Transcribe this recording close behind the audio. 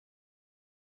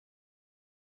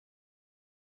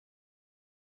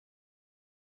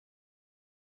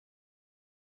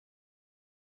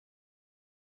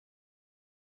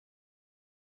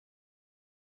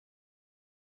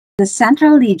the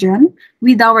Central Region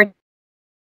with our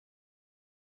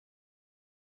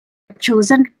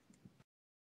chosen.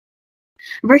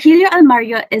 Virgilio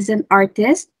Almario is an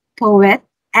artist, poet,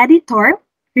 editor,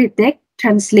 critic,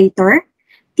 translator,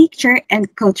 teacher, and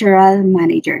cultural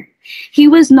manager. He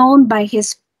was known by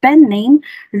his pen name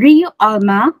Rio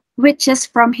Alma, which is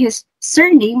from his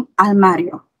surname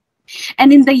Almario.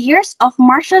 And in the years of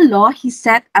martial law, he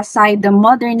set aside the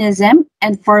modernism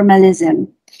and formalism,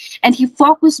 and he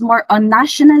focused more on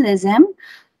nationalism,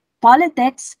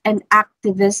 politics, and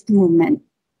activist movement.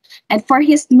 And for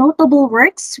his notable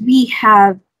works, we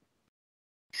have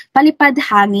Palipad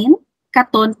Hangin,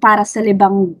 Katon para sa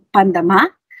Libang Pandama,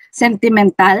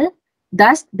 Sentimental,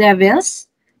 Dust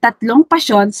Devils, Tatlong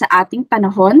Pasyon sa Ating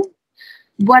Panahon,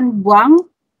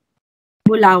 Buwan-Buwang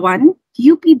Bulawan,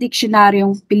 UP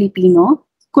Diksionaryong Pilipino,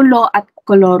 Kulo at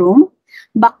Kolorum,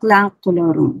 Baklang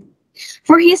Kolorum.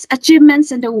 For his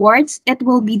achievements and awards, it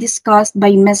will be discussed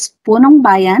by Ms. Punong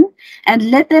Bayan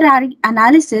and literary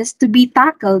analysis to be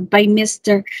tackled by Ms.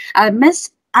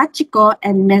 Achiko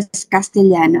and Ms.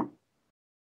 Castellano.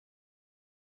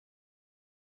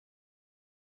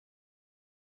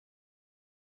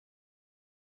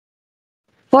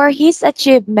 For his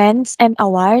achievements and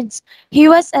awards,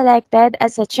 he was elected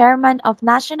as a chairman of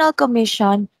National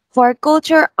Commission for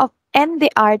Culture and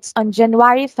the Arts on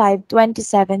January 5,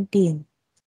 2017.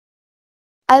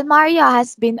 Almario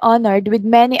has been honored with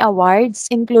many awards,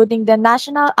 including the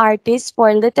National Artist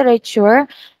for Literature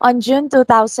on June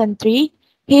 2003.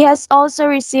 He has also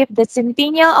received the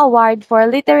Centennial Award for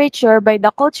Literature by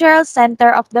the Cultural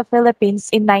Center of the Philippines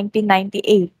in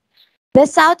 1998. The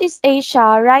Southeast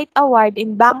Asia Right Award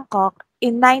in Bangkok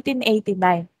in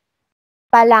 1989.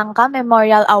 Palangka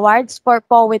Memorial Awards for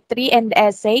Poetry and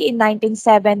Essay in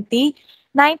 1970,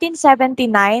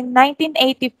 1979,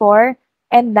 1984,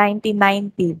 and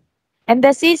 1990. And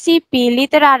the CCP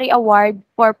Literary Award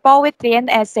for Poetry and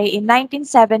Essay in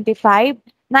 1975,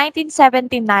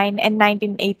 1979, and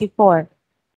 1984.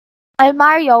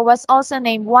 Almario was also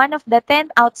named one of the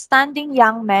 10 Outstanding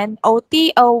Young Men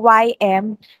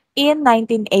OTOYM in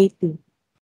 1980.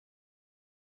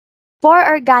 For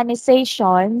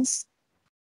organizations,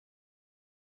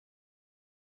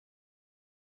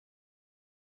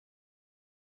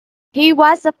 he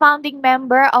was a founding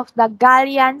member of the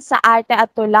Galian sa Arte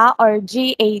at Tula or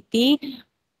GAT,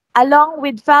 along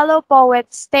with fellow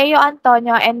poets Teo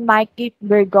Antonio and Mikey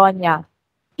Bergonia.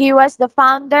 He was the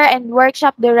founder and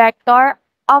workshop director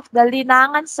of the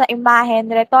Linangan sa Imahen,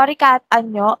 Retorika at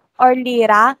Anyo or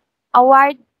LIRA,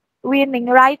 award-winning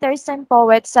writers and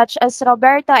poets such as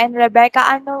Roberto and Rebecca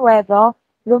Anuevo,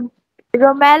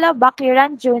 Romelo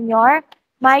Baquiran Jr.,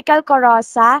 Michael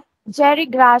Corosa, Jerry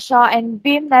Gracio, and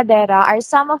Bim Nadera are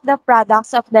some of the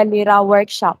products of the LIRA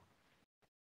workshop.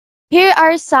 Here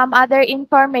are some other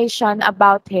information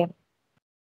about him.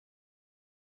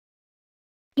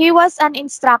 He was an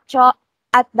instructor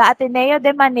at the Ateneo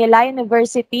de Manila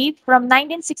University from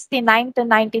 1969 to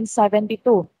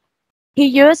 1972. He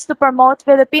used to promote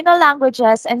Filipino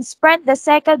languages and spread the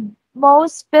second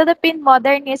most Philippine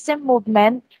modernism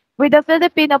movement with the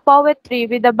Filipino poetry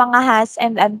with the Bangahas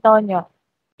and Antonio.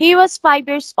 He was 5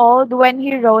 years old when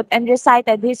he wrote and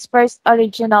recited his first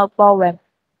original poem.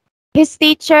 His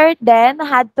teacher then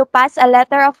had to pass a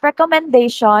letter of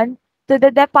recommendation to the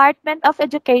Department of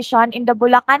Education in the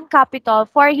Bulacan capital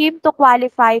for him to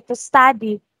qualify to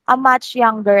study a much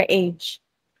younger age.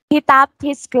 He topped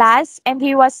his class and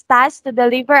he was tasked to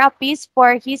deliver a piece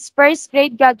for his first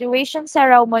grade graduation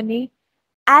ceremony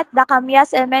at the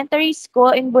Camias Elementary School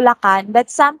in Bulacan.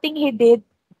 That's something he did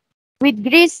with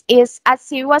grace is as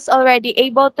he was already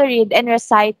able to read and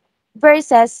recite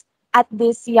verses at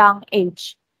this young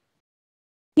age.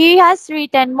 He has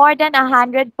written more than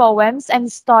 100 poems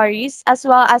and stories, as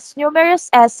well as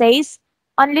numerous essays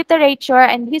on literature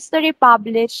and history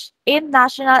published in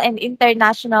national and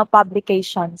international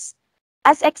publications.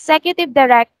 As executive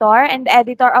director and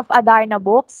editor of Adarna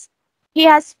Books, he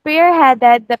has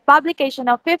spearheaded the publication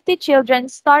of 50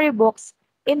 children's storybooks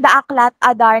in the Aklat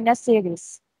Adarna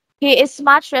series. He is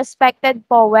much respected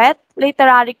poet,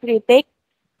 literary critic,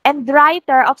 and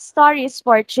writer of stories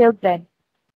for children.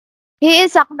 He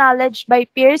is acknowledged by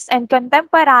peers and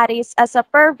contemporaries as a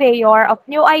purveyor of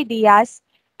new ideas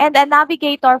and a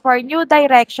navigator for new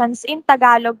directions in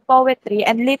Tagalog poetry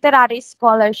and literary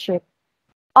scholarship.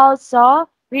 Also,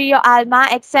 Rio Alma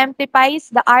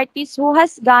exemplifies the artist who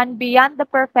has gone beyond the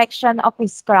perfection of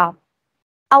his craft,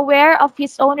 aware of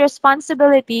his own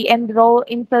responsibility and role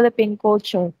in Philippine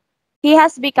culture. He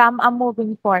has become a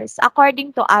moving force,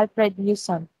 according to Alfred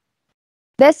Newson.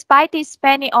 Despite his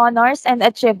many honors and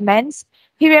achievements,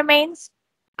 he remains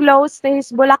close to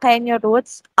his Bulaqueño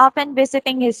roots, often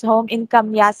visiting his home in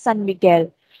Camyas, San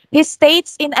Miguel. He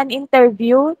states in an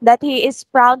interview that he is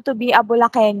proud to be a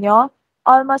Bulaqueño.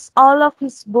 Almost all of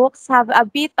his books have a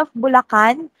bit of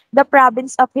Bulacan, the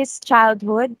province of his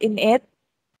childhood, in it.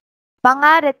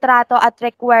 Mga Retrato at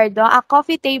Recuerdo, a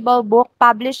coffee table book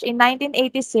published in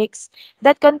 1986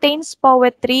 that contains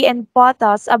poetry and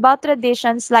photos about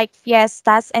traditions like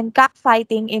fiestas and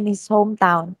cockfighting in his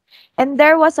hometown. And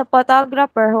there was a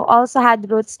photographer who also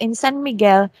had roots in San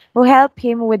Miguel who helped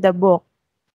him with the book.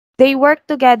 They worked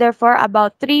together for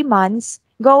about 3 months,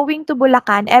 going to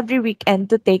Bulacan every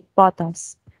weekend to take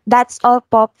photos. That's all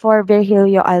pop for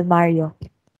Virgilio Almario.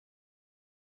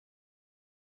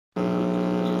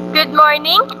 Good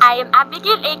morning, I am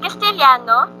Abigail A.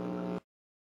 Castellano.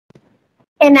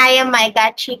 And I am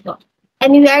Maika Chico.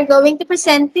 And we are going to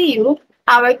present to you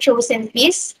our chosen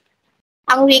piece,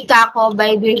 Ang Wika Ko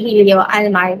by Virgilio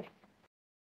Almar.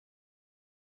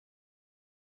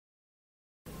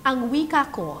 Ang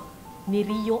wika ko ni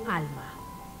Rio Alma.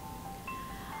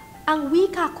 Ang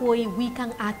wika ko'y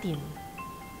wikang atin,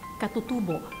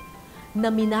 katutubo,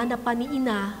 na minanapa ni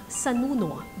ina sa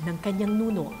nuno ng kanyang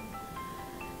nuno.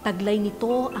 Taglay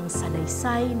nito ang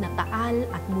salaysay na taal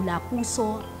at mula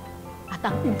puso at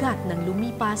ang ugat ng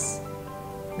lumipas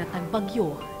na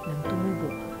tagbagyo ng tumubo.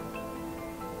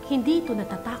 Hindi ito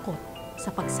natatakot sa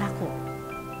pagsako.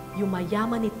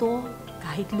 Yumayaman ito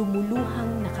kahit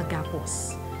lumuluhang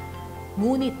nakagapos.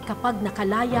 Ngunit kapag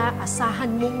nakalaya,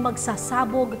 asahan mong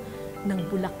magsasabog ng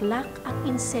bulaklak at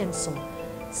insenso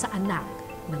sa anak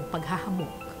ng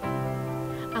paghahamok.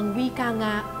 Ang wika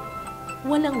nga,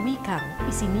 walang wikang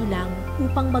isinilang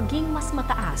upang maging mas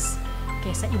mataas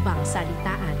kaysa ibang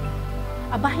salitaan.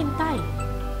 Aba hintay,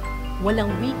 walang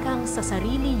wikang sa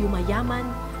sarili yumayaman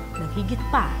ng higit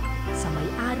pa sa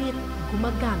may-ari't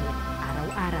gumagamit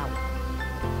araw-araw.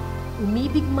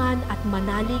 Umibig man at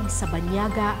manalig sa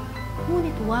banyaga,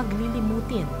 ngunit huwag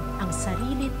lilimutin ang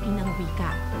sarili't inang wika.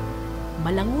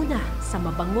 Malanguna sa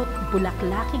mabangot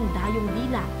bulaklaking dayong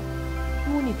dila,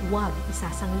 ngunit huwag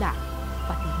isasangla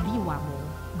pati diwa mong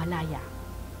malaya.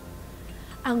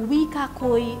 Ang wika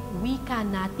ko'y wika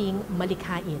nating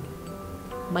malikhain.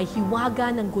 May hiwaga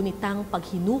ng gunitang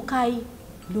paghinukay,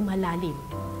 lumalalim.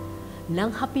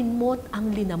 Langhapin mo't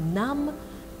ang linamnam,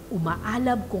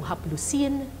 umaalab kung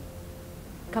haplusin,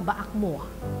 kabaak mo,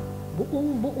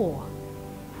 buong buo,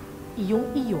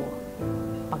 iyong iyo,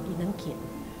 pag inangkin.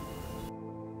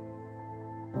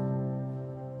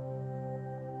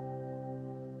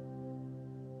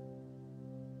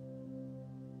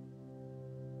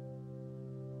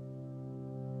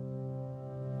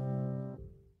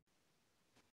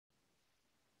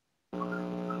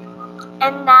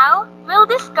 And now, we'll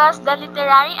discuss the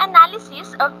literary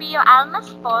analysis of Pio Alma's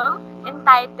poem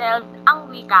entitled Ang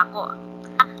Wika Ko.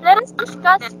 Let us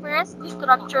discuss first the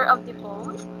structure of the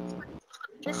poem.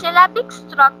 The syllabic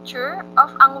structure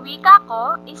of Ang Wika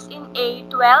Ko is in a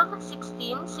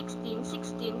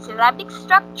 12-16-16-16 syllabic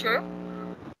structure.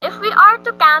 If we are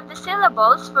to count the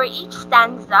syllables for each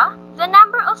stanza, the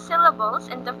number of syllables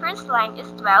in the first line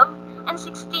is 12 and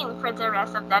 16 for the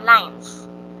rest of the lines.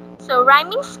 So,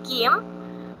 rhyming scheme,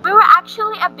 we were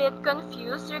actually a bit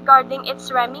confused regarding its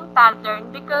rhyming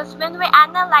pattern because when we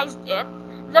analyzed it,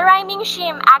 the rhyming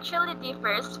scheme actually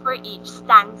differs for each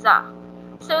stanza.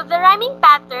 So, the rhyming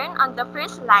pattern on the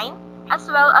first line as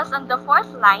well as on the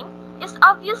fourth line is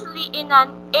obviously in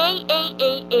an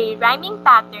A rhyming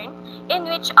pattern in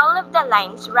which all of the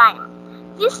lines rhyme.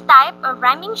 This type of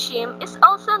rhyming scheme is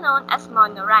also known as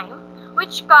monorhyme,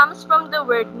 which comes from the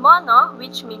word mono,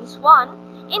 which means one,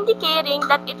 indicating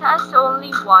that it has only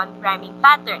one rhyming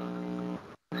pattern.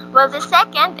 While the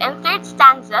second and third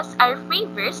stanzas are free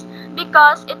verse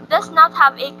because it does not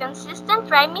have a consistent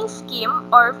rhyming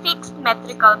scheme or fixed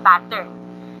metrical pattern.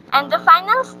 And the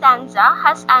final stanza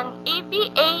has an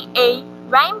ABAA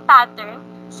rhyme pattern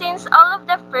since all of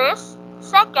the first,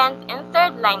 second, and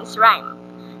third lines rhyme.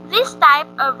 This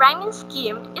type of rhyming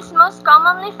scheme is most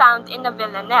commonly found in a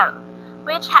villanelle,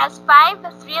 which has 5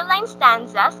 three-line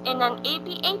stanzas in an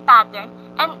ABA pattern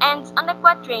and ends on a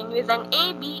quatrain with an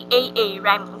ABAA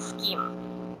rhyming scheme.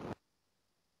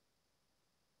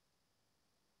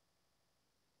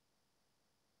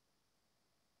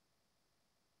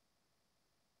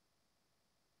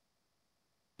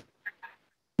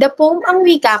 The poem Ang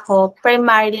Wika Ko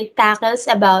primarily tackles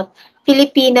about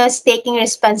Filipinos taking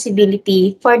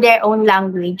responsibility for their own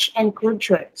language and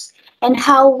cultures, and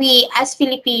how we as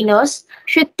Filipinos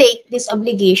should take this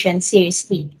obligation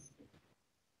seriously.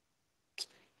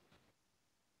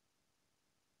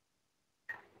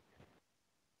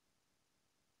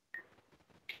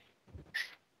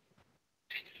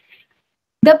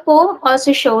 The poem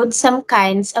also showed some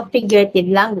kinds of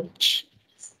figurative language.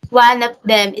 One of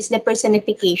them is the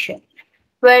personification,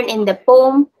 wherein in the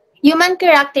poem, human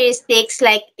characteristics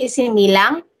like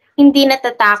isinilang, hindi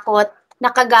natatakot,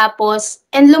 nakagapos,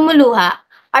 and lumuluha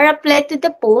are applied to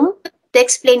the poem to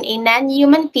explain a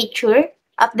non-human feature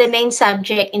of the main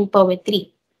subject in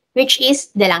poetry, which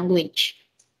is the language.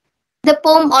 The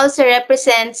poem also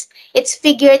represents its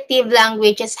figurative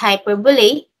language as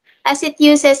hyperbole, as it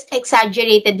uses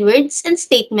exaggerated words and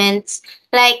statements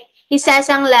like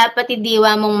isasangla pati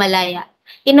diwa mong malaya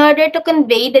in order to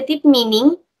convey the deep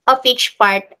meaning of each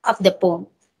part of the poem.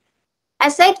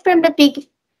 Aside from the big,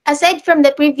 Aside from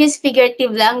the previous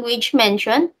figurative language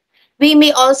mentioned, we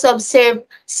may also observe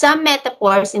some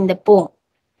metaphors in the poem.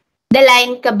 The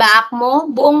line kabaak mo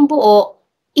buong buo,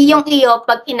 iyong iyo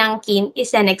pag inangkin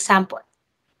is an example.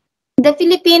 The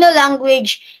Filipino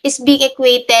language is being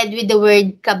equated with the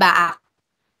word kabaak,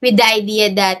 with the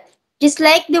idea that just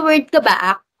like the word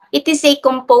kabaak, it is a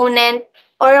component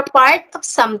or a part of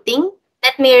something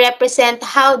that may represent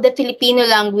how the Filipino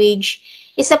language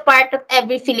is a part of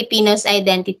every Filipino's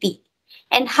identity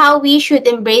and how we should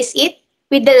embrace it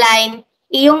with the line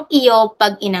iyong iyo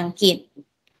pag inangkin.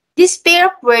 This pair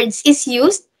of words is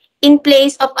used in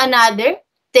place of another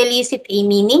to elicit a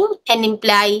meaning and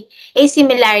imply a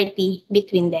similarity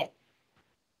between them.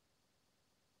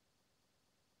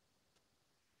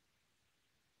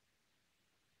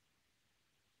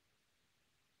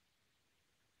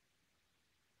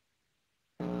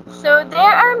 So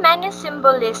there are many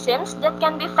symbolisms that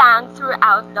can be found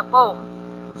throughout the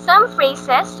poem. Some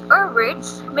phrases or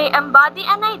words may embody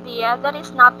an idea that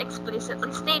is not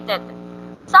explicitly stated.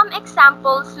 Some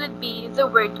examples would be the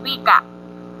word wika.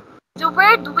 The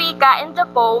word wika in the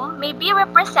poem may be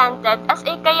represented as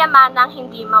a kayamanang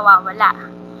hindi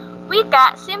mawawala.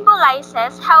 Wika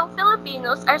symbolizes how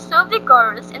Filipinos are so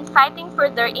vigorous in fighting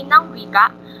for their inang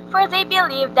wika, for they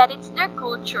believe that it's their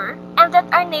culture and that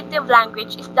our native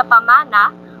language is the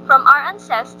pamana from our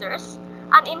ancestors,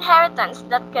 an inheritance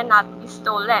that cannot be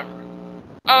stolen.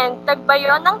 And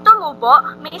Tagbayo ng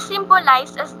Tumubo may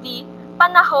symbolize as the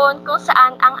panahon kung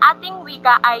saan ang ating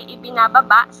wika ay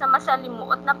ibinababa sa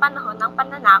masalimuot na panahon ng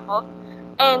pananakop,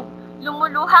 and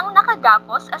lumuluhang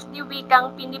nakagapos as di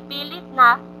wikang pinipilit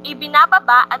na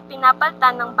ibinababa at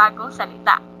pinapalitan ng bagong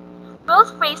salita.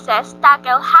 Both phrases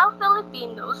tackle how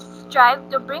Filipinos strive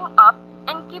to bring up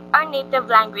and keep our native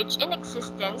language in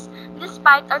existence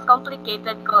despite our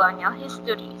complicated colonial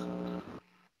history.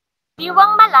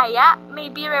 Diwang Malaya may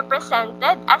be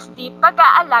represented as the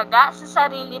pag-aalaga sa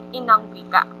sarilit inang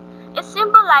wika. It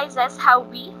symbolizes how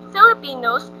we,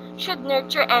 Filipinos, should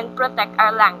nurture and protect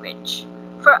our language.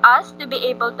 For us to be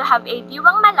able to have a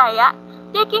Diwang Malaya,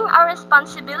 taking our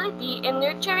responsibility in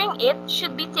nurturing it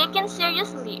should be taken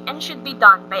seriously and should be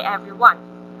done by everyone.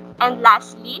 And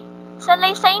lastly,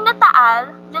 Salaysay na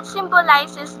Taal that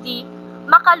symbolizes the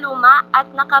makaluma at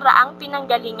nakaraang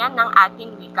pinanggalingan ng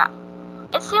ating wika.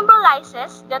 It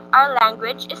symbolizes that our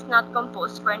language is not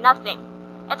composed for nothing.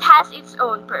 It has its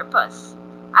own purpose.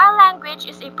 Our language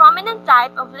is a prominent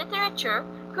type of literature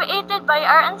created by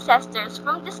our ancestors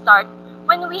from the start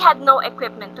when we had no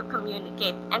equipment to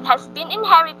communicate and has been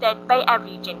inherited by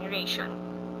every generation.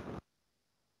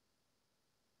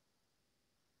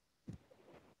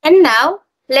 And now,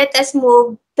 let us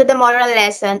move to the moral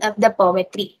lesson of the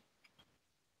poetry.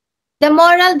 The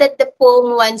moral that the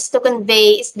poem wants to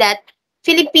convey is that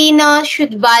Filipinos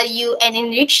should value and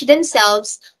enrich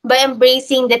themselves by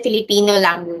embracing the Filipino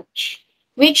language,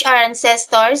 which our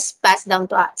ancestors passed down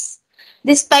to us.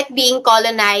 Despite being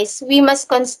colonized, we must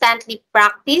constantly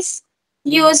practice,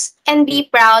 use, and be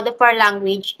proud of our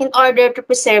language in order to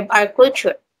preserve our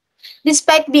culture.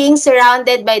 Despite being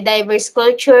surrounded by diverse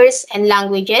cultures and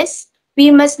languages,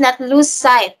 we must not lose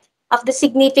sight of the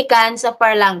significance of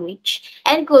our language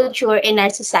and culture in our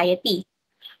society.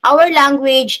 Our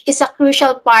language is a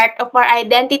crucial part of our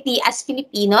identity as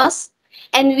Filipinos,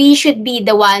 and we should be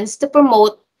the ones to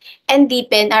promote and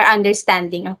deepen our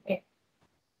understanding of it.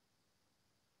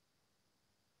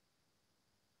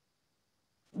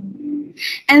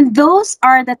 And those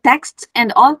are the texts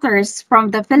and authors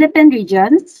from the Philippine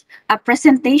regions, a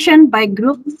presentation by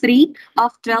Group 3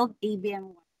 of 12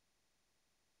 ABM1.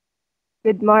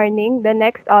 Good morning. The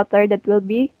next author that will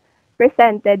be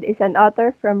presented is an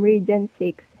author from Region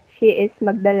 6. She is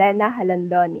Magdalena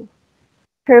Halandoni.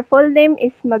 Her full name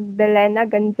is Magdalena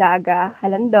Gonzaga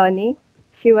Halandoni.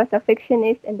 She was a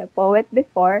fictionist and a poet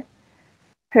before.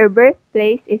 Her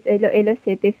birthplace is Iloilo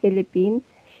City, Philippines.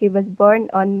 She was born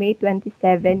on May 27,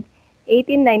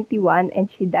 1891, and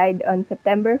she died on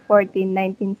September 14,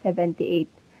 1978.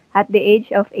 at the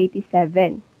age of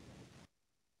 87.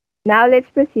 Now let's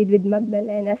proceed with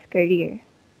Magdalena's career.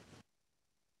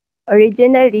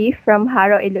 Originally from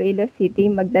Haro, Iloilo City,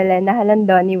 Magdalena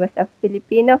Halandoni was a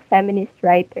Filipino feminist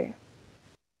writer.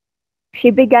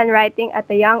 She began writing at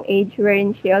a young age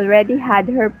wherein she already had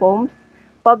her poems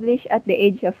published at the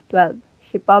age of 12.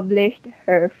 She published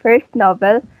her first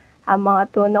novel, Ang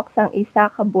Mga Tunok sang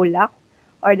Isa Ka Bulak,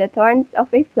 or The Thorns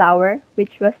of a Flower,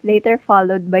 which was later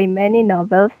followed by many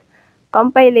novels,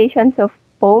 compilations of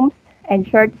poems, and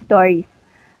short stories.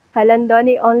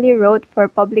 Halandoni only wrote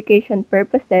for publication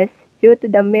purposes due to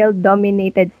the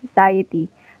male-dominated society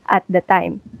at the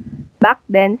time. Back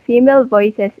then, female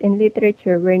voices in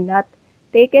literature were not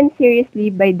taken seriously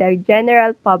by the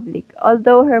general public.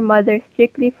 Although her mother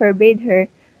strictly forbade her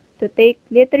to take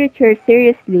literature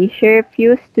seriously, she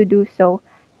refused to do so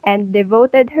and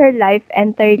devoted her life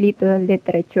entirely to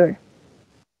literature.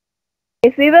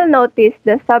 If we will notice,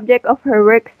 the subject of her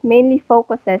works mainly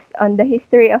focuses on the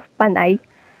history of Panay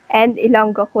and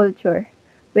Ilonggo culture.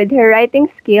 With her writing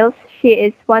skills, she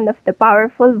is one of the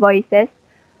powerful voices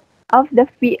of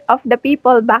the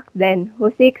people back then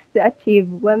who seeks to achieve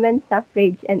women's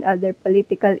suffrage and other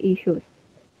political issues.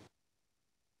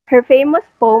 Her famous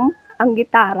poem, Ang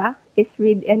Gitara, is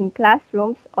read in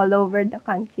classrooms all over the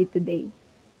country today.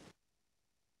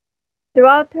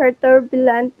 Throughout her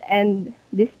turbulent and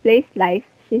displaced life,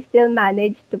 she still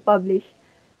managed to publish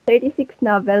 36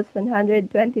 novels,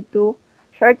 122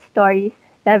 short stories,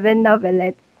 7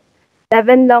 novelettes,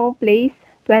 7 long plays,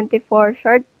 24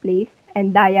 short plays,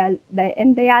 and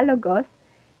dialogues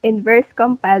in verse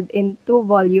compiled in 2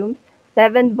 volumes,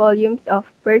 7 volumes of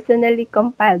personally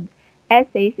compiled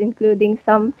essays including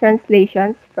some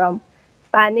translations from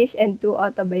Spanish and 2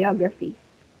 autobiographies.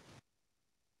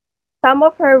 Some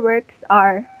of her works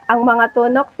are Ang Mga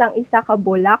Tunok sang Isa Ka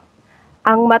Bulak,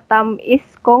 Ang Matamis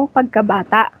Kong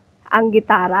Pagkabata, Ang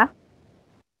Gitara,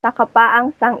 Sa Kapaang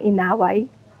Sang Inaway,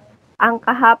 Ang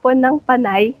Kahapon ng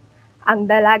Panay, Ang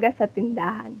Dalaga sa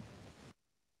Tindahan.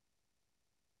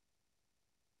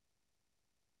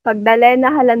 Magdalena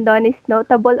Halandoni's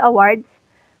notable awards.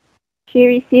 She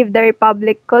received the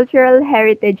Republic Cultural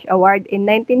Heritage Award in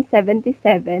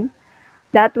 1977.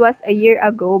 That was a year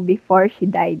ago before she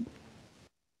died.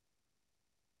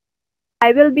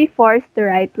 I will be forced to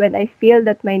write when I feel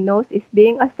that my nose is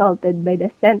being assaulted by the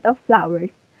scent of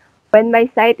flowers, when my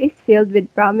sight is filled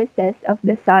with promises of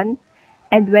the sun,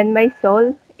 and when my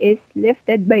soul is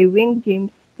lifted by winged dreams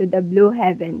to the blue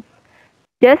heavens.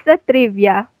 Just a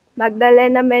trivia,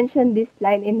 Magdalena mentioned this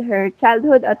line in her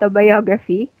childhood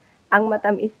autobiography, Ang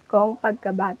Matamis Kong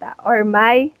Pagkabata, or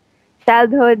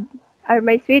childhood,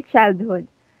 my sweet childhood.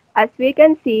 As we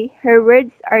can see, her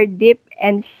words are deep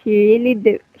and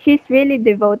she's really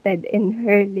devoted in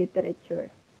her literature.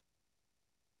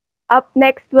 Up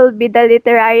next will be the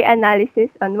literary analysis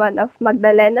on one of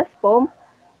Magdalena's poems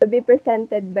to be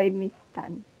presented by Miss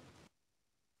Tan.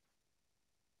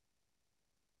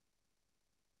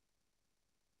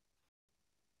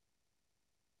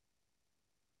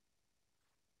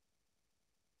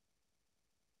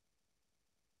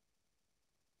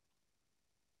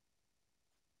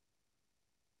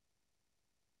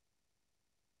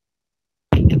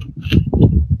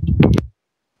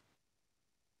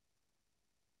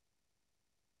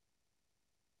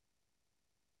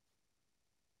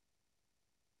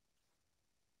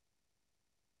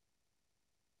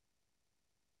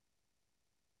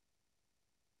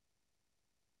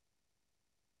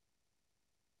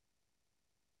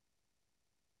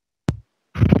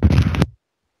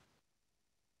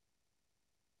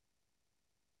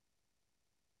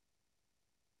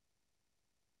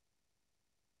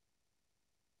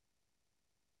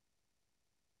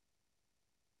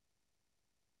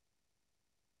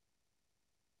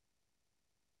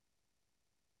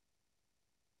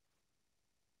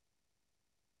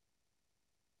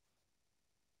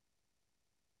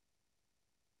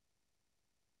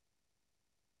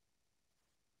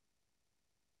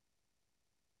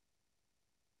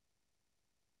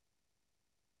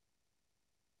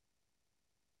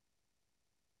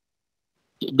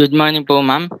 Good morning po,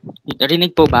 ma'am.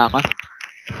 Narinig po ba ako?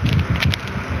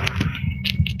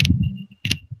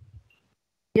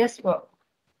 Yes po.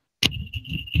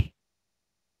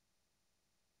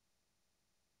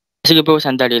 Sige po,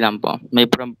 sandali lang po.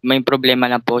 May problema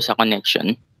lang po sa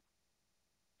connection.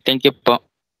 Thank you po.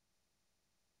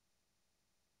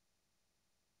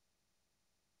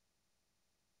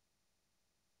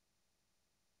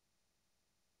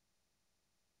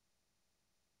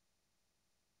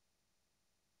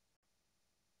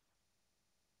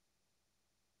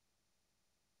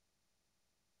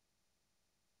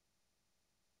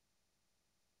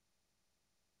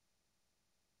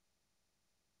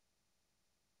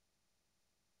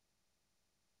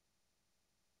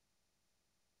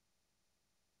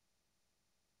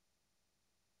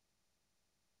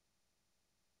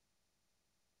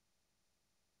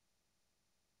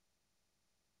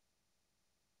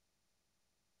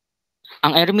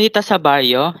 Ang ermita sa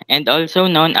baryo, and also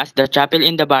known as the chapel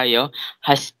in the baryo,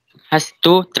 has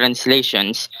two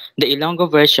translations, the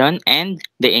Ilonggo version and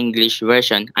the English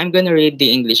version. I'm gonna read the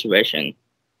English version.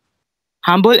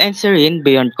 Humble and serene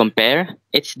beyond compare,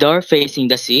 its door facing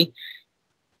the sea,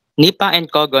 nipa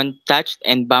and kogon thatched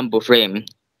and bamboo frame,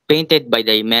 painted by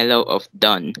the mellow of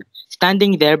dawn.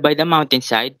 Standing there by the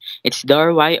mountainside, its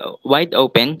door wide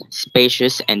open,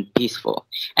 spacious and peaceful,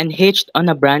 and hitched on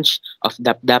a branch of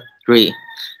dap tree.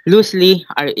 Loosely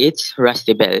are its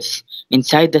rusty bells.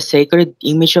 Inside the sacred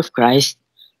image of Christ,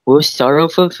 whose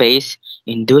sorrowful face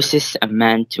induces a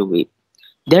man to weep.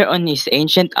 There on his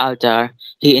ancient altar,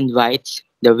 he invites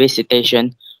the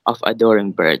visitation of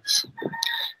adoring birds.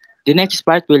 The next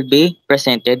part will be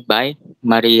presented by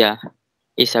Maria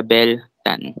Isabel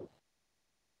Tan.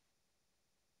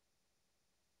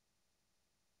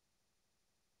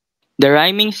 The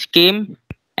rhyming scheme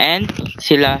and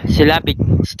syllabic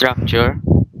structure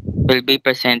will be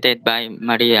presented by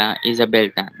Maria Isabel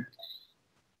Tan.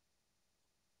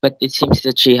 But it seems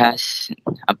that she has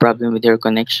a problem with her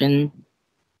connection.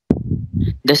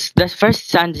 The first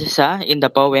stanza in the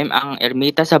poem, ang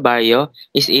Ermita sa Baryo,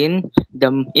 is in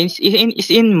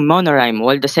monorhyme,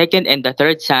 while the second and the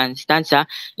third stanza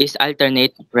is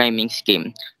alternate rhyming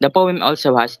scheme. The poem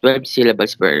also has 12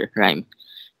 syllables per rhyme.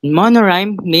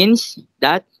 Monorhyme means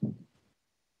that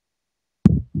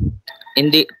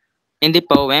in the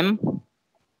poem,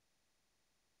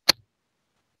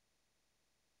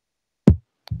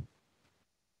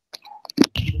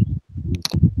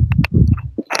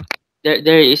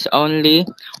 there is only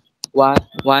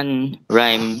one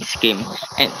rhyme scheme,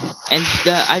 and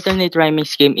the alternate rhyming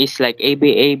scheme is like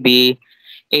A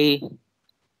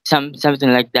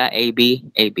something like that, A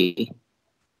B.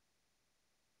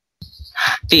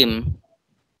 Theme.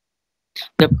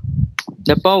 The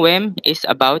the poem is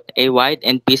about a wide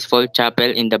and peaceful chapel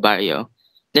in the barrio.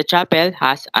 The chapel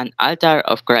has an altar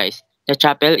of Christ. The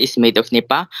chapel is made of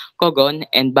nipa, kogon,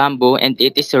 and bamboo, and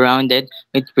it is surrounded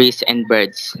with trees and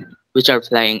birds, which are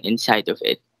flying inside of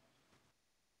it.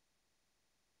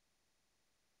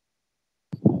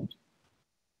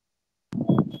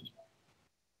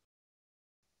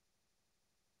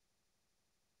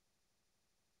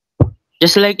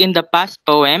 Just like in the past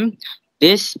poem,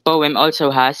 this poem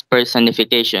also has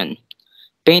personification.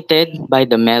 Painted by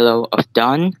the mellow of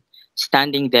dawn,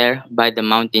 standing there by the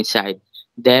mountainside.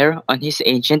 There, on his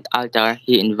ancient altar,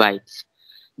 he invites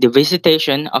the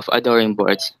visitation of adoring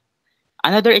birds.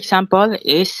 Another example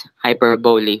is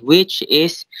hyperbole, which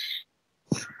is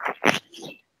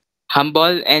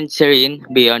humble and serene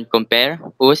beyond compare,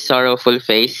 whose sorrowful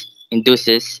face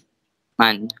induces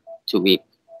man to weep.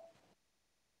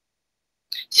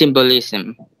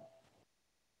 Symbolism.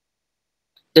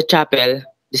 The chapel,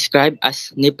 described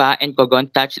as nipa and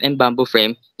kogon thatched and bamboo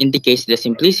frame, indicates the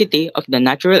simplicity of the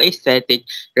natural aesthetic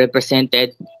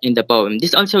represented in the poem.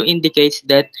 This also indicates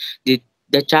that the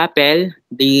chapel,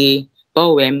 the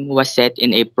poem was set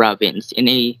in a province, in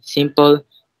a simple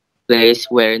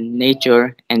place where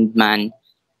nature and man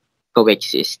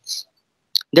coexists.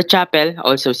 The chapel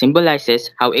also symbolizes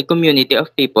how a community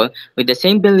of people with the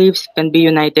same beliefs can be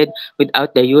united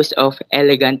without the use of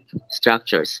elegant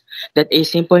structures. That a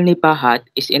simple nipa hut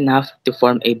is enough to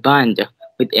form a bond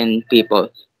within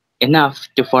people, enough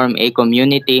to form a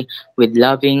community with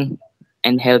loving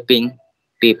and helping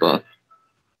people.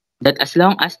 That as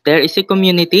long as there is a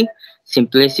community,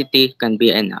 simplicity can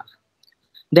be enough.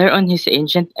 There on his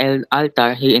ancient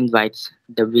altar, he invites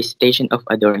the visitation of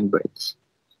adoring birds.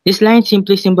 This line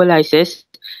simply symbolizes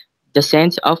the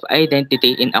sense of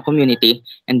identity in a community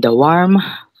and the warm,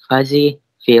 fuzzy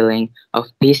feeling of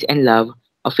peace and love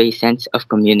of a sense of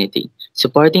community,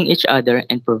 supporting each other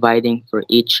and providing for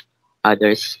each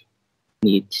other's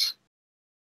needs.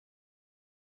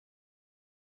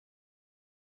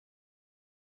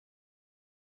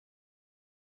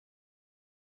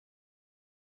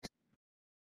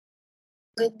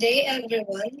 Good day,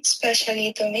 everyone,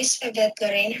 especially to Miss Eveth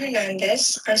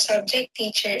Hernandez, our subject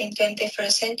teacher in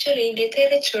 21st century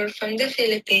literature from the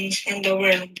Philippines and the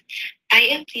world. I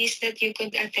am pleased that you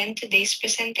could attend today's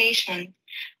presentation.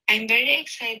 I'm very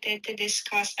excited to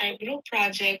discuss our group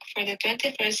project for the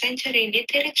 21st century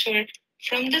literature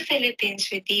from the Philippines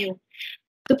with you.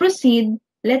 To proceed,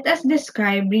 let us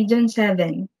describe Region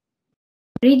 7.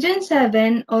 Region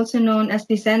 7, also known as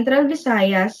the Central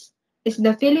Visayas, is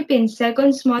the Philippines' second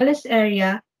smallest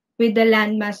area with a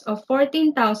landmass of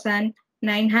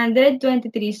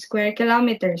 14,923 square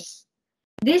kilometers.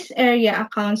 This area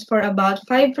accounts for about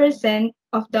 5%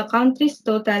 of the country's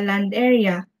total land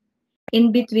area,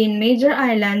 in between major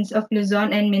islands of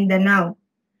Luzon and Mindanao.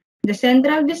 The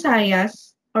Central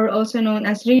Visayas, or also known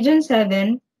as Region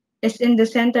 7, is in the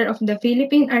center of the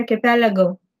Philippine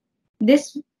archipelago.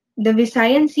 This, the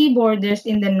Visayan Sea borders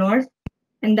in the north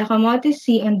and the Camotes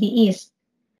Sea on the east,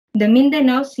 the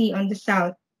Mindanao Sea on the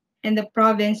south, and the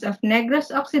province of Negros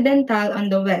Occidental on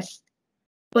the west.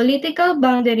 Political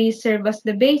boundaries serve as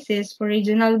the basis for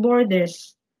regional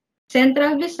borders.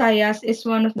 Central Visayas is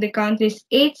one of the country's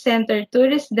 8 center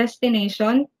tourist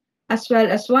destinations, as well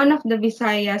as one of the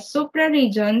Visayas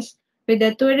supra-regions with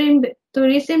a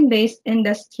tourism-based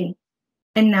industry.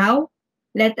 And now,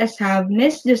 let us have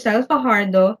Miss Giselle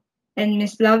Fajardo and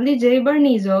Miss Lovely J.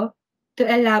 Barnizo to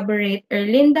elaborate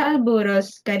Erlinda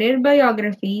Alburo's career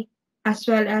biography as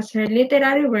well as her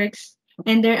literary works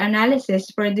and their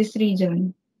analysis for this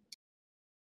region.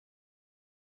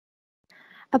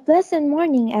 A pleasant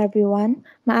morning, everyone.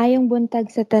 Maayong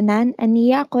buntag sa tanan.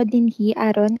 Aniya ako dinhi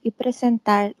aron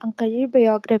ipresentar ang career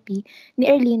biography ni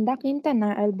Erlinda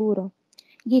Quintana Alburo,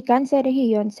 gikan sa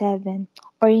Rehiyon 7,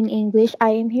 or in English,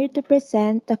 I am here to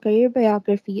present the career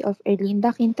biography of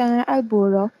Erlinda Quintana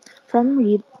Alburo from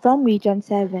Region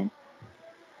 7.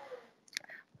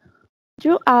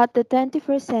 Throughout the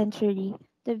 21st century,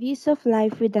 the views of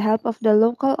life with the help of the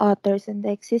local authors and the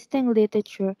existing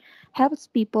literature helps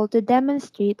people to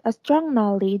demonstrate a strong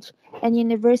knowledge and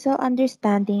universal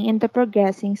understanding in the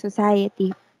progressing society.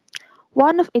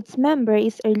 One of its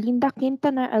members is Erlinda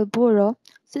Quintana Alburo.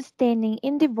 Sustaining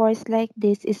indie voice like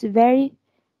this is very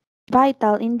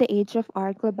vital in the age of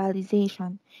our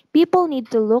globalization. People need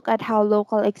to look at how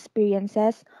local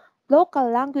experiences,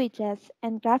 local languages,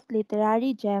 and craft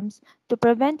literary gems to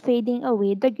prevent fading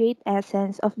away the great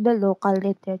essence of the local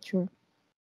literature.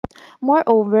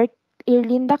 Moreover,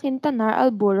 Irlinda Quintanar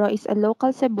Alburo is a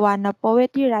local Cebuana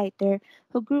poetry writer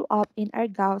who grew up in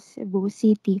Argao, Cebu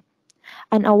City,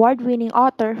 an award-winning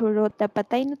author who wrote the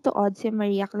Patay na Tuod si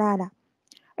Maria Clara.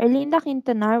 Erlinda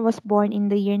Quintanar was born in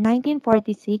the year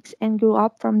 1946 and grew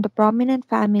up from the prominent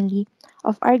family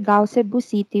of Argao, Cebu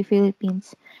City,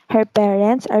 Philippines. Her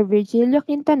parents are Virgilio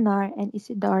Quintanar and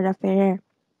Isidora Ferrer.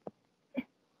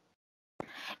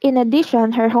 In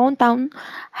addition, her hometown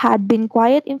had been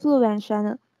quite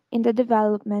influential in the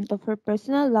development of her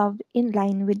personal love in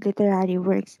line with literary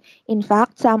works. In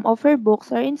fact, some of her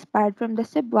books are inspired from the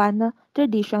Cebuana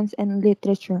traditions and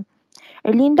literature.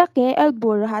 Erlinda K.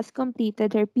 Alburo has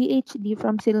completed her PhD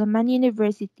from Silliman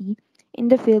University in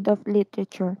the field of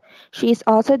literature. She is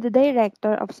also the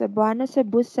director of Cebuana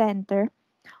Cebu Center,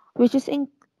 which is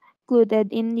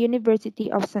included in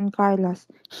University of San Carlos.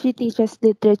 She teaches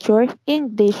literature,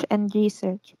 English, and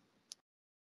research.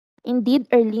 Indeed,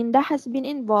 Erlinda has been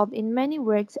involved in many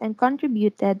works and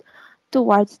contributed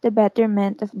towards the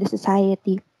betterment of the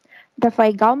society. The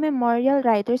Faigao Memorial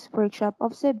Writers Workshop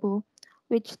of Cebu,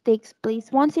 which takes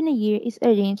place once in a year, is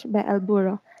arranged by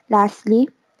Alburo. Lastly,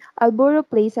 Alburo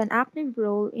plays an active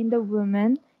role in the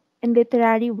Women in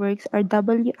Literary Works or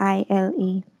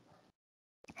WILA.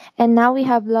 And now we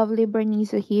have lovely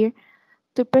Bernice here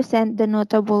to present the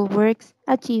notable works,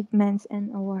 achievements,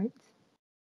 and awards.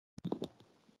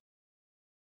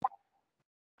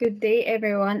 Good day,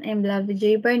 everyone. I'm Lovely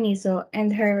J. Barnizo,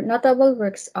 and her notable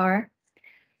works are: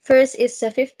 first is sa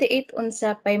 58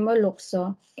 Unsa Pay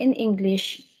Molukso, in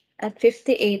English, at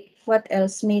 58 What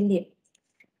Else May Live.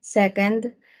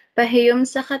 Second, Pahiyom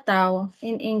sa Kataw,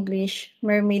 in English,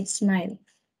 Mermaid Smile.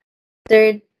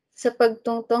 Third, sa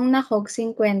Pagtungtong na Kog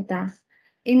 50,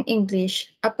 in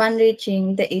English, Upon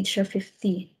Reaching the Age of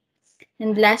 50.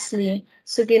 And lastly,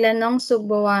 Sugilanong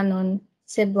Sugbawanon,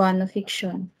 Cebuano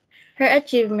Fiction. Her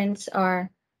achievements are: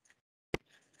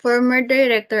 former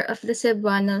director of the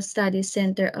Cebuano Studies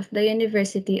Center of the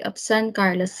University of San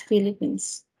Carlos,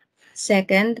 Philippines.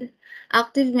 Second,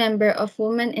 active member of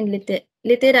Women in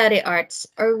Literary Arts,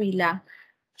 or WILA.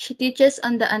 She teaches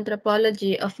on the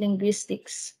anthropology of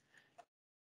linguistics.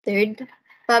 Third,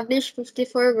 published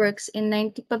 54 works in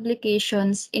 90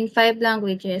 publications in 5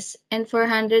 languages and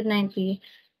 419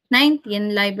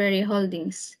 library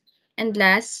holdings. And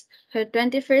last, her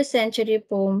 21st century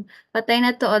poem, Patay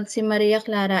na Tuod si Maria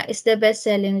Clara, is the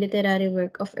best-selling literary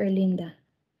work of Erlinda.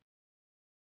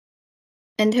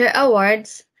 And her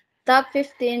awards: Top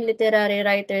 15 Literary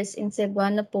Writers in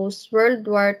Cebuano Post-World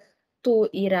War II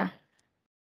Era.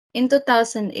 In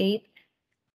 2008,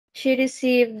 she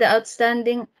received the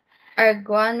Outstanding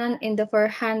Arguanon in the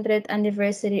 400th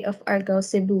anniversary of Argao,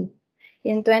 Cebu.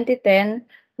 In 2010,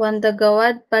 won the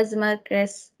Gawad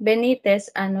Pazmalcres Benitez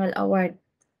Annual Award.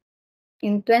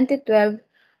 In 2012,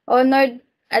 honored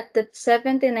at the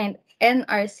 79th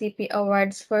NRCP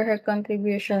Awards for her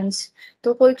contributions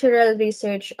to cultural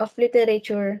research of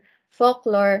literature,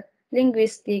 folklore,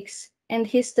 linguistics, and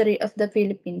History of the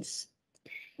Philippines.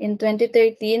 In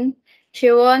 2013, she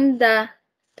won the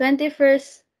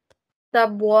 21st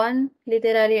Tab1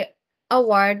 Literary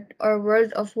Award or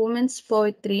World of Women's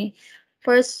Poetry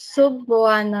for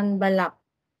Subbuanan Balak.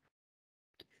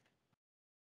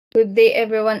 Good day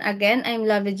everyone again. I'm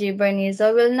Lavi G.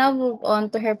 Barnizo. We'll now move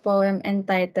on to her poem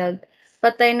entitled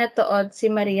Patay na Tuod si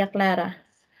Maria Clara.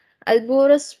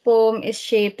 Alburo's poem is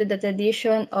shaped to the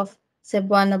tradition of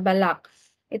Cebuano Balak.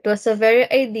 It was a very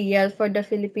ideal for the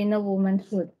Filipino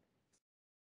womanhood.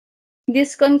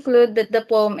 This conclude that the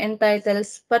poem entitled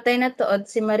Patay na Tuod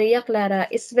si Maria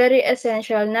Clara is very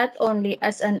essential not only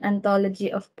as an anthology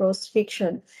of prose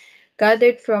fiction,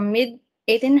 gathered from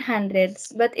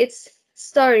mid-1800s, but its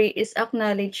story is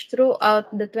acknowledged throughout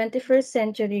the 21st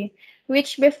century,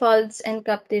 which befalls and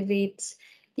captivates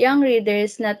young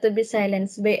readers not to be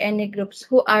silenced by any groups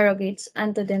who arrogates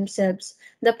unto themselves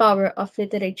the power of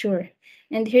literature.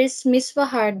 And here's Miss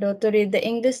Fajardo to read the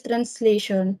English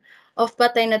translation of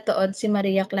Patay na Tuod si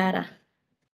Maria Clara.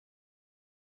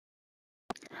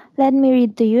 Let me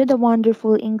read to you the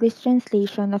wonderful English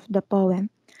translation of the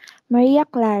poem. Maria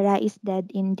Clara is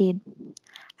dead indeed.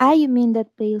 Ah, you mean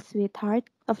that pale sweetheart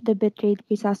of the betrayed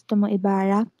Crisostomo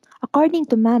Ibarra? According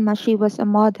to Mama, she was a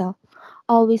model,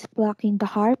 always plucking the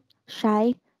harp,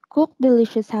 shy, cooked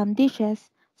delicious ham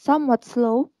dishes, somewhat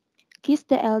slow, kissed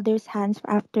the elders' hands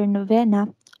after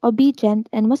novena, obedient,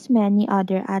 and was many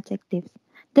other adjectives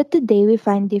that today we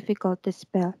find difficult to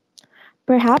spell.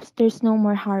 Perhaps there's no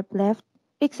more harp left.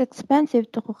 It's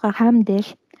expensive to cook a ham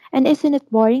dish, and isn't it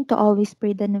boring to always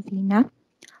pray the novena?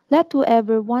 Let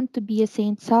whoever want to be a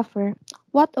saint suffer.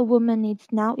 What a woman needs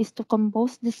now is to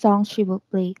compose the song she will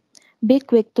play. Be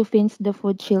quick to finish the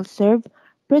food she'll serve.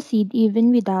 Proceed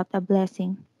even without a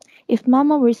blessing. If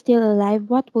Mama were still alive,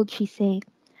 what would she say?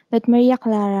 That Maria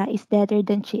Clara is deader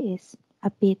than she is. A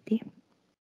pity.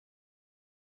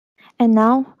 And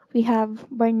now we have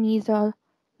Barnizo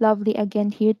Lovely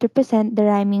again here to present the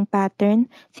rhyming pattern,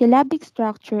 syllabic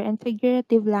structure, and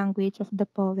figurative language of the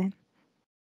poem.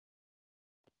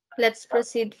 Let's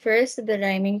proceed first to the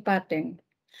rhyming pattern.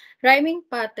 Rhyming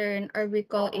pattern, or we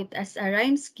call it as a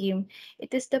rhyme scheme,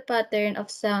 it is the pattern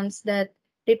of sounds that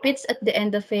repeats at the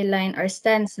end of a line or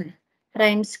stanza.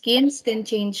 Rhyme schemes can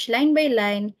change line by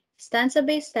line, stanza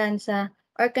by stanza,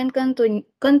 or can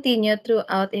continue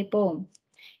throughout a poem.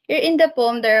 Here in the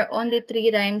poem, there are only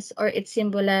three rhymes or it's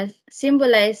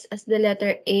symbolized as the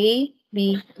letter A,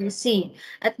 B, or C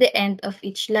at the end of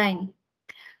each line.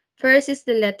 First is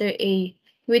the letter A,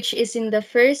 which is in the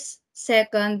first,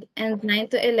 second, and 9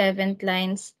 to 11th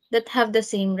lines that have the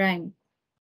same rhyme.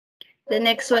 The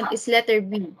next one is letter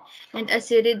B, and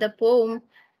as you read the poem,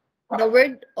 the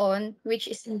word on, which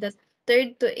is in the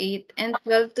 3rd to 8th and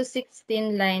 12 to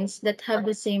 16 lines that have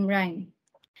the same rhyme.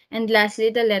 And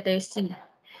lastly, the letter C,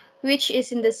 which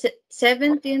is in the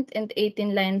 17th and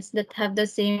 18th lines that have the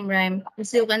same rhyme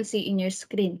as you can see in your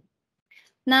screen.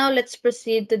 Now let's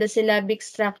proceed to the syllabic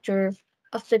structure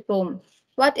of the poem.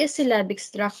 What is syllabic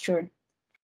structure?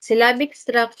 Syllabic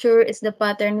structure is the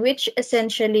pattern which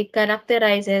essentially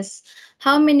characterizes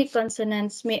how many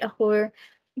consonants may occur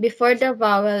before the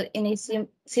vowel in a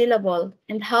syllable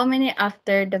and how many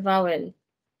after the vowel.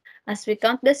 As we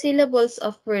count the syllables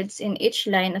of words in each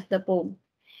line of the poem,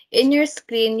 in your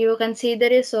screen you can see the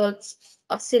results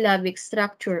of syllabic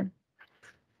structure.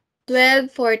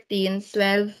 12, 14,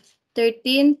 12,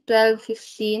 13, 12,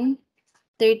 15,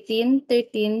 13,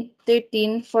 13,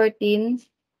 13, 14,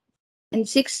 and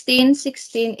 16,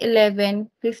 16,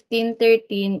 11, 15,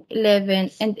 13,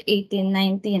 11, and 18,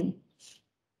 19.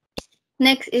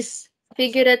 Next is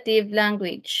figurative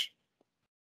language.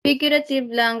 Figurative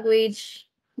language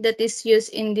that is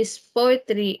used in this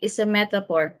poetry is a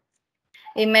metaphor.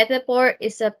 A metaphor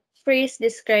is a phrase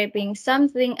describing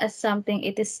something as something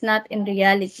it is not in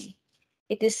reality.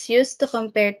 It is used to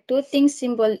compare two things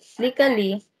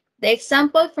symbolically. The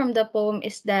example from the poem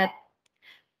is that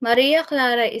Maria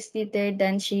Clara is neater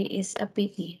than she is a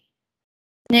pity.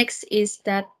 Next is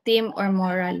that theme or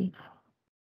moral.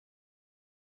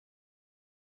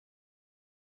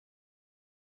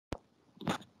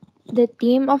 The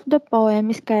theme of the poem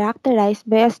is characterized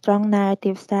by a strong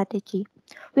narrative strategy,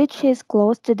 which is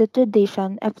close to the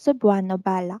tradition of Cebuano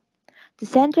Balak. The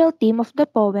central theme of the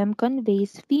poem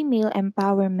conveys female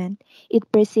empowerment.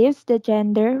 It perceives the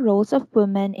gender roles of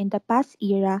women in the past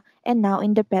era and now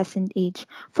in the present age.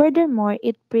 Furthermore,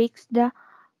 it breaks the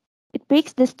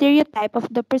stereotype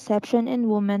of the perception in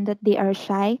women that they are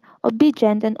shy,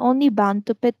 obedient, and only bound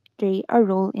to portray a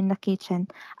role in the kitchen.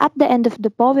 At the end of the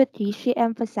poetry, she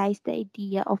emphasized the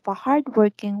idea of a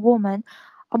hardworking woman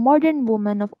A modern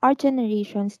woman of our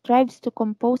generation strives to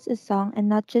compose a song and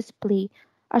not just play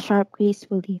a sharp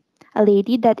gracefully. A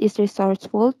lady that is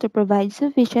resourceful to provide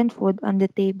sufficient food on the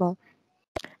table.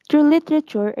 Through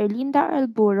literature, Erlinda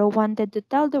Alburo wanted to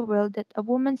tell the world that a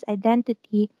woman's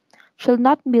identity should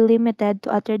not be limited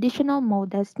to a traditional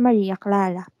modest Maria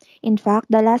Clara. In fact,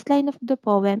 the last line of the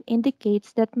poem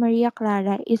indicates that Maria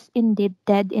Clara is indeed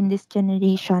dead in this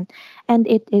generation, and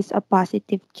it is a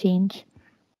positive change.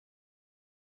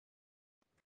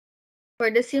 For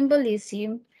the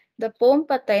symbolism, the poem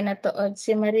Patay na Tuod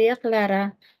si Maria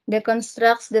Clara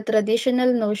deconstructs the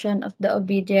traditional notion of the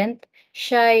obedient,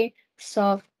 shy,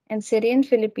 soft, and serene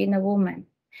Filipino woman.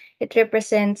 It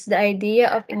represents the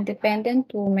idea of independent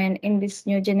women in this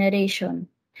new generation.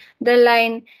 The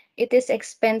line, "It is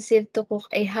expensive to cook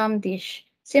a ham dish,"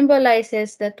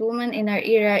 symbolizes that woman in our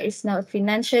era is now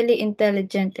financially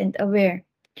intelligent and aware.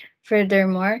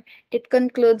 Furthermore, it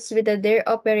concludes with a dare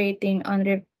operating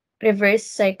on reverse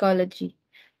psychology.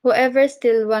 Whoever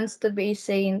still wants to be a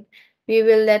saint, we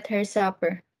will let her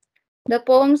suffer. The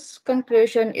poem's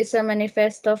conclusion is a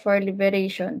manifesto for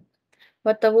liberation.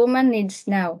 What a woman needs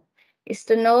now is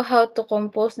to know how to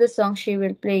compose the song she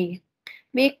will play,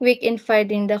 be quick in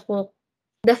finding the cook,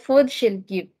 the food she'll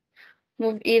give,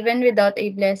 move even without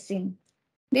a blessing.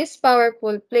 This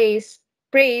powerful praise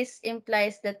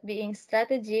implies that being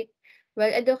strategic,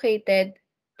 well educated,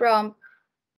 prompt,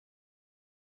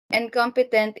 and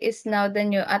competent is now the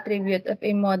new attribute of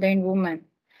a modern woman.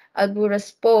 Alburo's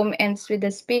poem ends with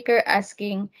the speaker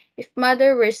asking if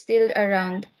mother were still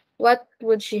around, what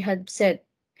would she have said?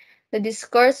 The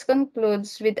discourse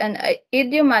concludes with an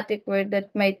idiomatic word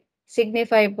that might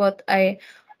signify both a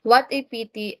what a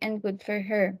pity and good for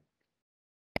her.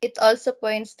 It also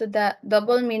points to the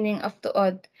double meaning of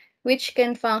tuod, which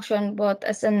can function both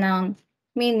as a noun,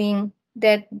 meaning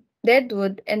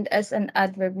deadwood, and as an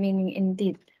adverb, meaning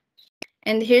indeed.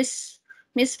 And here's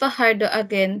Miss Fajardo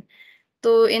again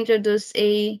to introduce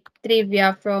a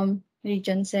trivia from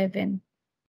Region 7.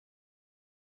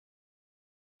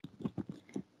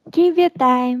 Trivia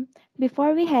time!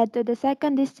 Before we head to the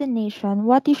second destination,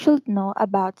 what you should know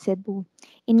about Cebu.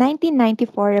 In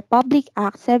 1994, Republic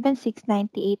Act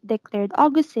 7698 declared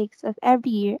August 6 of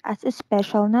every year as a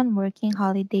special non-working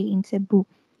holiday in Cebu.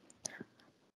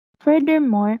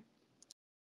 Furthermore,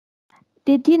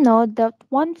 did you know that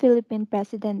one Philippine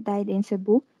president died in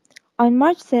Cebu? On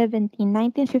March 17,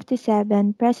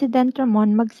 1957, President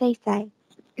Ramon Magsaysay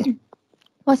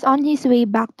was on his way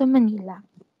back to Manila.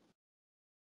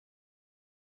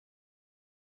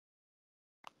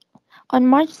 On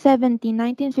March 17,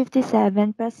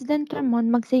 1957, President Ramon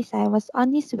Magsaysay was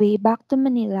on his way back to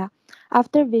Manila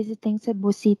after visiting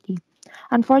Cebu City.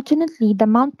 Unfortunately, the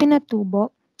Mount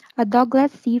Pinatubo, a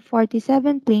Douglas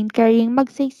C-47 plane carrying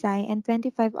Magsaysay and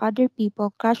 25 other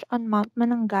people crashed on Mount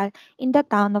Manangal in the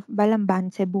town of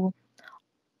Balamban, Cebu.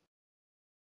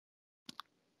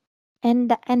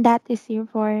 And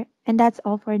that's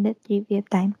all for the trivia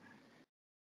time.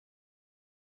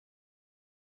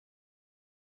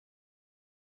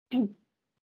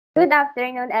 Good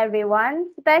afternoon, everyone,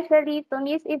 especially to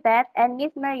Miss Eveth and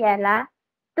Miss Mariela.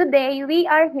 Today, we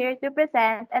are here to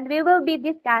present and we will be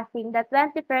discussing the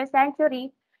 21st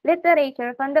century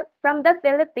literature from the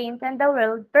Philippines and the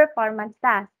world performance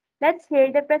task. Let's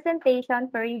hear the presentation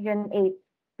for Region 8.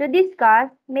 To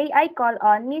discuss, may I call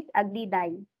on Miss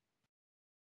Agliday.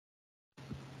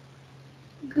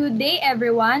 Good day,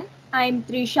 everyone. I'm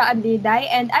Trisha Agliday,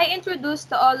 and I introduce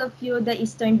to all of you the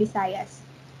Eastern Visayas.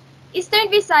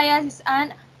 Eastern Visayas is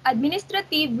an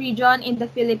administrative region in the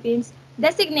Philippines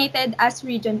designated as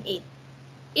Region 8.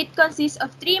 It consists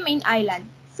of three main islands,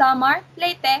 Samar,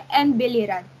 Leyte, and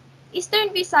Biliran. Eastern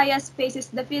Visayas faces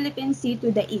the Philippine Sea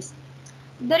to the east.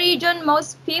 The region's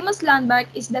most famous landmark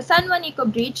is the San Juanico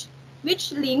Bridge,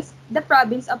 which links the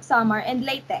province of Samar and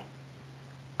Leyte.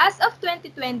 As of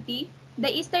 2020, the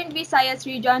Eastern Visayas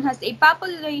region has a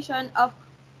population of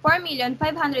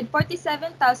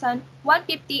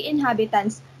 4,547,150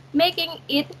 inhabitants, making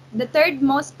it the third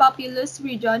most populous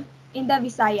region in the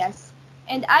Visayas.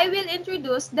 And I will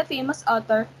introduce the famous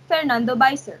author, Fernando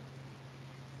Baicer.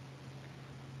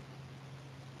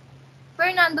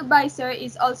 Fernando Baicer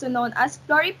is also known as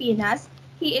Floripinas.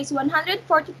 He is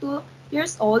 142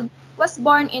 years old, was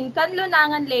born in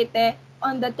Canlunangan, Leyte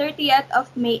on the 30th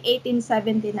of May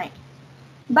 1879.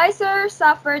 Baicer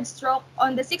suffered stroke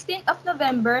on the 16th of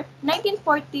November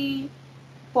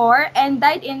 1944 and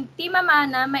died in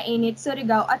Timamana, Mainit,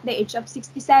 Surigao at the age of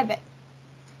 67.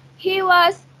 He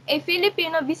was a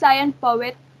Filipino-Visayan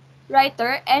poet,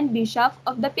 writer, and bishop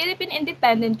of the Philippine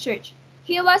Independent Church.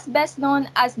 He was best known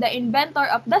as the inventor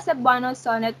of the Cebuano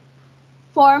sonnet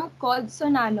form called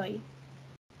sonanoy.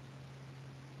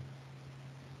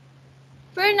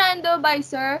 Fernando by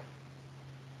Sir.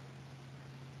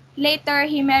 Later,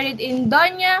 he married in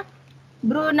Doña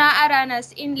Bruna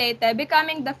Aranas in Leyte,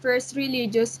 becoming the first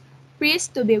religious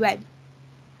priest to be wed.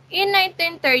 In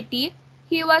 1930,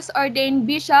 he was ordained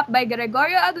bishop by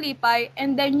Gregorio Aglipay,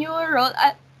 and the new role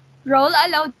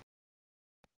allowed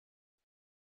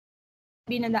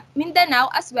Mindanao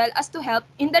as well as to help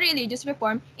in the religious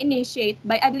reform initiated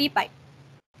by Aglipay.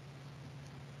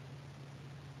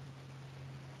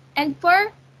 And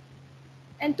for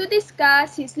and to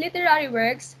discuss his literary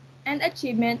works and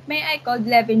achievement, may I call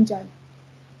Levin John.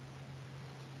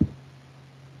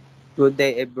 Good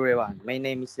day, everyone. My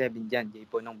name is Eveth J.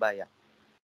 Punong Baya.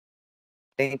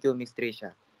 Thank you, Ms.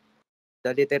 Tricia.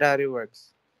 The literary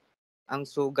works, Ang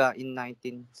Suga in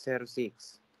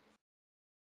 1906.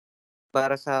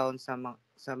 Para sa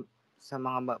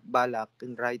mga balak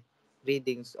and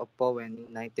readings of poem in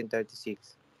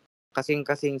 1936.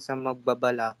 Kasing-kasing sa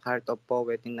magbabalak, Heart of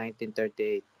Poet in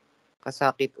 1938.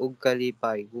 Kasakit ug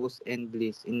Kalipay, Goose and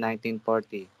Bliss in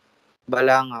 1940.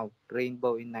 Balangaw,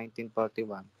 Rainbow in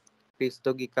 1941.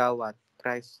 Cristo Gikawat,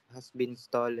 Christ Has Been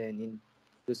Stolen in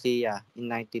Lucia in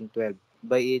 1912.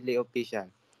 Baile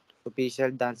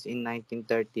Official Dance in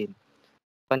 1913.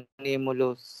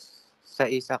 Panimulos sa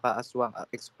isa ka aswang,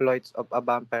 Exploits of a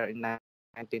Vampire in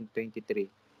 1923.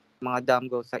 Mga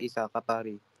Damgo sa isa ka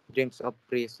pari, Dreams of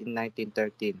Priest in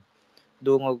 1913.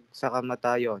 Dungog sa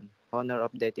Kamatayon, Honor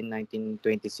of Death in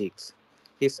 1926.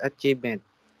 His achievement,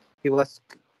 he was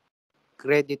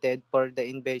credited for the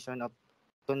invention of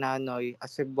Tunanoy, a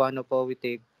Cebuano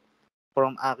poetic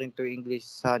from Akin to English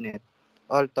sonnet.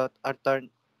 Although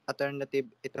alternative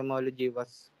etymology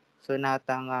was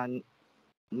sonata nga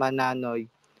mananoy,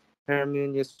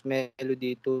 harmonious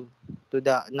melody to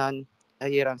the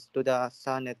non-adherence to the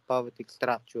sonnet poetic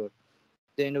structure.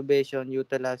 The innovation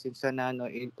utilizing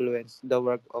Sanano influenced the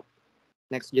work of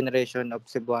next generation of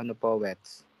Cebuano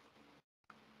poets.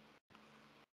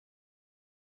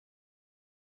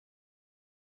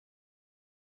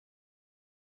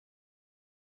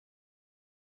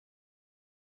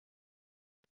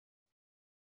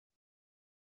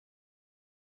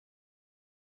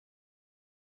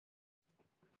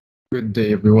 Good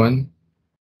day, everyone.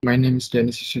 My name is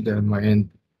Genesis Shidelma, and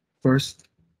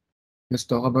first, let's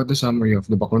talk about the summary of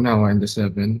the Bakunawa and the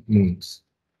Seven Moons.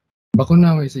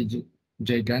 Bakunawa is a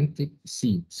gigantic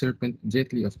sea serpent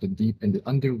deadly of the deep and the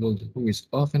underworld who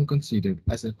is often considered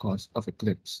as a cause of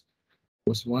eclipse.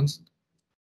 Was once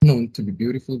known to be a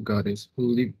beautiful goddess who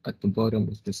lived at the bottom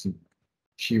of the sea.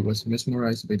 She was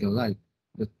mesmerized by the light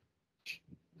that,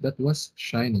 that was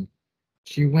shining.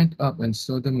 She went up and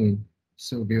saw the moon,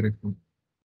 so beautiful.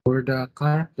 For the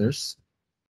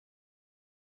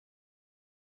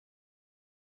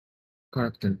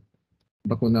character,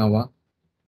 Bakunawa,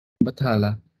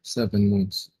 Bathala, Seven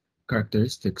Moons.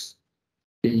 Characteristics: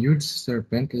 a huge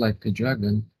serpent like a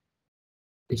dragon,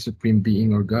 a supreme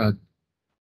being or god,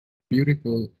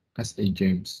 beautiful as a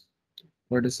gems.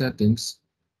 For the settings,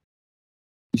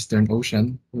 Eastern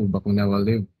Ocean, where Bakunawa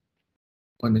live,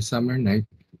 on a summer night,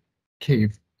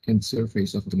 cave, and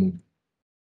surface of the moon.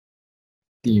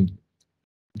 Theme: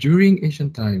 during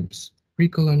ancient times,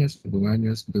 pre-colonial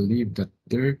Cebuanos believed that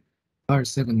there are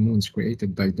seven moons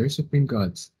created by their supreme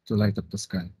gods to light up the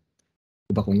sky.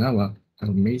 The Bakunawa,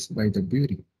 amazed by the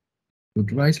beauty,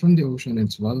 would rise from the ocean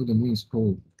and swallow the moons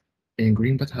whole,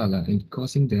 angering Bathala and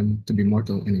causing them to be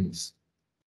mortal enemies.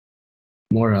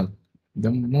 Moral: the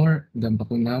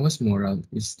Bakunawa's moral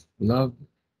is love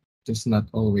does not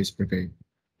always prevail.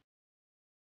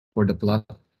 For the plot,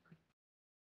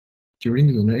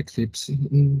 during lunar eclipse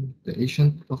in the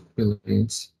ancient of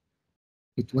Philippines,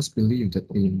 it was believed that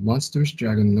a monstrous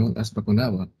dragon known as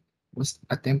Bakunawa was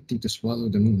attempting to swallow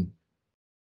the moon.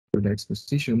 For the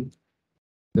exposition,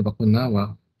 the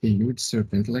Bakunawa, a huge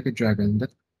serpent like a dragon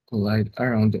that collided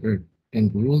around the earth and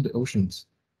ruled the oceans,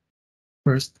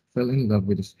 first fell in love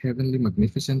with the heavenly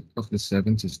magnificence of the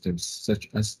seven sisters, such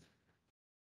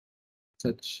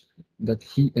that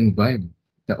he envied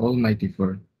the Almighty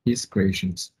for his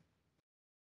creations.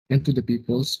 And to the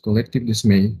people's collective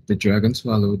dismay, the dragon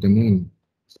swallowed the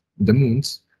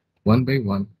moons, one by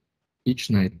one, each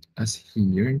night as he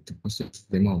yearned to possess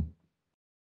them all.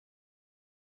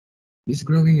 This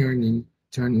growing yearning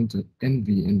turned into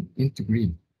envy and into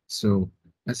greed. So,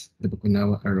 as the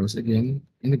Bakunawa arose again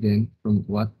and again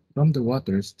from the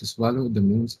waters to swallow the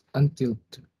moons until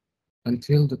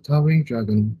the towering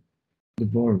dragon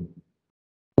devoured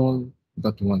all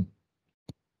but one.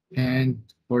 And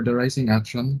for the rising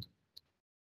action,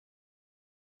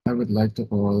 I would like to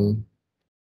call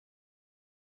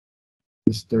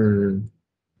Mr.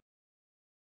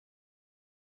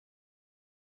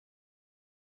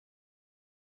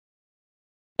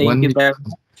 Thank Juan you Miguel. very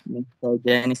much, Mr.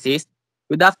 Genesis.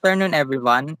 Good afternoon,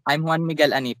 everyone. I'm Juan Miguel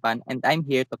Anipan, and I'm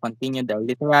here to continue the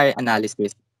literary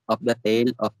analysis of the tale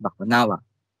of Bakunawa.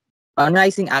 On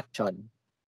rising action,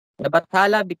 the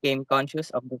Bathala became conscious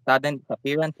of the sudden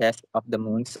disappearances of the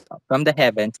moons from the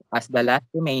heavens as the last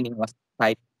remaining was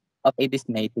sight of a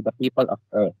dismay to the people of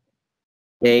Earth.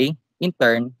 They, in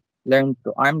turn, learned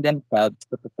to arm themselves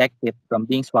to protect it from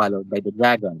being swallowed by the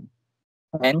dragon.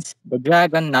 Hence, the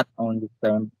dragon not only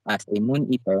served as a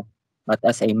moon eater, but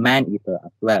as a man eater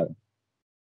as well.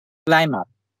 Climax.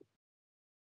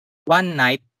 One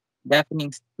night,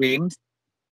 deafening screams,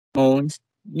 moans,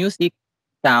 music,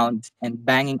 sounds, and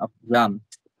banging of drums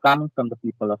coming from the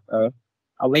people of Earth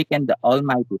awakened the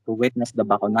Almighty to witness the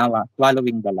Bakunawa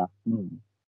swallowing the last moon,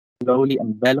 slowly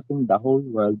enveloping the whole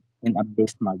world in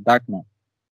abysmal darkness.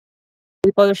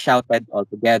 People shouted all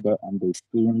together and they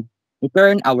screamed,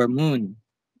 "Return our moon!"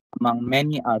 among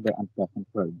many other unpleasant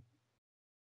words.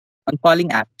 On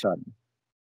falling action,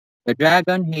 the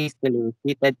dragon hastily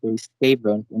retreated to his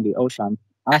caverns in the ocean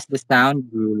as the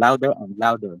sound grew louder and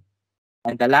louder,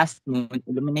 and the last moon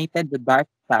illuminated the dark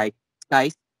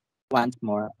skies once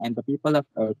more, and the people of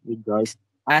Earth rejoiced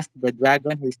as the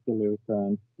dragon hastily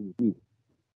returned to sea,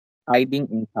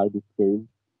 hiding inside his cave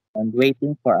and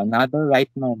waiting for another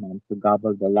right moment to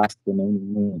gobble the last remaining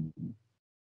moon.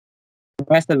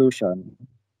 Resolution.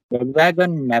 The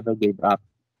dragon never gave up,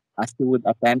 as he would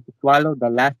attempt to swallow the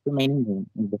last remaining moon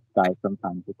in the sky from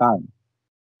time to time.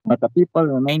 But the people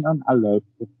remain on alert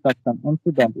if such an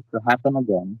incident is to happen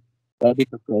again, ready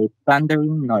to create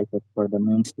thundering noises for the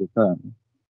moon's return,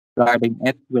 guarding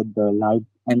it with their lives,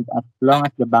 and as long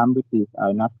as the bamboo trees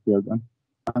are not killed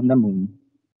on the moon,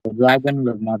 the dragon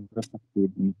will never succeed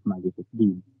in its malicious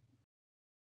deeds.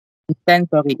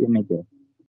 Sensory images.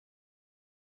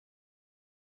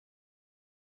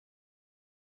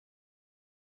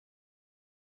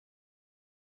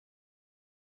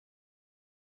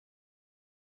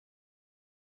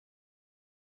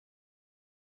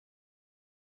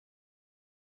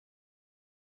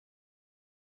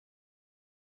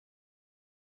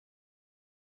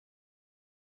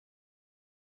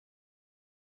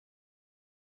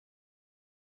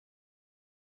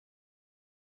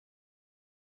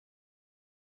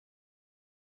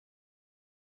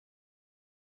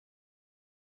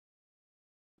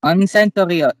 On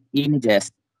sensory images,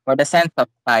 for the sense of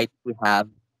sight, we have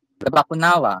the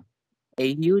Bakunawa,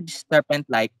 a huge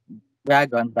serpent-like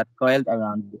dragon that coiled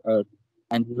around the earth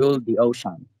and ruled the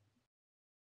ocean.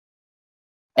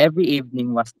 Every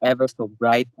evening was ever so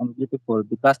bright and beautiful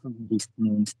because of these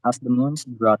moons, as the moons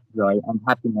brought joy and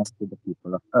happiness to the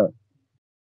people of Earth.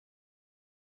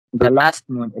 The last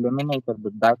moon illuminated the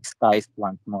dark skies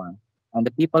once more, and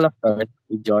the people of Earth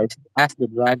rejoiced as the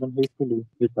dragon hastily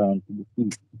returned to the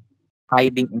feast,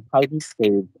 hiding inside his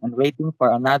cave and waiting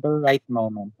for another right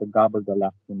moment to gobble the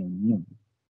last remaining moon.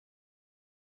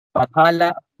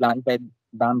 Bathala planted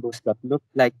bamboos that looked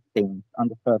like things on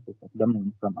the surface of the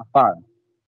moon from afar.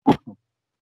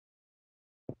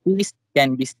 Trees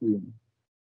can be seen.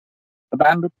 The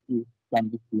bamboo trees can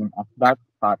be seen as dark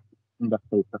spots in the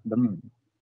face of the moon.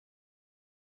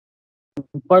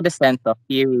 For the sense of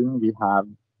hearing, we have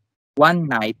one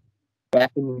night,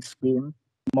 deafening screams,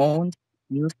 moans,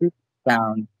 music,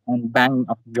 sounds, and banging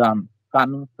of drums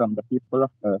coming from the people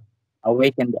of Earth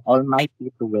awakened the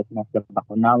Almighty to witness the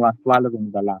Bakunawa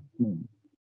swallowing the last moon.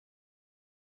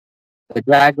 The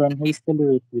dragon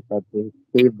hastily retreated to his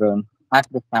cavern as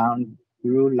the sound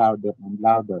grew louder and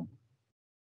louder.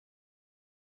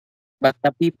 But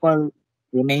the people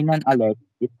remain on alert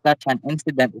if such an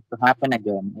incident is to happen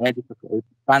again, ready to create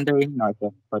thundering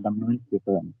noises for the moon's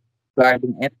return,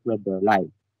 guarding it with their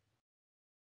lives.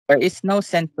 There is no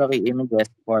sensory images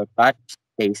for touch,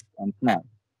 taste, and smell.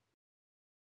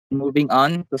 Moving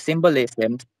on to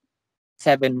symbolism,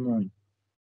 seven moons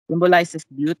symbolizes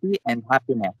beauty and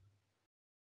happiness.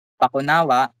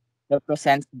 Pakunawa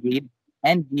represents greed,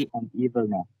 envy, and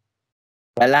evilness.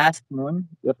 The last moon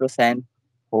represents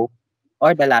hope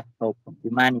or the last hope of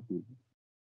humanity.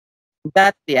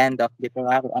 That's the end of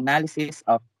literary analysis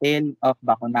of Tale of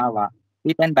Bakunawa,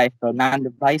 written by Fernando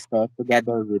Weister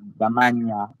together with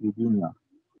Damania Eugenio.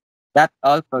 That's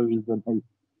all for Region 8.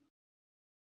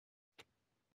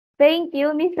 Thank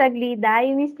you, Ms.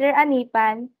 Agliday, Mr.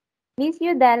 Anipan, Ms.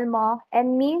 Yudelmo,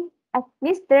 and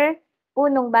Mr.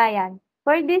 Punong Bayan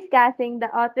for discussing the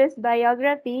author's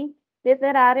biography,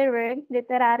 literary works,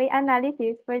 literary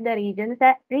analysis for the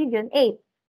Region 8.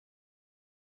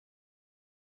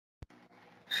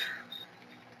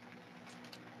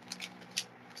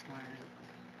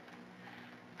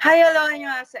 Hi, hello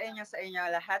sa inyo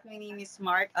lahat. My name is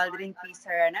Mark Aldrin P.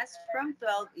 Saranas from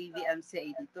 12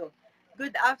 AVMC 82.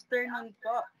 Good afternoon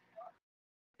po.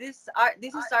 This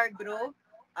is our group,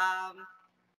 um,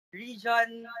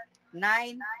 Region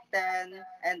 9, 10,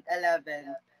 and 11.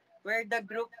 We're the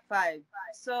group 5.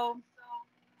 So,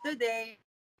 today,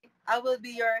 I will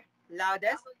be your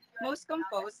loudest, most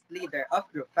composed leader of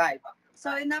group 5.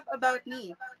 So, enough about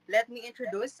me. Let me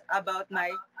introduce about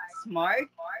my smart,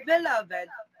 beloved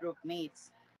group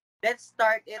mates. Let's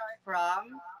start it from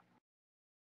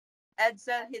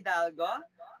Edsel Hidalgo,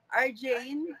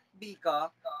 Arjane Bico,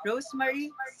 Rosemary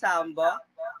Sambo,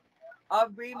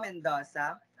 Aubrey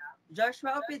Mendoza,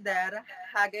 Joshua Opider,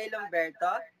 Hagay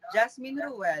Lomberto, Jasmine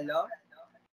Ruelo,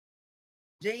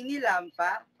 Janie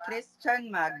Lampa,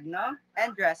 Christian Magno,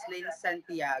 and Roslyn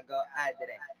Santiago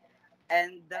Adre.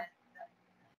 And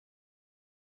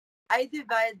I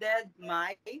divided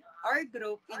our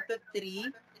group into three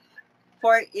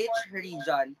for each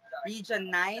region.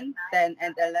 Region 9, 10,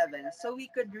 and 11. So we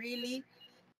could really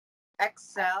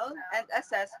excel and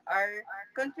assess our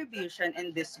contribution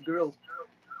in this group.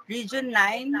 Region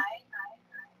 9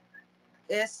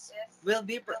 is will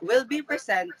be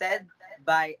presented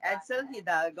by Edsel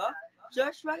Hidalgo,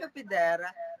 Joshua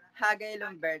Lapidera, Hagay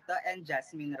Lomberto, and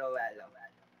Jasmine Roelo.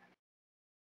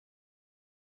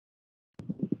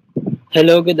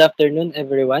 Hello, good afternoon,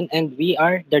 everyone, and we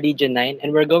are the Region 9,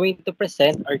 and we're going to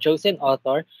present our chosen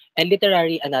author and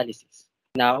literary analysis.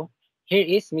 Now, here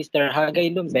is Mr.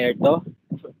 Hagay Lumberto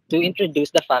to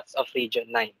introduce the facts of Region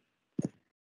 9.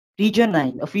 Region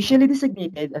 9, officially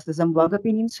designated as the Zamboanga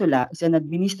Peninsula, is an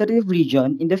administrative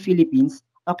region in the Philippines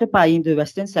occupying the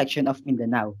western section of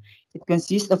Mindanao. It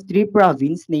consists of three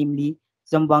provinces, namely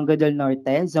Zamboanga del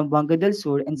Norte, Zamboanga del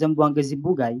Sur, and Zamboanga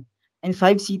Zibugay, and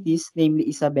five cities, namely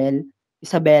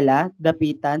Isabela,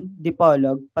 Dapitan,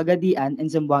 Dipolog, Pagadian, and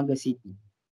Zamboanga City.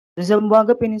 The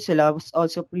Zamboanga Peninsula was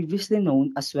also previously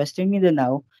known as Western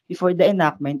Mindanao before the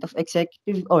enactment of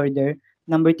Executive Order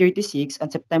Number 36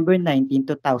 on September 19,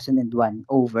 2001.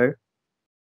 Over.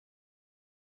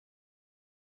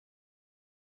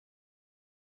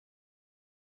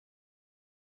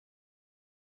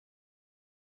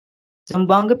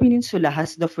 Zamboanga Peninsula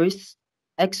has the first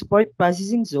export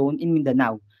processing zone in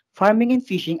Mindanao. Farming and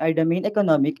fishing are the main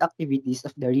economic activities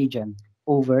of the region.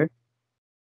 Over.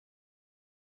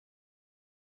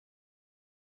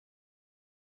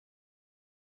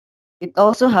 It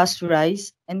also has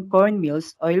rice and corn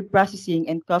mills, oil processing,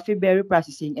 and coffee berry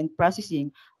processing and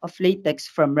processing of latex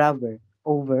from rubber.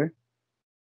 Over.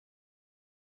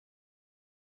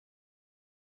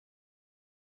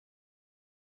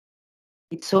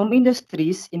 Its home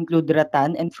industries include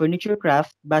rattan and furniture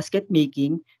craft, basket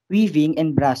making, weaving,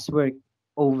 and brass work.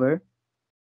 Over.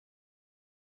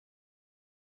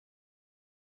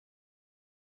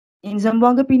 In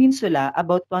Zamboanga Peninsula,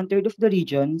 about one-third of the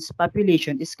region's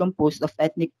population is composed of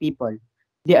ethnic people.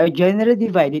 They are generally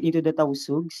divided into the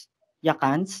Tausugs,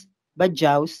 Yakans,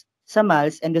 Badjaus,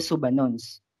 Samals, and the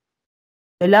Subanons.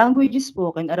 The languages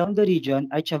spoken around the region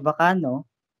are Chavacano,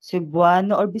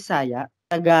 Cebuano or Bisaya,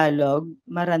 Tagalog,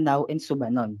 Maranao, and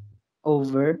Subanon.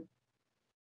 Over.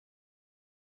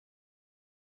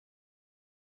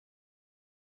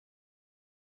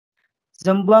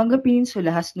 Zamboanga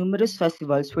Peninsula has numerous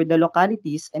festivals where the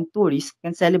localities and tourists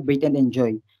can celebrate and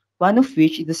enjoy, one of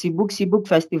which is the Sibug Sibug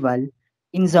Festival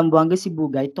in Zamboanga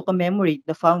Sibugay to commemorate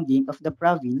the founding of the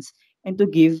province and to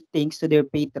give thanks to their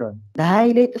patron. The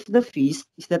highlight of the feast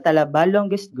is the Talaba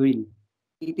Longest Grill.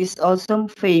 It is also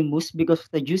famous because of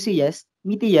the juiciest,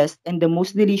 meatiest, and the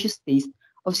most delicious taste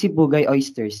of Sibugay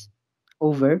oysters.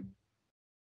 Over.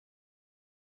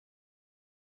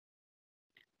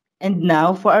 And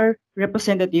now, for our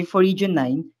representative for Region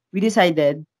 9, we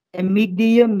decided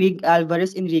Emigdio Mig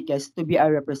Alvarez Enriquez to be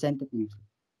our representative.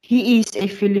 He is a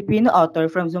Filipino author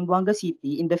from Zamboanga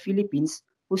City in the Philippines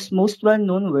whose most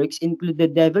well-known works include The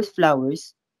Devil's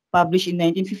Flowers, published in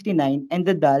 1959, and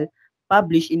The Doll,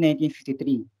 published in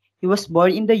 1953. He was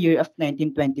born in the year of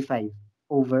 1925.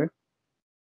 Over.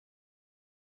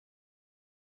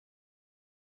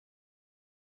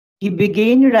 He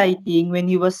began writing when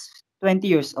he was 20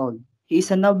 years old. He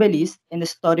is a novelist and a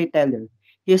storyteller.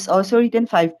 He has also written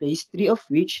five plays, three of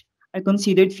which are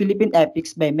considered Philippine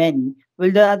epics by many,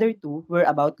 while the other two were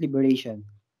about liberation.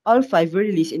 All five were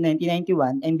released in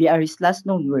 1991 and they are his last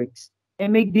known works.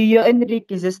 Emigdio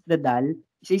Enriquez's The Dal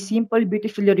is a simple,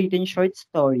 beautifully written short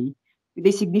story with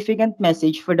a significant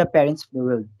message for the parents of the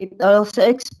world. It also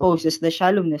exposes the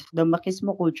shallowness of the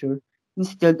machismo culture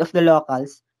instilled of the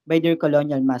locals by their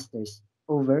colonial masters.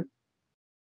 Over.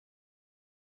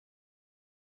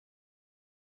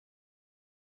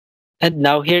 And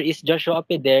now here is Joshua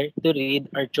Pider to read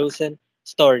our chosen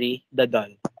story, The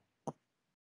Doll.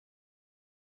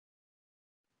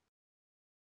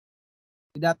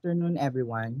 Good afternoon,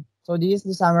 everyone. So this is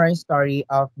the summary story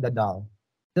of The Doll.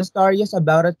 The story is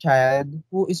about a child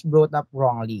who is brought up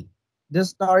wrongly. The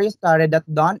story started at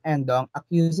Don Endong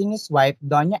accusing his wife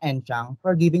Doña Enchang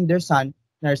for giving their son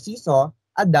Narciso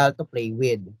a doll to play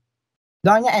with.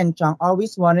 Doña Enchang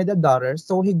always wanted a daughter,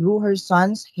 so he grew her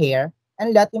son's hair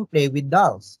and let him play with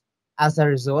dolls. As a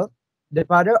result, the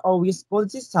father always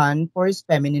scolds his son for his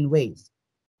feminine ways.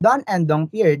 Don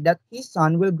Endong feared that his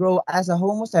son will grow as a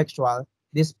homosexual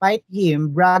despite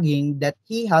him bragging that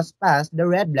he has passed the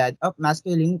red blood of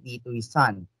masculinity to his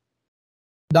son.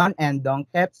 Don Endong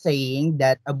kept saying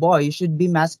that a boy should be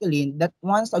masculine, that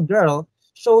once a girl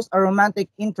shows a romantic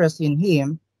interest in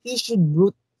him, he should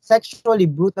sexually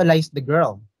brutalize the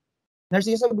girl.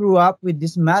 Narciso grew up with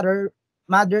this mother's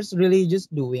religious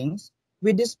doings,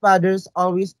 with his fathers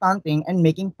always taunting and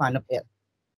making fun of it.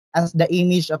 As the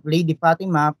image of Lady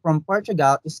Fatima from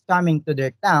Portugal is coming to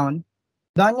their town,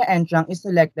 Doña Entrang is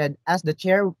selected as the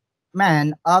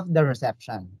chairman of the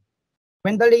reception.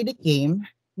 When the lady came,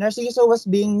 Narciso was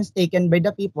being mistaken by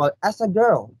the people as a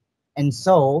girl, and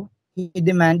so he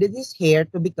demanded his hair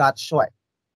to be cut short,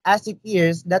 as it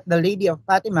appears that the Lady of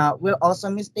Fatima will also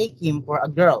mistake him for a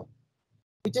girl,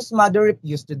 which his mother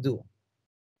refused to do.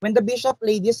 When the bishop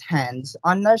laid his hands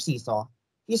on Narciso,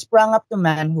 he sprang up to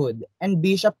manhood, and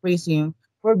Bishop praised him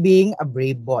for being a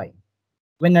brave boy.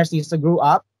 When Narciso grew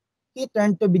up, he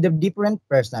turned to be the different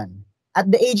person.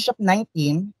 At the age of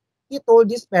 19, he told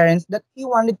his parents that he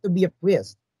wanted to be a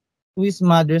priest, to his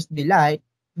mother's delight,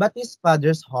 but his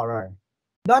father's horror.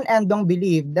 Don Endong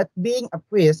believed that being a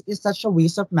priest is such a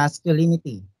waste of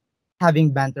masculinity.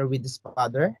 Having banter with his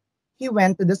father, he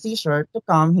went to the seashore to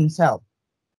calm himself.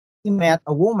 He met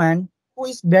a woman who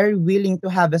is very willing to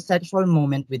have a sexual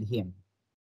moment with him.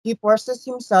 He forces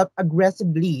himself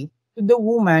aggressively to the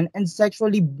woman and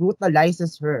sexually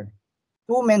brutalizes her.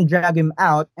 Two men drag him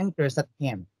out and curse at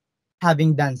him.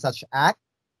 Having done such act,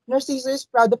 Narciso is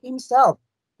proud of himself.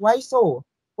 Why so?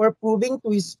 For proving to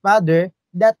his father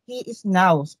that he is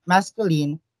now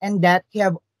masculine and that he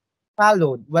have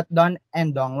followed what Don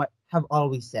and Dong have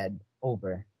always said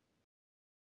over.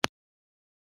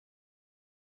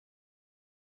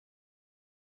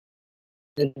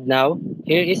 And now,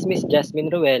 here is Miss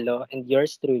Jasmine Ruelo and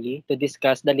yours truly to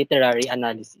discuss the literary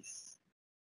analysis.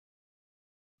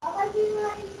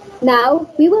 Now,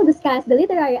 we will discuss the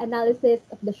literary analysis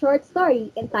of the short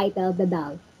story entitled The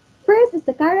Doll. First is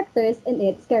the characters and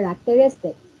its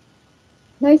characteristics.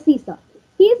 Narciso.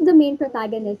 He is the main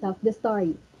protagonist of the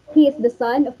story. He is the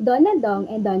son of Don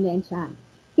Nadong and Doña Enchang.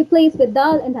 He plays with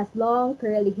doll and has long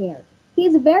curly hair. He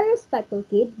is a very respectful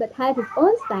kid but has his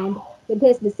own stand with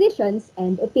his decisions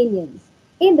and opinions.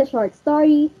 In the short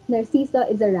story, Narciso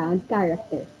is a round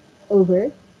character.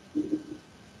 Over.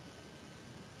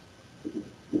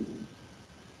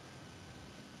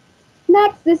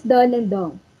 Next is Don and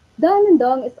Dong. Don and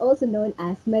Dong is also known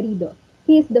as Marido.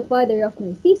 He is the father of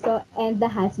Narciso and the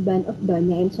husband of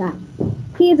Doña Enchang.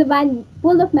 He is a man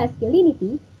full of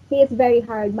masculinity. He is very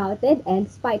hard-mouthed and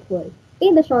spiteful.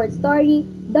 In the short story,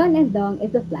 Don and Dong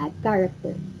is a flat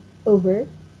character. Over.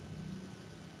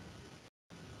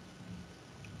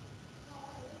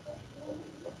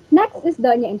 Next is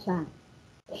Doña Enchang.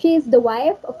 She is the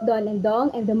wife of Don and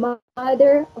Dong and the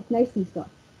mother of Narciso.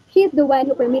 She is the one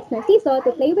who permits Narciso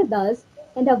to play with dolls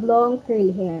and have long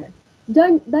curly hair.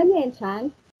 Doña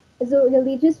Enchang is a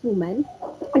religious woman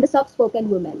and a soft-spoken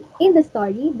woman. In the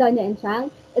story, Doña Enchang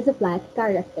is a flat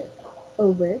character.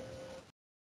 Over.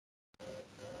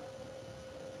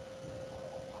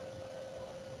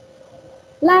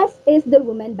 Last is the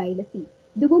woman by the sea.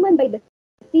 The woman by the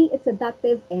sea is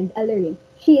seductive and alluring.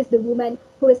 She is the woman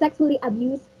who is sexually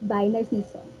abused by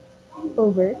Narciso.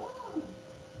 Over.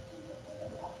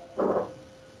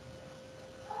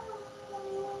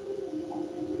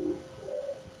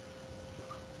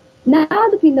 Now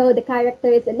that we know the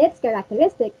characters and its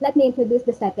characteristics, let me introduce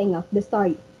the setting of the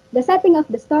story. The setting of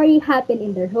the story happened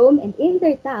in their home and in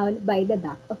their town by the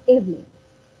dock of Evelyn.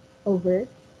 Over.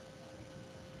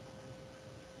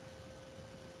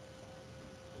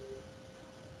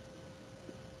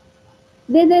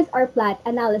 This is our plot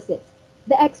analysis,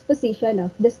 the exposition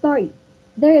of the story.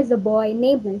 There is a boy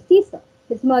named Narciso.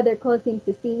 His mother calls him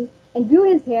to sing and grew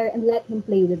his hair and let him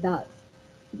play with dolls.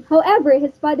 However,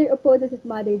 his father opposes his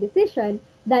mother's decision.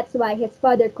 That's why his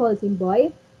father calls him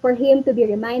boy, for him to be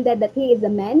reminded that he is a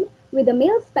man with a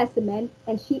male specimen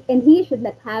and he should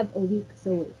not have a weak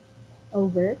soul.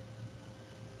 Over.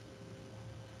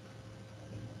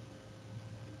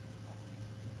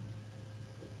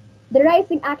 The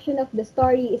rising action of the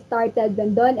story is started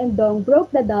when Don and Dong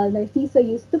broke the doll Narciso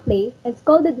used to play and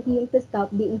scolded him to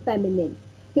stop being feminine.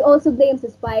 He also blames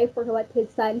his wife for what his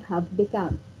son have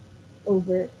become.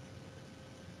 Over.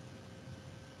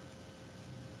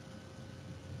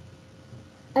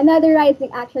 Another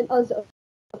rising action also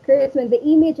occurs when the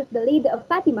image of the Lady of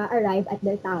Fatima arrive at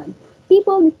their town.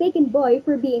 People mistaken boy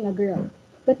for being a girl,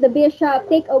 but the bishop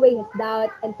take away his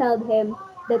doubt and tell him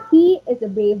that he is a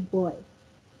brave boy.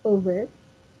 Over.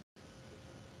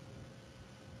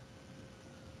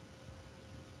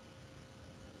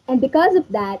 And because of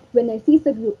that, when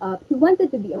Narciso grew up, he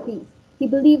wanted to be a priest. He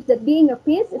believes that being a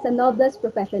priest is the noblest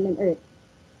profession on earth.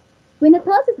 When he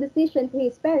tells his decision to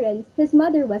his parents, his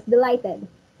mother was delighted,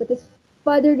 but his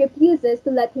father refuses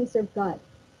to let him serve God.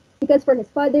 Because for his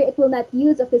father, it will not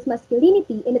use of his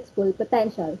masculinity in its full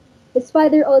potential. His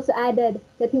father also added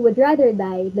that he would rather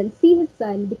die than see his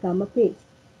son become a priest.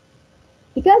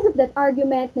 Because of that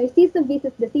argument, Narciso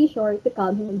visits the seashore to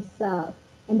calm himself,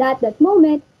 and at that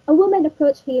moment, a woman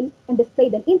approached him and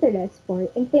displayed an interest for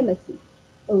intimacy.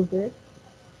 Over.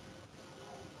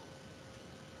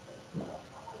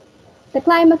 The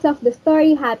climax of the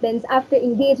story happens after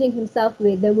engaging himself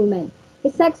with the woman. He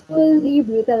sexually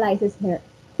brutalizes her.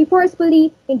 He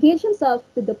forcefully engaged himself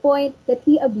to the point that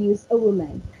he abused a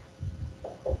woman.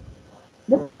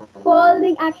 The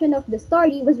following action of the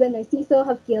story was when Narciso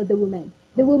have killed the woman.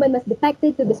 The woman was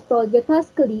depicted to be sprawled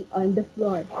grotesquely on the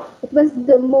floor. It was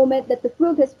the moment that to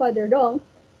prove his father wrong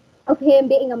of him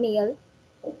being a male,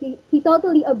 he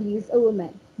totally abused a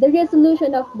woman. The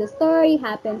resolution of the story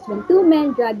happens when two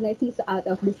men drag Narciso out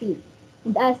of the sea.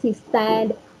 And as he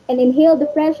stand and inhale the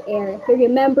fresh air, he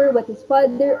remembered what his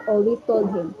father always told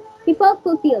him. He felt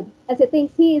fulfilled as he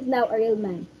thinks he is now a real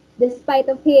man. Despite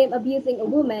of him abusing a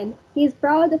woman, he is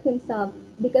proud of himself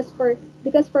because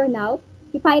for now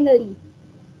he finally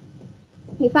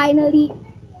he finally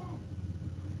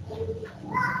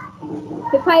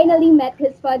met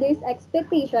his father's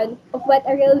expectation of what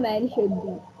a real man should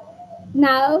be.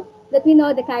 Now that we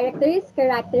know the characters,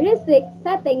 characteristics,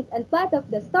 settings, and plot of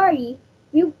the story,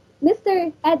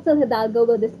 Mr. Edsel Hidalgo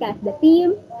will discuss the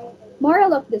theme,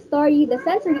 moral of the story, the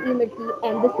sensory imagery,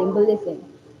 and the symbolism.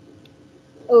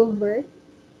 Over.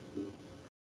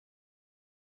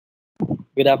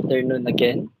 Good afternoon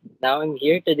again. Now I'm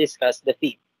here to discuss the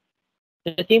theme.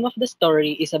 The theme of the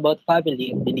story is about family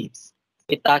and beliefs.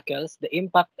 It tackles the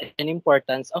impact and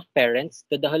importance of parents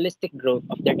to the holistic growth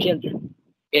of their children.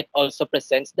 It also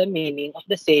presents the meaning of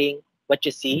the saying, what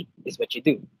you see is what you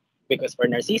do. Because for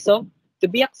Narciso, to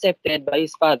be accepted by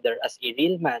his father as a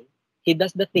real man, he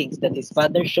does the things that his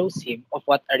father shows him of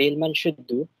what a real man should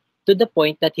do, to the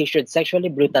point that he should sexually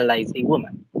brutalize a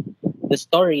woman. The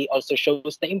story also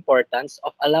shows the importance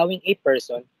of allowing a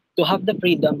person to have the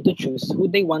freedom to choose who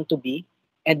they want to be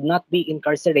and not be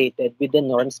incarcerated with the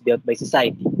norms built by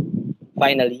society.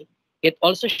 Finally, it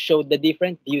also showed the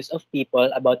different views of people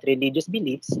about religious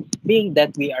beliefs, being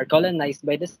that we are colonized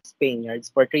by the Spaniards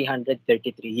for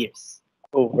 333 years.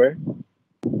 Over.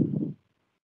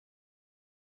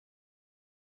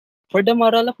 For the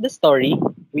moral of the story,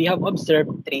 we have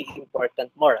observed three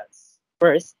important morals.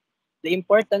 First, the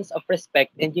importance of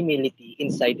respect and humility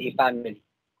inside a family.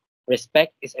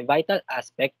 Respect is a vital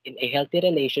aspect in a healthy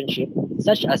relationship,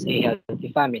 such as a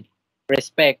healthy family.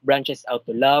 Respect branches out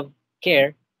to love,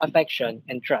 care, affection,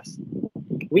 and trust.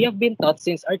 We have been taught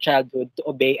since our childhood to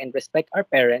obey and respect our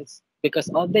parents because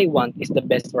all they want is the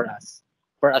best for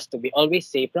us to be always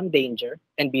safe from danger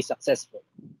and be successful.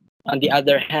 On the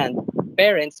other hand,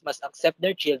 parents must accept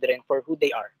their children for who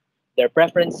they are, their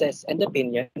preferences and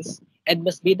opinions, and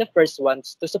must be the first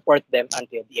ones to support them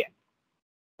until the end.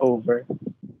 Over.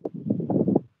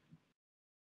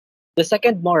 The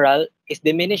second moral is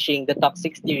diminishing the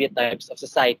toxic stereotypes of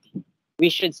society. We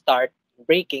should start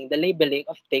breaking the labeling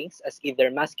of things as either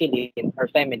masculine or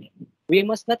feminine. We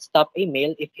must not stop a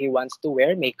male if he wants to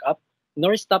wear makeup,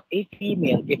 nor stop a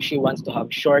female if she wants to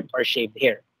have short or shaved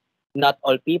hair. Not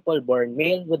all people born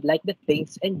male would like the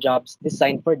things and jobs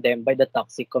designed for them by the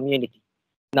toxic community.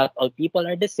 Not all people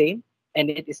are the same, and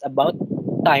it is about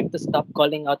time to stop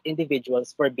calling out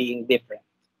individuals for being different.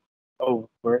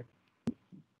 Over.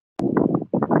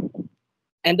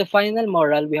 And the final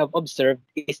moral we have observed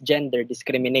is gender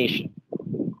discrimination.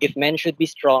 If men should be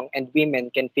strong and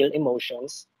women can feel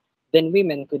emotions, then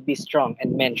women could be strong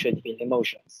and men should feel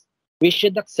emotions. We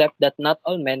should accept that not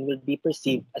all men will be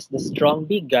perceived as the strong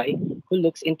big guy who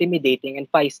looks intimidating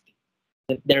and feisty.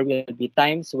 That there will be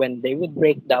times when they would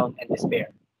break down and despair.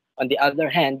 On the other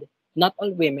hand, not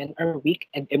all women are weak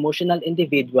and emotional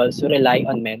individuals who rely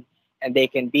on men, and they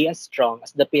can be as strong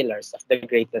as the pillars of the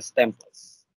greatest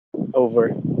temples.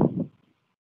 Over.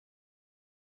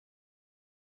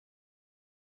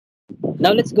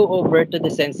 Now let's go over to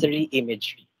the sensory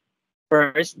imagery.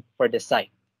 First, for the sight.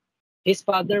 His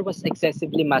father was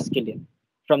excessively masculine,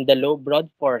 from the low, broad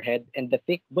forehead and the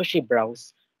thick, bushy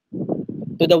brows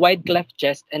to the wide cleft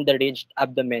chest and the ridged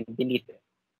abdomen beneath it.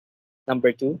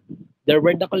 Number two, there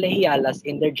were the colegialas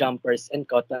in their jumpers and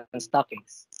cotton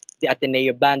stockings, the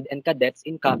Ateneo band and cadets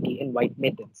in khaki and white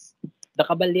mittens, the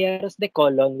caballeros de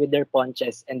colon with their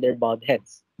ponches and their bald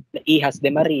heads, the hijas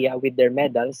de Maria with their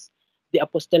medals, the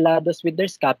apostolados with their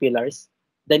scapulars,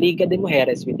 the Liga de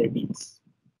Mujeres with their beads.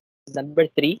 Number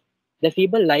three, the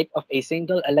feeble light of a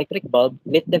single electric bulb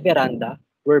lit the veranda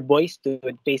where boy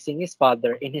stood facing his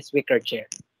father in his wicker chair.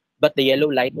 But the yellow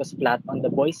light was flat on the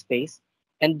boy's face,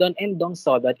 and Don Endong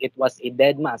saw that it was a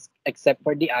dead mask except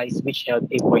for the eyes which held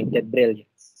a pointed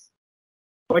brilliance.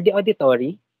 For the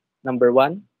auditory, number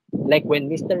one, like when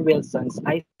Mr. Wilson's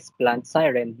ice plant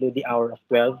siren blew the hour of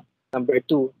 12. Number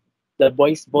two, the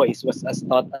boy's voice was as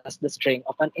taut as the string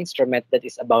of an instrument that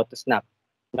is about to snap.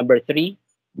 Number three,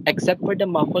 except for the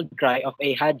muffled cry of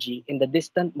a Haji in the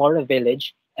distant Moro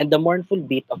village and the mournful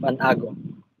beat of an ago.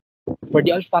 For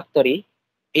the olfactory,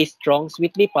 a strong,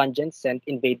 sweetly pungent scent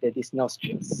invaded his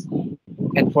nostrils.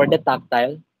 And for the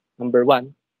tactile, number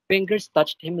one, fingers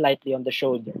touched him lightly on the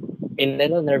shoulder, a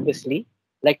little nervously,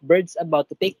 like birds about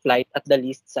to take flight at the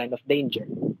least sign of danger.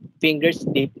 Fingers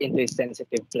dipped into his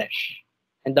sensitive flesh.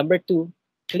 And number two,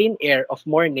 clean air of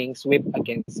morning swept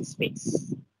against his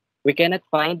face. We cannot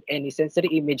find any sensory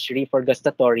imagery for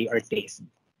gustatory or taste.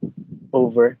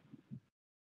 Over.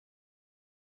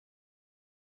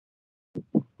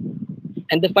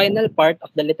 And the final part of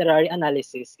the literary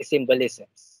analysis is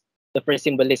symbolisms. The first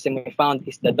symbolism we found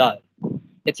is the doll.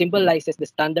 It symbolizes the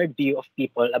standard view of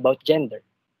people about gender.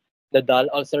 The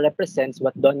doll also represents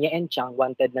what Doña Enchang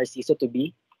wanted Narciso to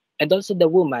be, and also the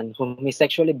woman whom he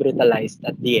sexually brutalized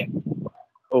at the end.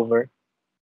 Over.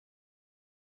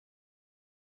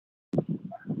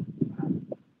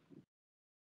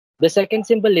 The second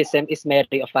symbolism is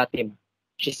Mary of Fatima.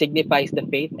 She signifies the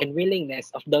faith and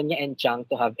willingness of Doña Enchang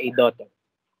to have a daughter.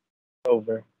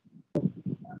 Over.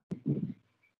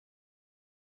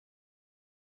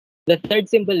 The third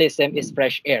symbolism is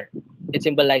fresh air. It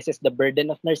symbolizes the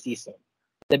burden of Narciso,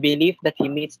 the belief that he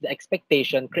meets the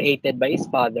expectation created by his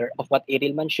father of what a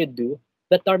real man should do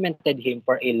that tormented him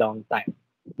for a long time.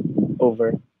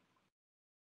 Over.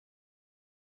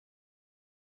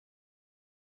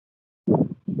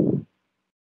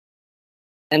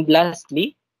 And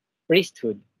lastly,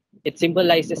 priesthood. It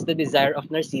symbolizes the desire of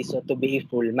Narciso to be a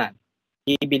full man.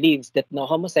 He believes that no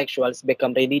homosexuals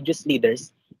become religious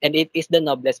leaders, and it is the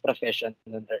noblest profession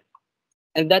on earth.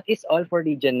 And that is all for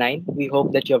Region 9. We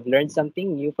hope that you have learned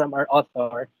something new from our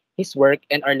author, his work,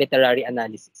 and our literary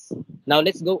analysis. Now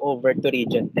let's go over to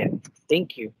Region 10.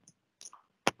 Thank you.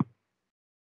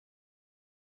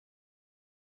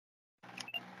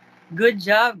 Good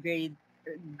job, grade.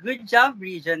 Good job,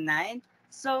 Region 9.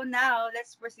 So now,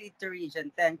 let's proceed to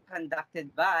Region 10,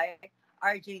 conducted by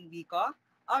Arjane Vico,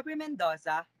 Aubrey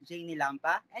Mendoza, Janie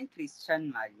Lampa, and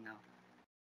Christian Magno.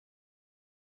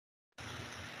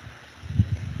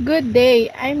 Good day,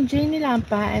 I'm Jenny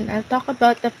Lampa and I'll talk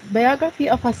about the biography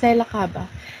of Jose Lacaba.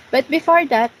 But before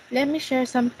that, let me share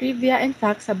some trivia and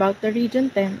facts about the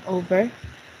Region 10. Over.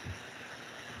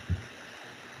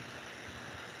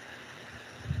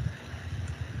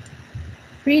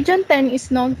 Region 10 is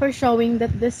known for showing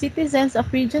that the citizens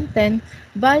of Region 10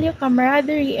 value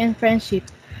camaraderie and friendship.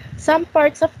 Some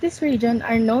parts of this region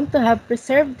are known to have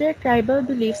preserved their tribal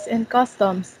beliefs and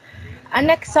customs. An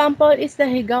example is the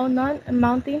Higaonon, a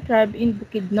mountain tribe in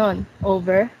Bukidnon.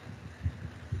 Over.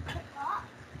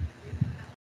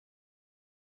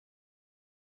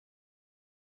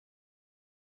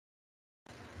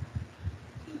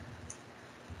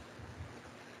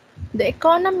 The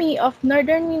economy of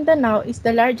northern Mindanao is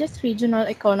the largest regional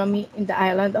economy in the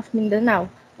island of Mindanao.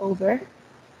 Over.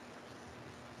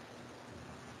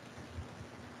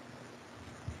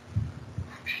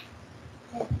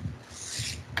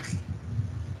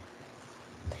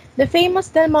 The famous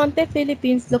Del Monte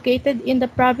Philippines, located in the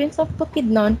province of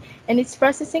Bukidnon, and its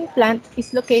processing plant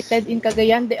is located in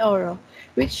Cagayan de Oro,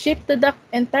 which ship to the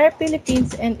entire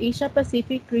Philippines and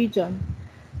Asia-Pacific region.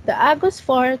 The Agus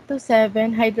 4 to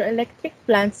 7 hydroelectric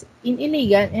plants in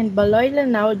Iligan and Baloy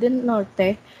Lanao del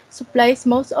Norte supplies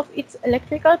most of its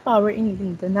electrical power in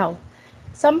Mindanao.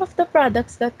 Some of the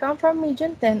products that come from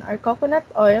Region 10 are coconut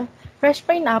oil, fresh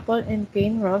pineapple, and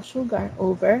cane raw sugar.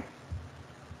 Over.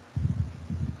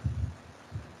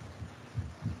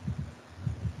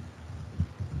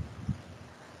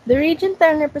 The Region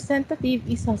 10 representative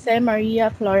is Jose Maria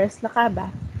Flores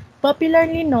Lacaba,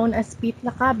 popularly known as Pete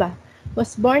Lacaba,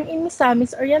 was born in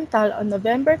Misamis Oriental on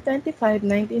November 25,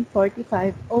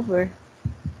 1945, over.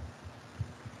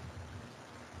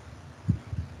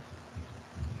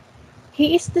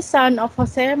 He is the son of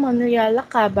Jose Monreal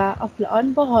Lacaba of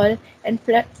Laon, Bohol, and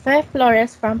Fe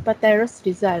Flores from Pateros,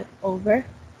 Rizal, over.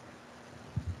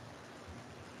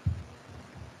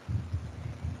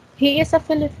 He is a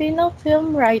Filipino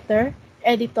film writer,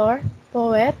 editor,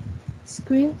 poet,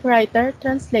 screenwriter,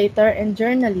 translator, and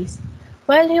journalist.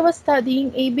 While he was studying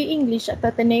AB English at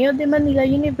Ateneo de Manila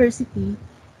University,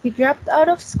 he dropped out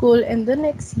of school and the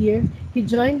next year, he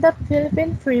joined the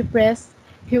Philippine Free Press.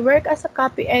 He worked as a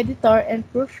copy editor and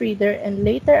proofreader and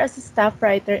later as a staff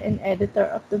writer and editor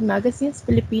of the magazine's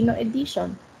Filipino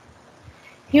edition.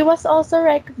 He was also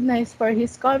recognized for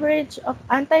his coverage of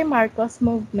anti-Marcos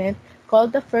movement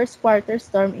called the First Quarter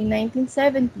Storm in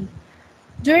 1970.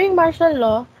 During martial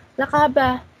law,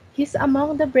 Lacaba is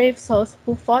among the brave souls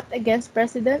who fought against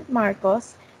President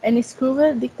Marcos and his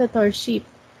cruel dictatorship.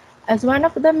 As one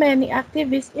of the many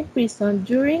activists imprisoned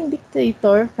during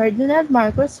dictator Ferdinand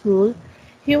Marcos' rule,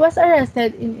 he was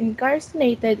arrested and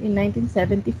incarcerated in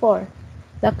 1974.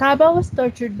 Lacaba was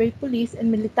tortured by police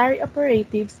and military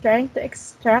operatives trying to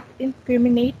extract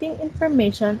incriminating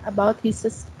information about his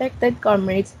suspected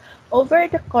comrades over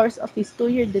the course of his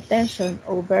 2-year detention,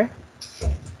 over.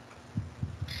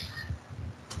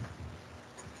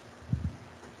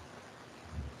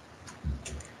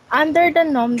 Under the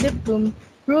nom de plume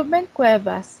Ruben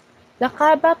Cuevas,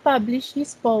 Lacaba published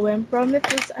his poem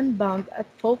Prometheus Unbound at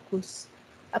Focus,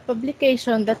 a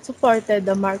publication that supported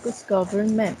the Marcos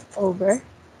government, over.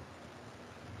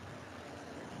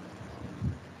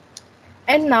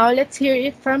 And now let's hear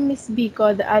it from Ms.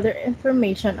 Bico the other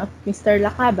information of Mr.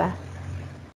 Lacaba.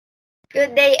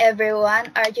 Good day, everyone.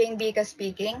 Arjun Bico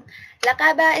speaking.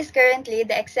 Lacaba is currently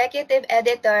the executive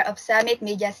editor of Summit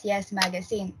Media's Yes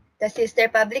magazine, the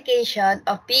sister publication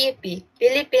of PEP,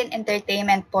 Philippine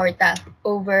Entertainment Portal.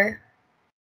 Over.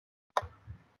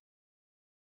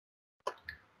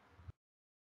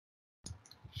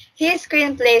 His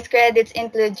screenplays credits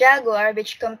include Jaguar,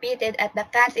 which competed at the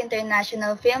Cannes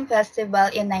International Film Festival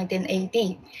in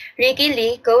 1980. Ricky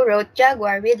Lee co-wrote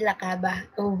Jaguar with Lacaba.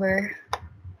 Over.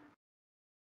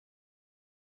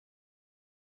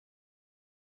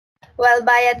 While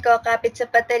Bayad Ko Kapit sa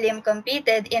Patalim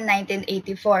competed in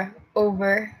 1984.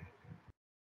 Over.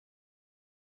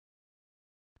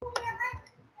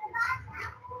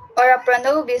 Ora Pro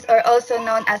Nobis, or also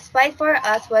known as Fight for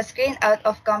Us, was screened out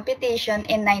of competition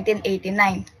in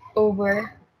 1989.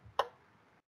 Over.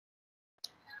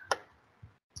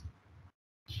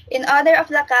 In honor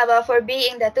of Lacaba for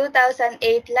being the 2008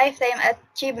 Lifetime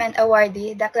Achievement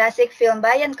Awardee, the classic film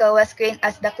Bayan Ko was screened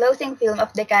as the closing film of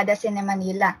Dekada Cine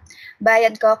Manila.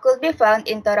 Bayan Ko could be found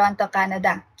in Toronto,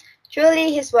 Canada.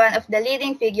 Truly, he's one of the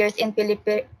leading figures in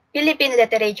Philippine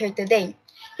literature today.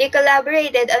 He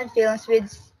collaborated on films with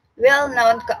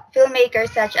well-known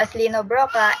filmmakers such as Lino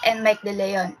Broca and Mike De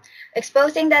Leon,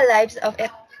 exposing the lives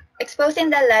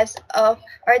of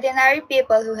ordinary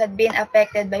people who had been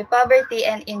affected by poverty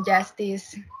and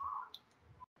injustice.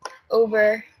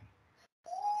 Over.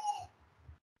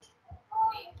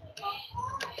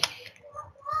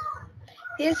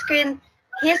 His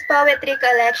poetry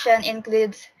collection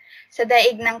includes Sa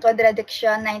Daig ng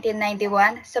Kontradiksyon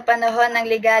 1991, Sa Panahon ng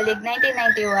Ligalig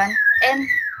 1991, and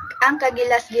Ang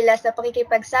Kagilas-Gilas sa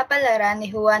Pakikipagsapalaran ni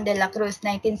Juan de la Cruz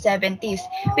 1970s,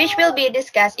 which will be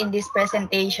discussed in this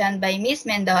presentation by Ms.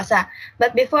 Mendoza.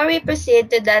 But before we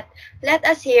proceed to that, let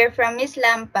us hear from Ms.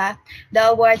 Lampa the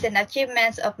awards and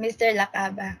achievements of Mr.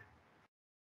 Lacaba.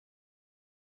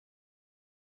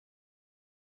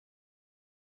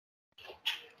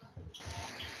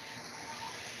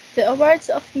 The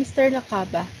awards of Mr.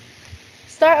 Lacaba.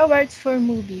 Star Awards for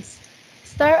Movies.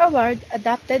 Star Award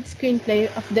Adapted Screenplay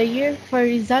of the Year for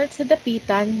Rizal sa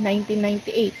Dapitan,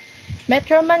 1998.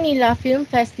 Metro Manila Film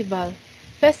Festival.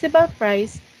 Festival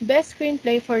Prize, Best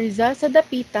Screenplay for Rizal sa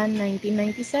Dapitan,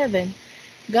 1997.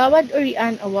 Gawad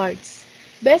Urian Awards.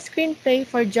 Best Screenplay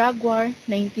for Jaguar,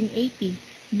 1980.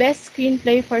 Best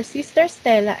Screenplay for Sister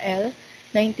Stella L,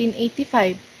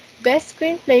 1985. Best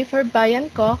Screenplay for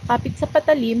Bayan Ko, Kapit sa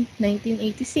Patalim,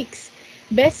 1986.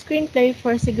 Best Screenplay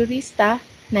for Sigurista,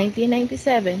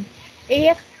 1997.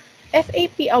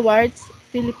 FAP Awards,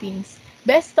 Philippines.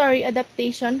 Best Story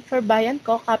Adaptation for Bayan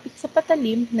Ko, Kapit sa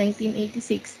Patalim,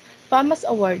 1986. FAMAS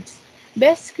Awards.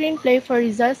 Best Screenplay for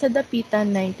Rizal sa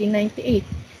Dapitan, 1998.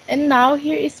 And now,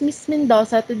 here is Miss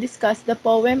Mendoza to discuss the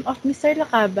poem of Mr.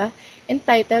 Lacaba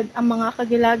entitled Ang Mga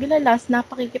Kagilagilalas na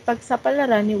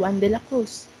Pakikipagsapalaran ni Juan de la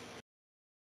Cruz.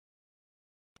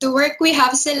 The work we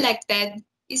have selected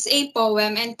is a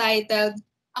poem entitled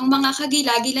Ang Mga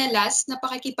Kagilagilalas na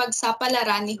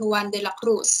Pakikipagsapalaran ni Juan de la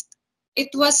Cruz.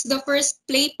 It was the first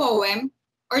play poem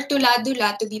or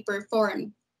tula-dula to be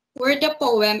performed, where the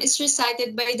poem is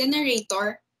recited by the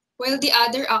narrator while the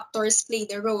other actors play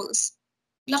the roles.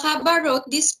 Lacaba wrote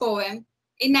this poem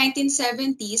in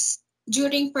 1970s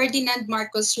during Ferdinand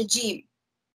Marcos regime.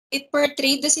 It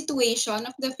portrayed the situation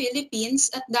of the Philippines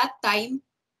at that time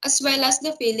as well as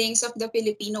the feelings of the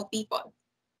Filipino people.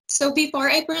 So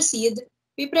before I proceed,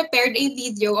 we prepared a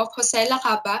video of Jose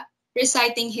Lacaba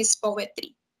reciting his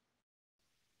poetry.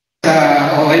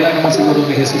 Okay lang naman siguro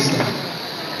kay Jesus.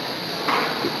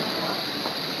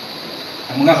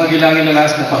 Ang mga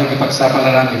kagilagilalas na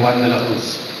pakikipagsapalaran ni Juan de la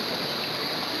Cruz.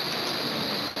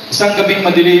 Isang gabing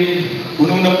madilim,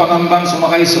 puno ng pangambang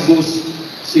sumakay sa bus,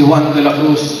 si Juan de la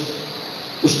Cruz.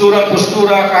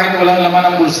 Posturang-postura kahit walang laman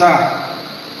ang bulsa.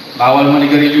 Bawal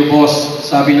manigarilyo, boss,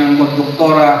 sabi ng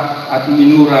konduktora at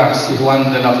minura si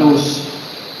Juan de la Cruz.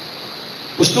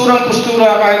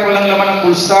 Posturang-postura kahit walang laman ang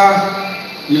bulsa,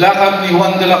 nilakad ni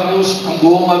Juan de la Cruz ang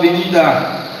buong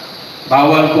avenida.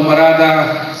 Bawal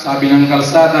pumarada, sabi ng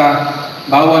kalsada.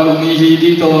 Bawal umihi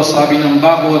dito, sabi ng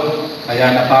bakod.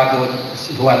 Kaya napagod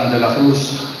si Juan de la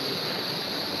Cruz.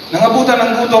 Nangabutan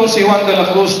ng gutom si Juan de la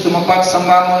Cruz, tumapat sa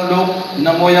mamonlok,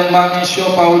 inamoy ang mami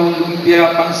siopaw,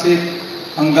 lumpia, pansit,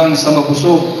 hanggang sa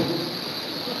mabusog.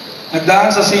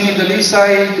 Nagdaan sa Sini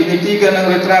Dalisay, tinitigan ng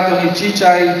retrato ni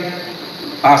Chichay.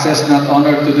 Passes not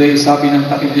honored today, sabi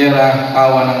ng takilyera,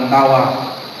 tawa ng tawa.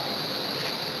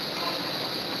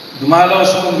 Dumalaw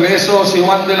sa Kongreso si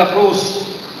Juan de la Cruz.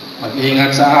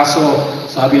 Mag-iingat sa aso,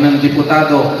 sabi ng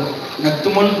diputado.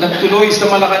 Nagtuloy sa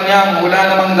Malacanang, wala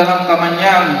namang dalang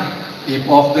kamanyang. Keep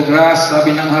off the grass,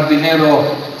 sabi ng hardinero,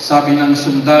 sabi ng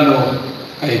sundalo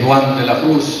kay Juan de la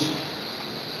Cruz.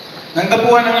 Nang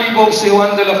dapuan ng libog si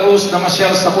Juan de la Cruz na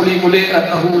masyal sa kuli-kuli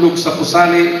at nahulog sa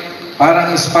kusali,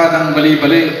 parang espadang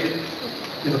bali-bali.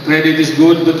 Your credit is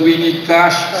good but we need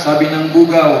cash, sabi ng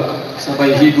bugaw,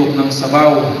 sabay higop ng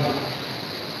sabaw.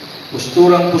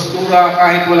 Posturang-postura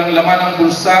kahit walang laman ang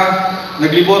bulsa,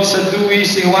 naglibot sa Dewey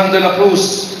si Juan de la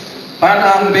Cruz.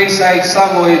 Pana ang Bayside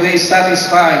Savoy, they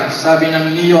satisfy, sabi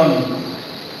ng neon.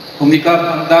 Humikap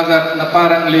ang dagat na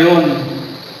parang leon.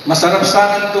 Masarap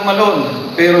sanang tumalon,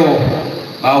 pero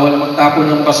bawal magtapon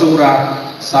ng basura,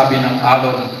 sabi ng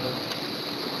alon.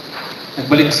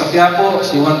 Nagbalik sa Quiapo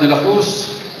si Juan de la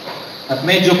Cruz at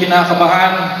medyo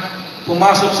kinakabahan,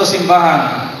 pumasok sa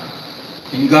simbahan.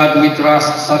 In God we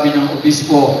trust, sabi ng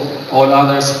obispo, all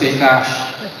others pay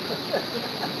cash.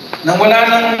 Nang wala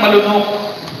nang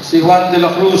malunok, si Juan de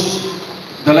la Cruz,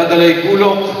 daladalay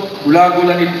gulok,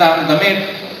 gulagulanit na ang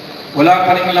damit, wala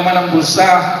pa rin laman ang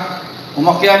bulsa,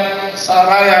 umakyat sa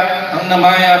arayat ang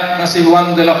namayat na si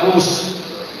Juan de la Cruz.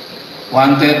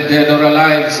 Wanted, dead or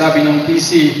alive, sabi ng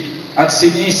PC, at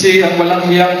sinisi ang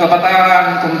walang hiyang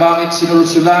kabataan kung bakit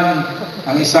sinulsulan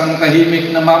ang isang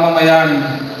tahimik na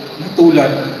mamamayan na tulad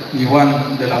ni Juan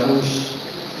de la Cruz.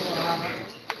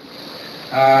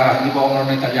 Hindi po ako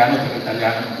marunong Italiano, pero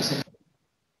Italiano kasi.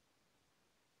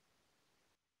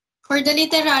 For the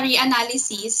literary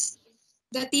analysis,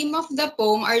 the theme of the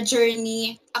poem are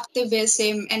journey,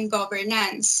 activism, and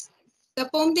governance. The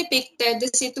poem depicted the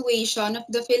situation of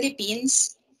the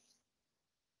Philippines,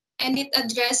 and it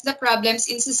addressed the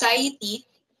problems in society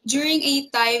during a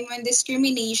time when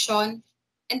discrimination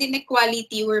and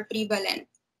inequality were prevalent.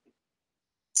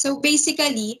 So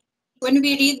basically, when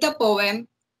we read the poem,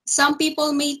 some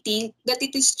people may think that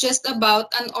it is just about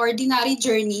an ordinary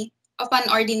journey of an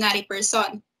ordinary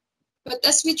person. But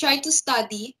as we try to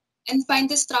study and find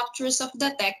the structures of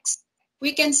the text,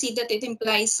 we can see that it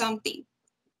implies something.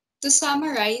 To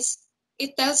summarize,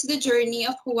 it tells the journey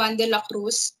of Juan de la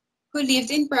Cruz, who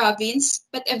lived in province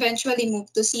but eventually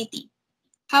moved to city.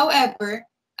 However,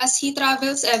 as he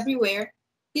travels everywhere,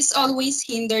 he's always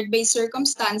hindered by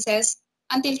circumstances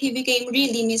until he became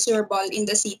really miserable in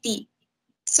the city.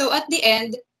 So at the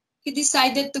end, he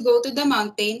decided to go to the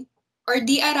mountain, or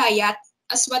the Arayat,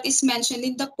 as what is mentioned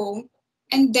in the poem,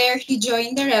 and there he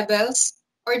joined the rebels,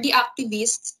 or the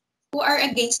activists, who are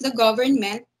against the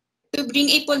government to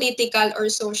bring a political or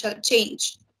social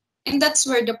change. And that's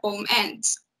where the poem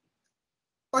ends.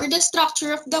 For the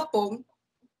structure of the poem,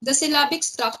 the syllabic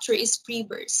structure is free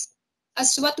verse.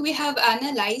 As what we have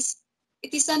analyzed,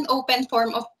 it is an open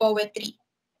form of poetry.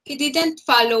 He didn't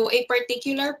follow a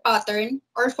particular pattern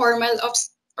or formal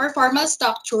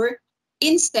structure.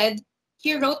 Instead,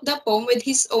 He wrote the poem with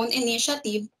his own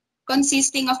initiative,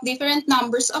 consisting of different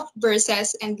numbers of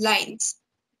verses and lines.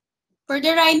 For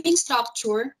the rhyming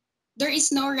structure, there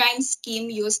is no rhyme scheme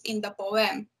used in the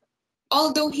poem.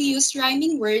 Although he used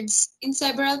rhyming words in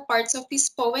several parts of his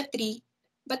poetry,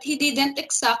 but he didn't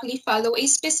exactly follow a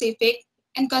specific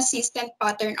and consistent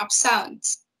pattern of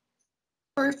sounds.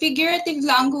 For figurative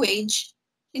language,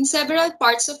 in several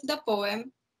parts of the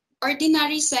poem,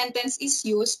 ordinary sentence is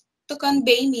used to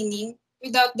convey meaning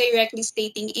without directly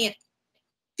stating it.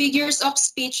 Figures of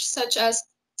speech such as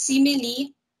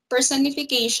simile,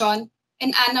 personification,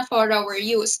 and anaphora were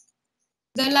used.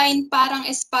 The line parang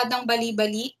espadang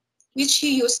bali-bali, which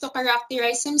he used to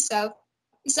characterize himself,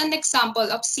 is an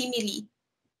example of simile.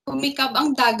 Humikab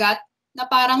ang dagat na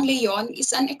parang leon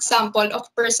is an example of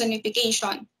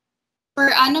personification. For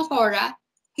anaphora,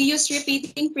 he used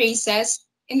repeating phrases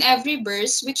in every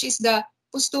verse, which is the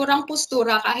pusturang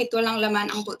pustura kahit walang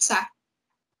laman ang putsa.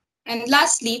 And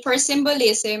lastly, for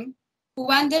symbolism,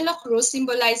 Juan de la Cruz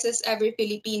symbolizes every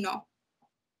Filipino.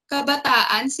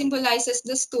 Kabataan symbolizes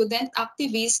the student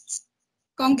activists,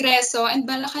 Kongreso and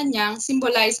Malacanang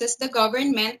symbolizes the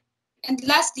government, and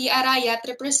lastly, Arayat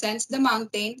represents the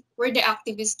mountain where the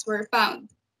activists were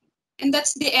found. And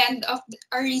that's the end of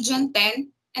our Region 10.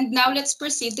 And now let's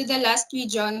proceed to the last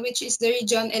region, which is the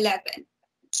Region 11.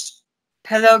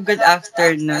 Hello, good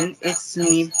afternoon. It's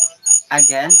me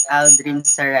again, Aldrin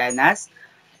Serenas.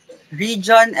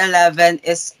 Region 11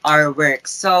 is our work.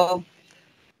 So,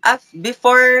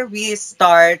 before we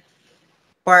start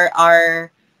for our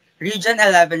Region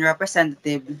 11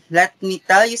 representative, let me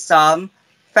tell you some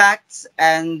facts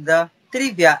and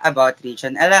trivia about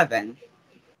Region 11.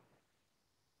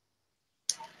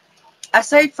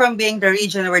 Aside from being the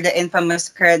region where the infamous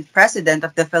current president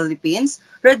of the Philippines,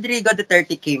 Rodrigo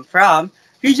Duterte, came from,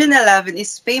 Region 11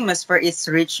 is famous for its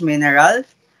rich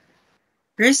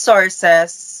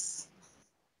resources.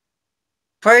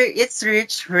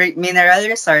 Mineral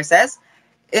resources,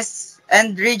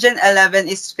 and Region 11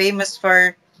 is famous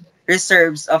for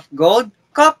reserves of gold,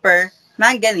 copper,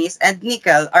 manganese, and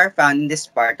nickel are found in this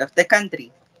part of the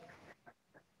country.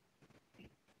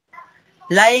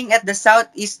 Lying at the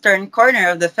southeastern corner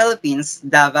of the Philippines,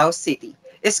 Davao City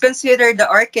is considered the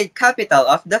orchid capital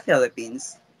of the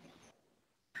Philippines.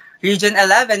 Region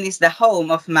 11 is the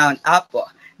home of Mount Apo,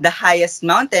 the highest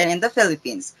mountain in the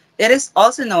Philippines. It is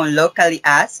also known locally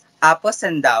as Apo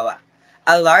Sandawa,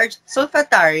 a large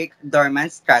sulfuric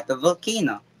dormant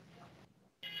stratovolcano.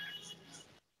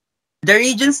 The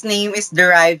region's name is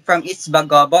derived from its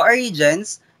Bagobo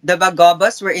origins. The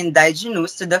Bagobos were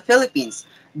indigenous to the Philippines.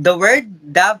 The word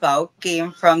Davao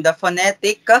came from the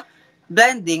phonetic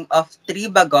blending of three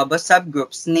Bagobo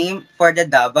subgroups named for the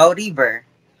Davao River,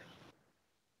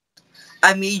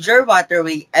 a major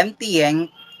waterway emptying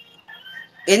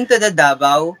into the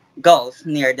Davao Gulf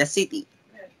near the city.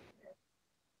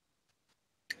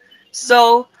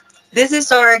 So, this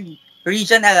is our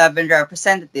Region 11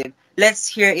 representative. Let's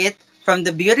hear it from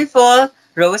the beautiful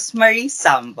Rosemary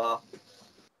Sambo.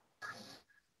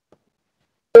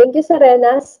 Thank you,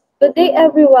 Serenas. Good day,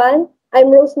 everyone.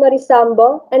 I'm Rosemary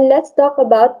Sambo, and let's talk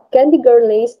about Candy Girl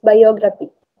Lay's biography.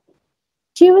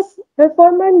 Her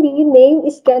former name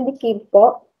is Candy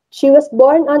Kimpo. She was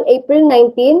born on April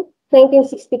 19,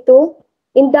 1962,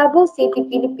 in Davao City,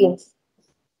 Philippines.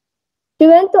 She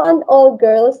went to an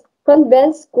all-girls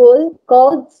convent school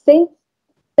called St.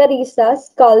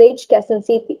 Teresa's College, Quezon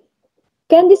City.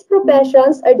 Candy's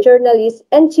professions are journalist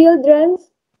and children's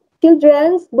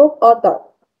book author.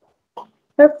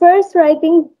 Her first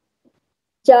writing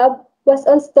job was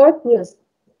on Stork News.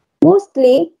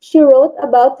 Mostly, she wrote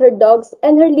about her dogs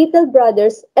and her little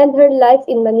brothers and her life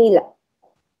in Manila.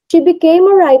 She became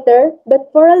a writer,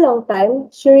 but for a long time,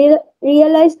 she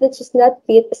realized that she's not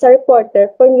fit as a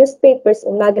reporter for newspapers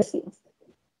and magazines.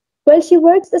 While she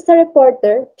works as a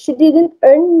reporter, she didn't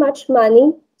earn much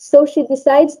money, so she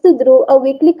decides to draw a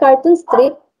weekly cartoon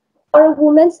strip for a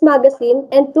women's magazine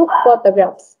and took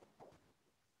photographs.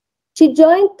 She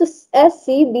joined to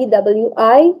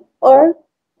SCBWI, or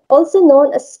also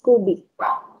known as Scooby.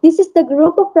 This is the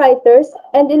group of writers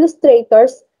and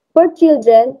illustrators for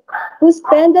children who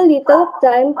spend a little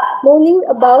time moaning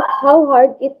about how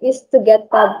hard it is to get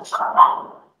published.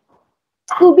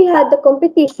 Scooby had the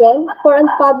competition for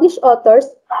unpublished authors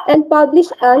and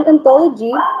published an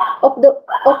anthology of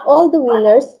all the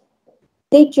winners.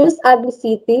 They chose Ugly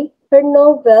City, her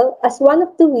novel, as one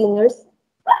of the winners.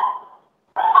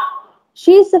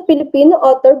 She is a Filipino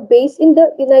author based in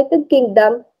the United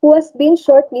Kingdom who has been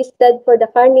shortlisted for the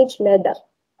Carnegie Medal.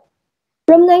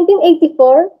 From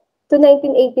 1984 to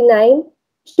 1989,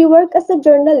 she worked as a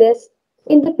journalist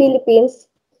in the Philippines.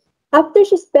 After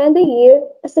she spent a year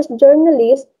as a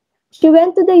journalist, she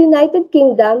went to the United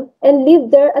Kingdom and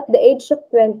lived there at the age of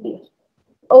 20.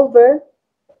 Over.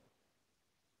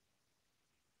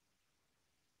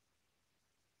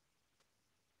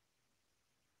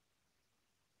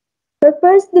 Her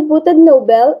first debuted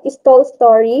novel is Tall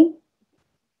Story.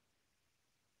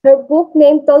 Her book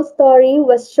named Tall Story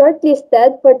was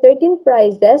shortlisted for 13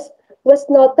 prizes, was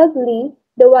notably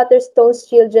the Waterstones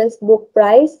Children's Book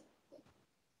Prize,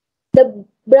 the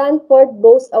Brantford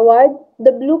Bose Award,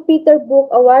 the Blue Peter Book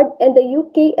Award, and the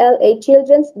UKLA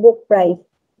Children's Book Prize.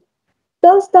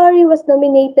 Tall Story was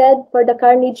nominated for the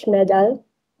Carnegie Medal.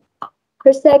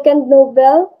 Her second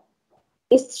novel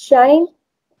is Shine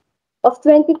of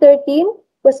 2013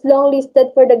 was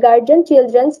longlisted for the Guardian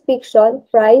Children's Fiction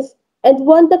Prize and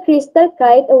won the Crystal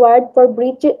Kite Award for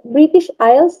British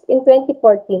Isles in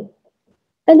 2014.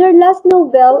 And her last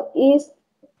novel is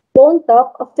Bone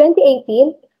Talk of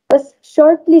 2018 was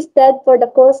shortlisted for the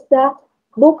Costa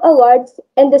Book Awards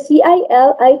and the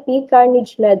CILIP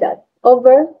Carnegie Medal.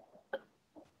 Over.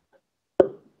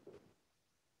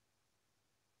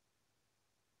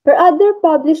 Her other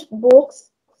published books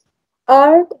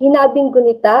are Hinabing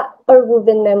Gunita or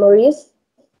Woven Memories,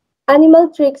 Animal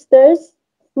Tricksters,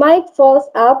 Mike Falls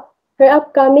Up, her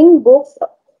upcoming books,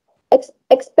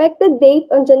 expected date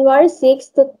on January 6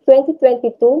 to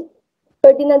 2022,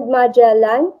 Ferdinand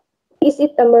Magellan, Is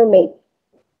It a Mermaid?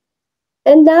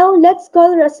 And now, let's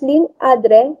call Roslyn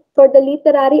Adre for the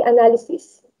literary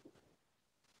analysis.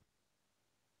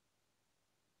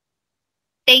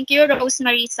 Thank you,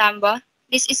 Rosemary Samba.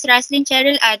 This is Raslin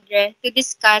Cheryl Adre to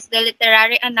discuss the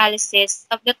literary analysis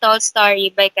of The Tall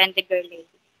Story by Candy Gurley.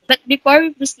 But before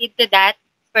we proceed to that,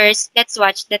 first, let's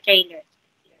watch the trailer.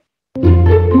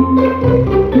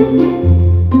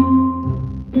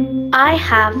 I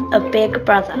have a big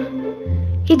brother.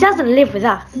 He doesn't live with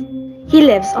us. He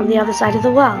lives on the other side of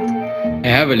the world. I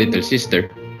have a little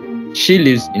sister. She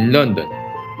lives in London.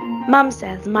 Mum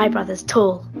says my brother's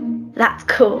tall. That's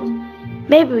cool.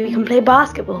 Maybe we can play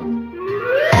basketball.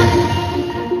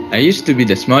 I used to be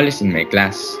the smallest in my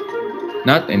class.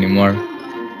 Not anymore.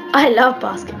 I love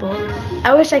basketball.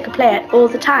 I wish I could play it all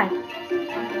the time.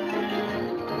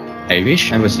 I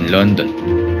wish I was in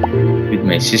London with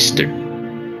my sister.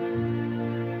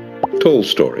 Tall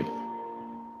story.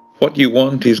 What you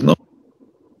want is not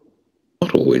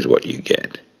always what you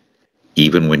get,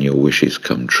 even when your wishes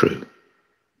come true.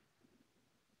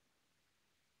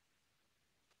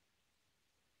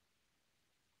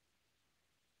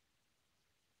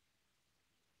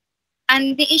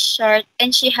 Andy is short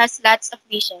and she has lots of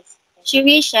wishes. She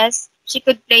wishes she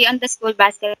could play on the school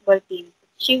basketball team.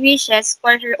 She wishes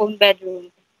for her own bedroom.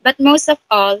 But most of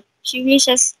all, she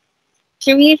wishes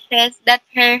that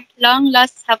her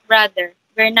long-lost half-brother,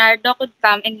 Bernardo, could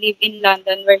come and live in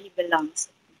London where he belongs.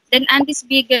 Then Andy's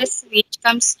biggest wish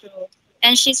comes true,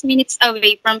 and she's minutes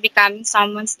away from becoming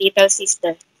someone's little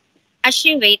sister. As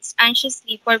she waits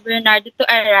anxiously for Bernardo to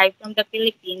arrive from the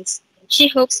Philippines, she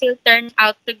hopes he'll turn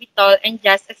out to be tall and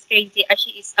just as crazy as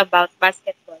she is about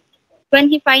basketball. When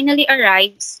he finally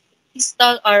arrives, he's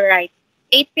tall alright,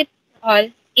 8 feet tall,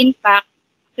 in fact,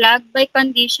 plagued by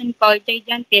condition called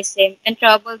gigantism and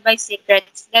troubled by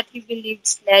secrets that he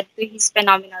believes led to his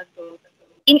phenomenal growth.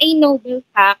 In a noble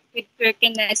pact with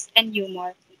quirkiness and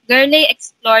humor, Gurley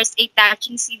explores a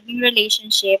touching sibling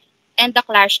relationship and the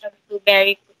clash of two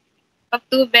very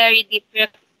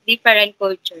different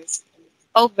cultures.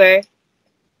 Over.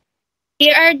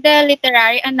 Here are the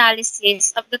literary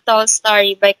analysis of the tall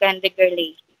story by Candy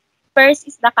Gurley. First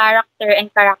is the character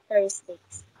and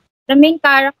characteristics. The main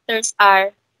characters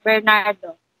are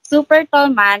Bernardo. Super tall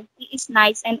man, he is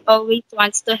nice and always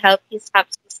wants to help his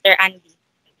half-sister Andy.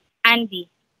 Andy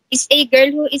is a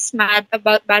girl who is mad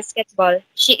about basketball.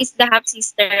 She is the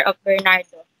half-sister of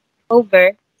Bernardo.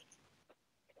 Over.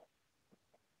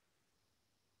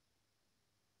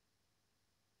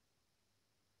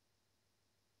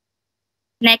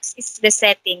 Next is the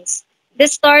settings. The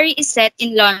story is set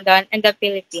in London and the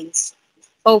Philippines.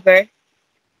 Over.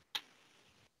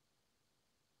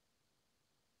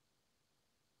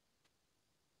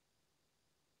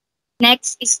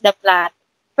 Next is the plot.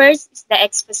 First is the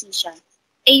exposition.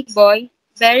 A boy,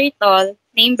 very tall,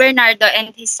 named Bernardo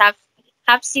and his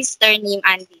half-sister named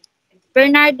Andy.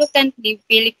 Bernardo can't leave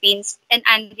Philippines and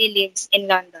Andy lives in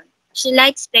London. She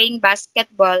likes playing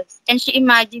basketball and she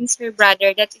imagines her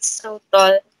brother that is so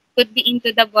tall could be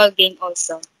into the ball game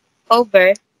also.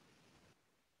 Over.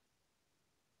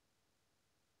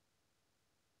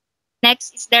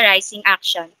 Next is the rising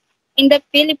action. In the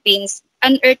Philippines,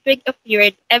 an earthquake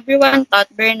appeared, everyone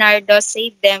thought Bernardo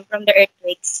saved them from the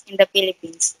earthquakes in the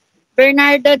Philippines.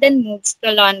 Bernardo then moves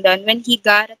to London when he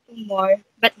got a tumor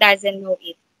but doesn't know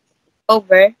it.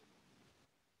 Over.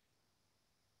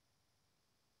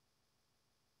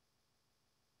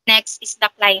 Next is the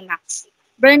climax.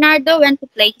 Bernardo went to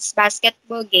play his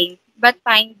basketball game but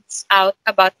finds out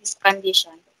about his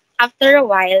condition. After a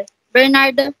while,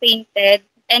 Bernardo fainted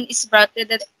and is brought to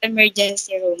the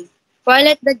emergency room. While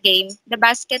at the game, the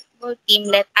basketball team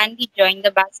let Andy join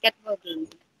the basketball game.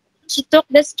 She took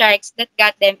the strikes that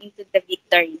got them into the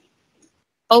victory.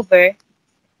 Over.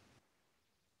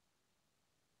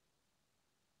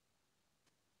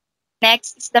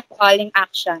 Next is the falling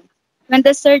action. When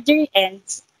the surgery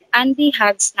ends, Andy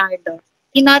hugs Nardo.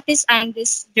 He noticed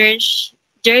Andy's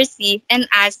jersey and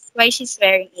asks why she's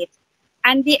wearing it.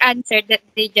 Andy answered that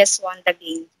they just won the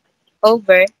game.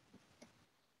 Over.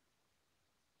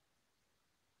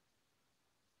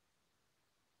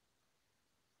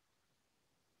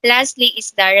 Lastly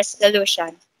is the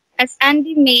resolution. As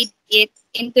Andy made it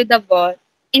into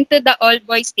the all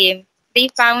boys team, they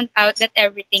found out that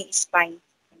everything is fine.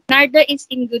 Nardo is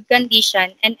in good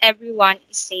condition and everyone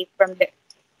is safe from the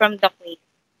quake.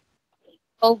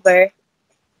 Over.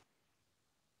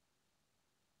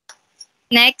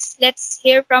 Next, let's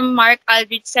hear from Mark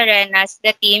Aldrich Serenas,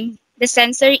 the theme, the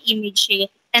sensory imagery,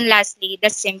 and lastly, the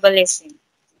symbolism.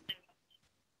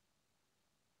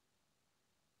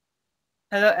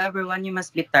 Hello everyone, you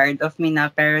must be tired of me now,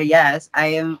 pero yes,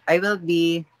 I will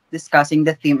be discussing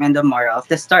the theme and the moral of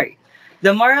the story.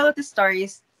 The moral of the story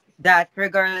is that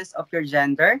regardless of your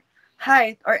gender,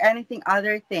 height, or anything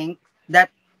other thing that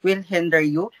will hinder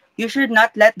you, you should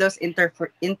not let those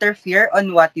interfere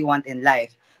on what you want in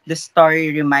life. The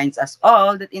story reminds us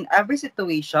all that in every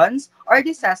situations or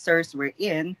disasters we're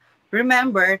in,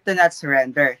 remember to not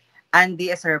surrender. Andy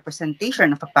is a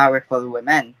representation of a powerful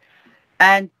woman,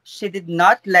 and she did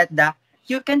not let the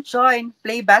 "you can join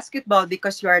play basketball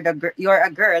because you are a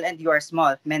girl and you are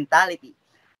small" mentality.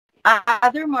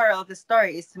 Other moral of the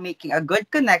story is making a good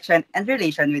connection and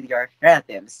relation with your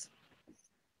relatives.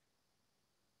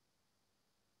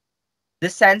 The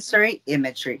sensory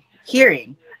imagery.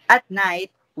 Hearing. At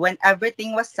night, when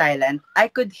everything was silent, I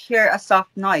could hear a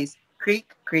soft noise,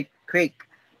 creak, creak, creak.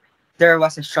 There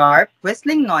was a sharp,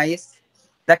 whistling noise.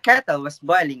 The kettle was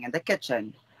boiling in the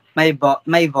kitchen.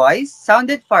 My voice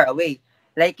sounded far away,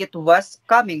 like it was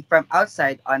coming from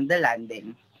outside on the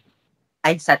landing.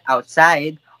 I sat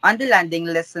outside on the landing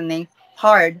listening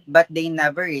hard, but they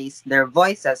never raised their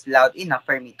voices loud enough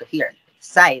for me to hear.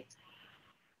 Sight.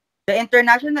 The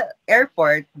international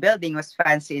airport building was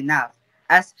fancy enough.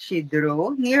 As she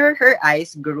drew nearer, her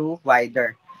eyes grew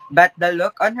wider. But the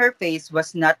look on her face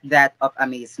was not that of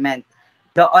amazement.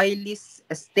 The oily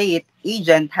estate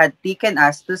agent had taken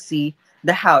us to see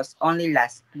the house only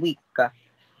last week.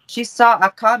 She saw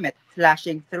a comet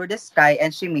flashing through the sky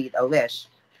and she made a wish,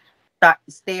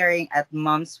 staring at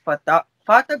mom's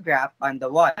photograph on the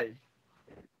wall.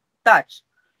 Touch.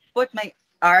 Put my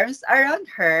arms around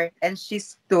her and she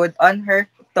stood on her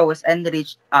toes and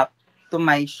reached up to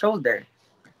my shoulder.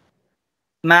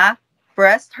 Ma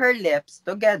pressed her lips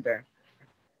together.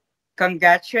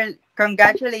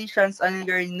 Congratulations on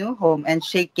your new home and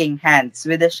shaking hands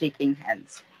with the shaking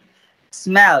hands.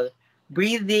 Smell.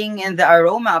 Breathing in the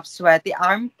aroma of sweaty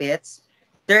armpits,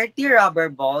 dirty rubber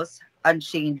balls,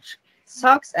 unchanged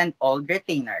socks, and old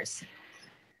retainers.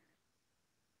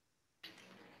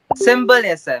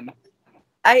 Symbolism.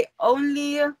 I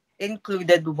only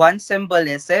included one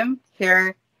symbolism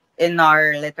here in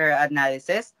our literal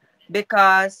analysis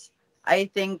because I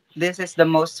think this is the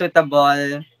most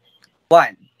suitable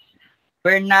one.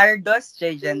 Bernardo's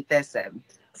gigantism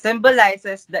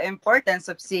symbolizes the importance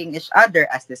of seeing each other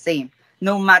as the same.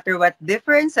 No matter what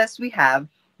differences we have,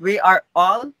 we are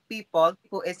all people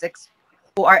who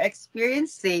are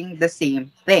experiencing the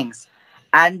same things.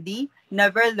 Andy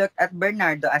never looked at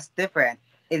Bernardo as different.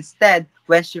 Instead,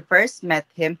 when she first met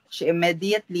him, she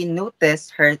immediately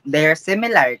noticed their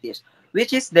similarities,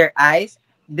 which is their eyes.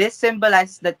 This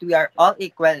symbolizes that we are all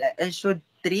equal and should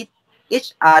treat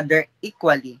each other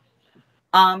equally.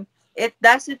 It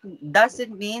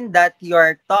doesn't mean that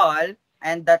you're tall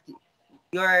and that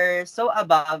you're so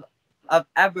above of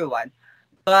everyone,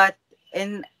 but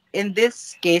in in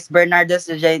this case,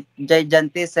 Bernardo's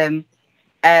gigantism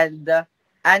and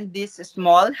this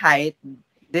small height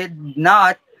did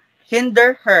not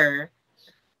hinder her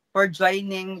for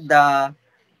joining the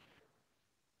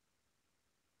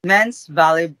men's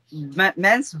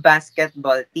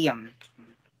basketball team,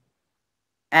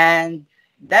 and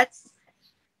that's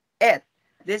it.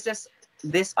 This is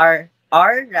these are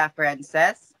our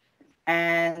references,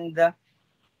 and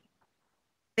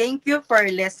thank you for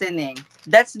listening.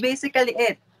 That's basically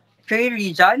it. Three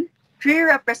region, three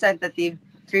representative,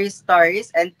 three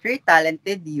stories, and three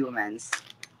talented humans.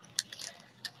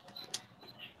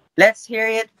 Let's hear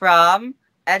it from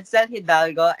Edsel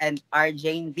Hidalgo and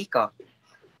Arjane Vico.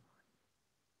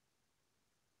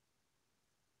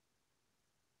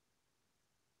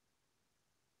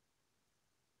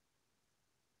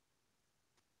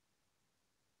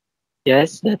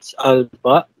 Yes, that's all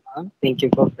po. Thank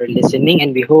you po for listening,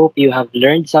 and we hope you have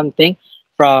learned something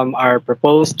from our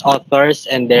proposed authors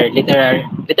and their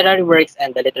literary works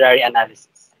and the literary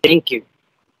analysis. Thank you.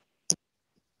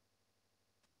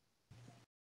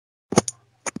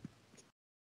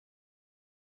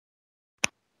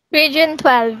 Region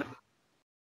 12.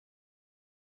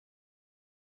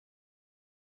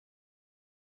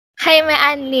 Jaime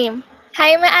Ann Lim.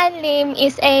 Jaime Ann Lim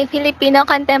is a Filipino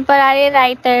contemporary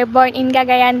writer born in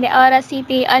Cagayan de Oro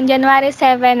City on January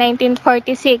 7,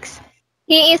 1946.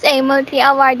 He is a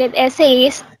multi-awarded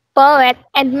essayist, poet,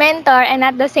 and mentor, and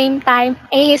at the same time,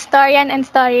 a historian and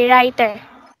story writer.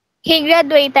 He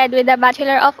graduated with a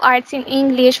Bachelor of Arts in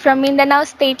English from Mindanao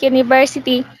State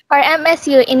University or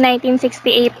MSU in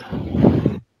 1968.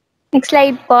 Next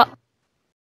slide po.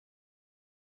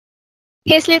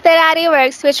 His literary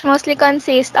works, which mostly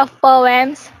consist of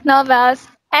poems, novels,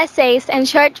 essays, and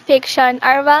short fiction,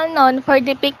 are well known for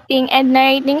depicting and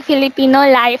narrating Filipino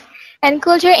life and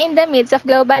culture in the midst of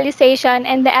globalization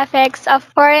and the effects of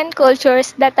foreign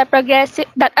cultures that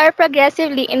are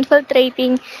progressively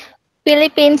infiltrating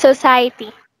Philippine society.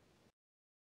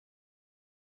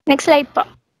 Next slide po.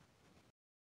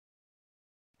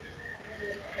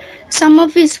 Some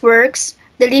of his works,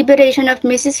 The Liberation of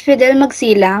Mrs. Fidel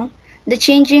Magsilang, The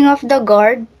Changing of the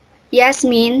Guard,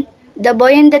 Yasmin, The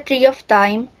Boy and the Tree of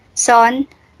Time, Son,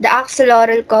 The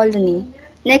Axolotl Colony.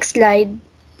 Next slide.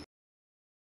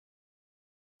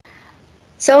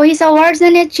 So his awards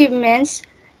and achievements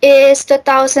is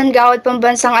 2000 Gawad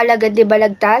Pambansang Alagad de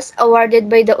Balagtas, awarded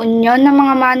by the Union ng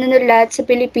mga Manunulat sa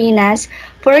Pilipinas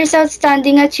for his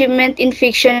outstanding achievement in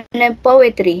fiction and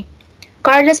poetry.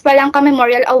 Carlos Palanca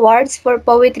Memorial Awards for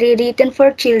Poetry Written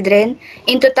for Children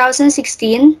in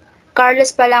 2016, Carlos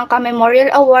Palanca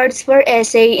Memorial Awards for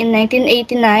Essay in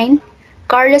 1989,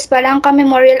 Carlos Palanca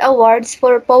Memorial Awards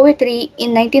for Poetry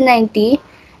in 1990,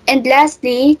 and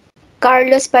lastly,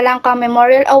 Carlos Palanca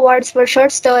Memorial Awards for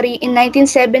Short Story in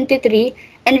 1973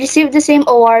 and received the same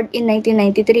award in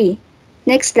 1993.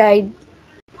 Next slide.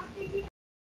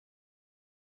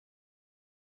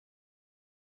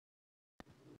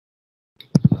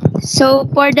 So,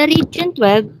 for the Region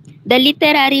 12, the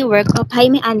literary work of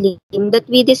Jaime Anlim that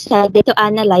we decided to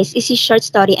analyze is his short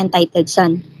story entitled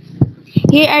Son.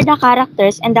 Here are the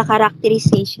characters and the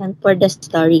characterization for the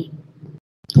story.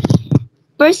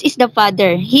 First is the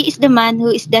father. He is the man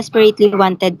who is desperately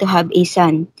wanted to have a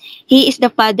son. He is the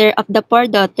father of the four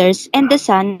daughters and the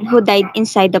son who died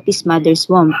inside of his mother's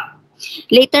womb.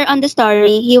 Later on the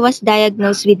story, he was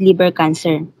diagnosed with liver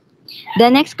cancer.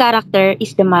 The next character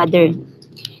is the mother.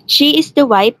 She is the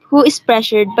wife who is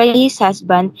pressured by his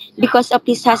husband because of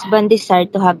his husband's desire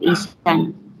to have a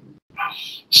son.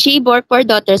 She bore four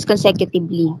daughters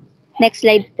consecutively. Next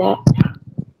slide po.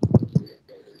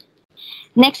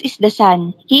 Next is the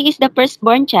son. He is the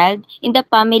firstborn child in the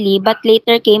family but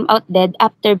later came out dead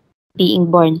after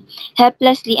being born,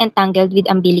 helplessly entangled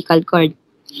with umbilical cord.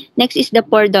 Next is the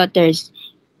four daughters.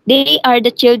 They are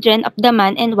the children of the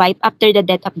man and wife after the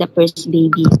death of the first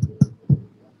baby.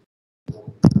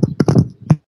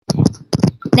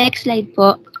 Next slide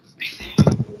po.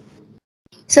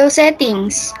 So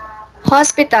settings.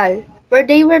 Hospital, where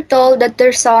they were told that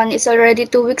their son is already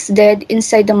 2 weeks dead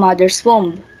inside the mother's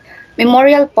womb.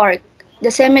 Memorial Park, the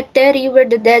cemetery where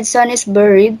the dead son is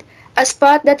buried, a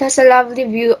spot that has a lovely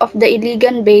view of the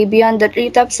Iligan Bay beyond the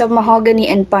treetops of mahogany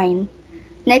and pine.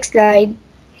 Next slide.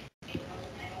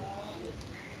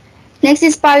 Next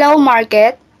is Palau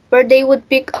Market, where they would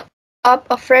pick up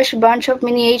a fresh bunch of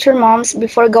miniature moms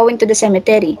before going to the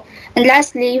cemetery. And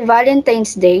lastly,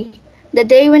 Valentine's Day, the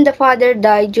day when the father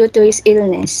died due to his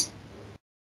illness.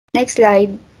 Next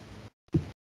slide.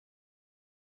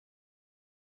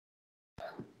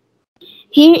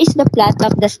 Here is the plot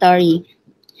of the story.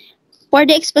 For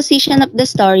the exposition of the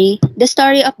story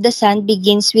of the son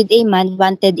begins with a man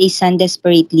wanted a son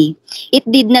desperately. It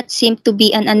did not seem to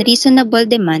be an unreasonable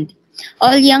demand.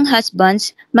 All young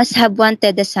husbands must have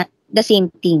wanted the same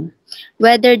thing,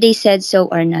 whether they said so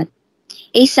or not.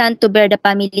 A son to bear the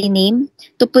family name,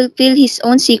 to fulfill his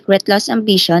own secret lost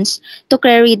ambitions, to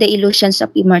carry the illusions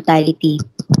of immortality.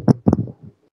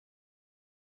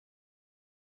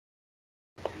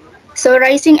 So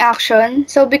rising action.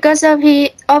 So because of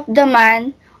the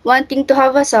man wanting to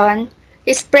have a son,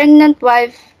 his pregnant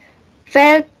wife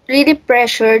felt really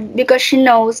pressured because she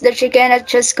knows that she cannot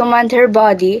just command her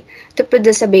body to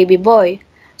produce a baby boy.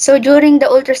 So during the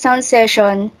ultrasound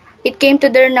session, it came to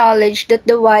their knowledge that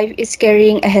the wife is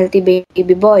carrying a healthy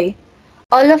baby boy.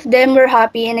 All of them were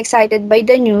happy and excited by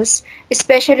the news,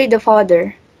 especially the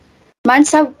father.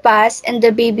 Months have passed and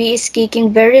the baby is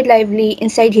kicking very lively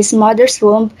inside his mother's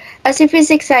womb as if he's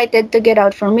excited to get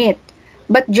out from it.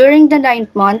 But during the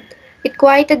ninth month, it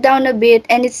quieted down a bit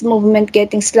and its movement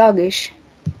getting sluggish.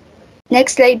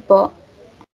 Next slide po.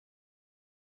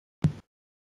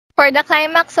 For the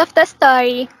climax of the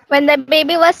story, when the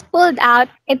baby was pulled out,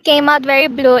 it came out very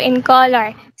blue in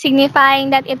color, signifying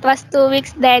that it was 2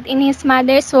 weeks dead in his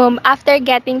mother's womb after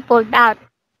getting pulled out,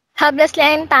 helplessly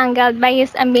entangled by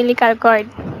his umbilical cord.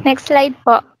 Next slide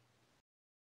po.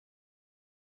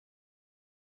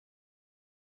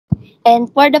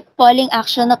 And for the falling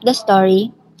action of the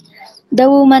story, the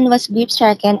woman was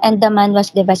grief-stricken and the man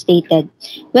was devastated.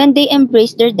 When they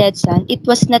embraced their dead son, it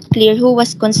was not clear who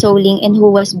was consoling and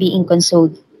who was being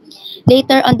consoled.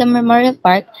 Later on the Memorial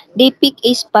Park, they picked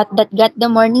a spot that got the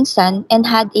morning sun and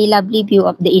had a lovely view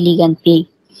of the elegant bay.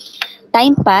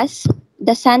 Time passed,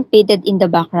 the sun faded in the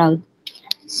background.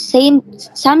 Some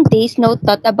days no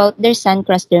thought about their son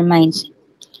crossed their minds.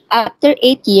 After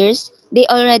 8 years, they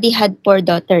already had 4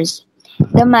 daughters.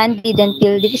 The man didn't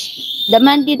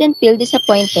feel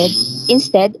disappointed.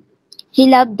 Instead, he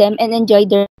loved them and enjoyed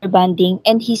their bonding,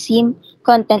 and he seemed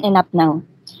content enough now.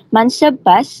 Months have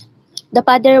passed. The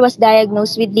father was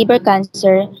diagnosed with liver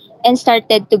cancer and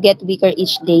started to get weaker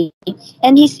each day,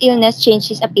 and his illness changed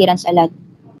his appearance a lot.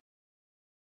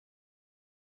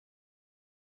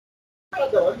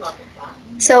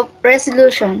 So,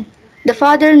 resolution. The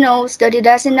father knows that he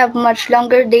doesn't have much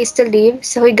longer days to live,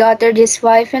 so he gathered his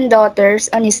wife and daughters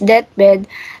on his deathbed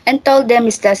and told them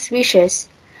his last wishes.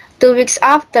 2 weeks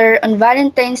after, on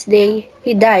Valentine's Day,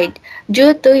 he died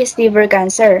due to his liver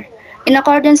cancer. In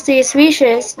accordance to his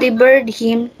wishes, they buried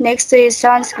him next to his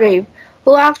son's grave,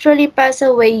 who actually passed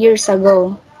away years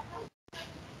ago.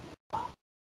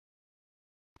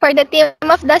 For the theme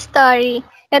of the story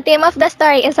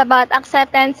is about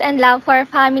acceptance and love for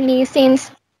family since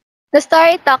the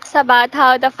story talks about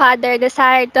how the father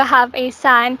desired to have a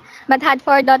son but had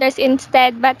 4 daughters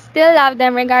instead but still loved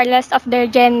them regardless of their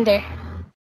gender.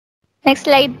 Next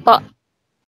slide po.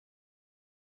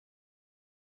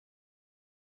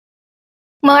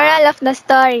 Moral of the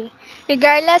story.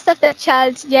 Regardless of the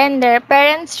child's gender,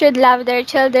 parents should love their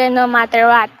children no matter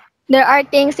what. There are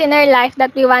things in our life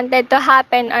that we wanted to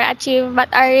happen or achieve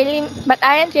but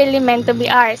aren't really meant to be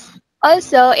ours.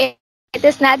 Also, it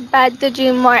is not bad to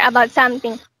dream more about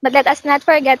something, but let us not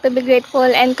forget to be grateful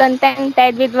and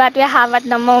contented with what we have at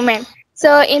the moment.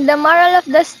 So, in the moral of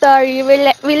the story,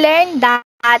 we learn that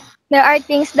there are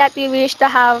things that we wish to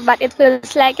have, but it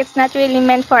feels like it's not really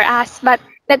meant for us. But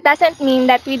that doesn't mean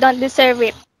that we don't deserve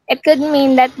it. It could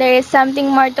mean that there is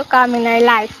something more to come in our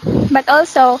life. But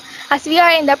also, as we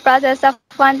are in the process of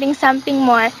wanting something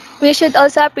more, we should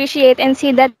also appreciate and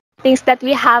see the things that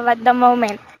we have at the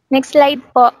moment. Next slide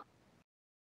po.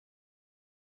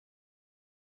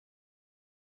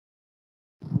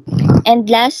 And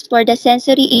last, for the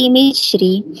sensory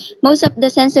imagery, most of the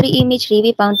sensory imagery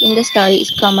we found in the story is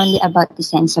commonly about the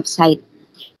sense of sight.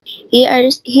 Here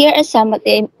are some of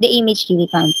the imagery we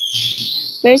found.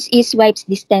 First is wife's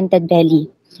distended belly.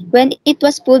 When it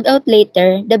was pulled out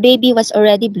later, the baby was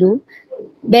already blue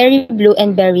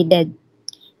and very dead.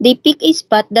 They picked a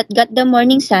spot that got the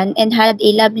morning sun and had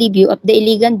a lovely view of the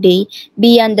elegant bay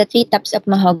beyond the treetops of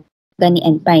mahogany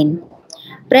and pine.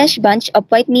 Fresh bunch of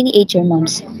white miniature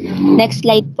moms. Next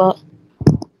slide po.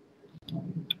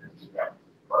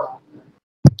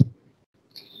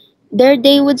 There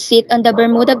they would sit on the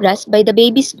Bermuda grass by the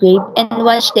baby's grave and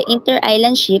watch the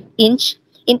inter-island ship inch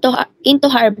into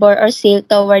harbor or sail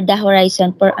toward the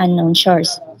horizon for unknown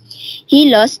shores.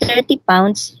 He lost 30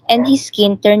 pounds and his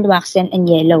skin turned waxen and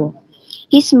yellow.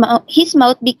 His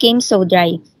mouth became so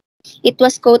dry. It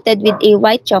was coated with a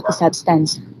white chalky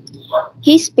substance.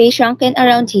 His face shrunken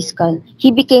around his skull.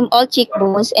 He became all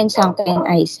cheekbones and sunken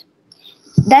eyes.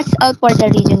 That's all for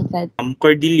the region 12.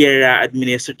 Cordillera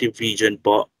Administrative Region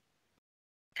po.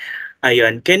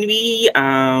 Ayun, can we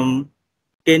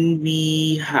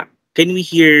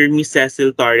hear Miss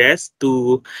Cecil Torres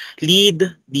to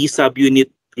lead the subunit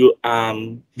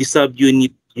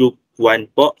group 1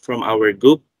 po from our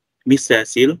group, Miss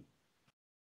Cecil?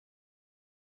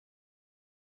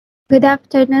 Good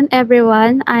afternoon,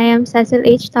 everyone. I am Cecil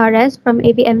H. Torres from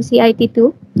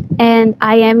ABMCIT2, and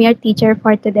I am your teacher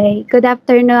for today. Good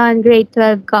afternoon, grade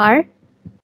 12 GAR.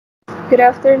 Good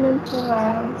afternoon po,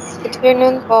 ma'am. Good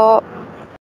afternoon po.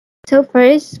 So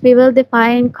first, we will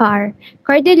define CAR.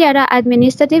 Cordillera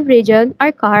Administrative Region,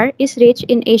 or CAR, is rich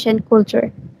in Asian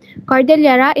culture.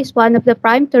 Cordillera is one of the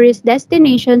prime tourist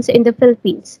destinations in the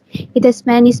Philippines. It has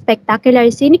many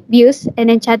spectacular scenic views and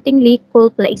enchantingly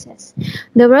cool places.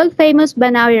 The world-famous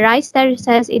Banawi rice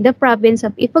terraces in the province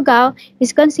of Ifugao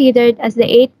is considered as the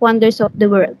eight wonders of the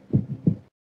world.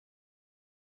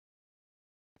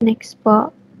 Next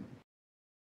po.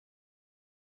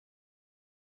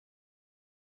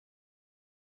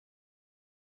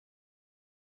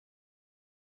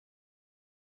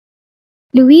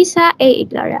 Luisa A.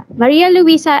 Igloria. Maria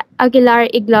Luisa Aguilar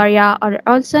Igloria, or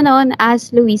also known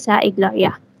as Luisa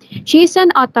Igloria. She is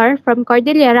an author from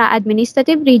Cordillera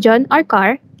Administrative Region, or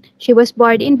CAR. She was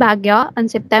born in Baguio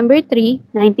on September 3,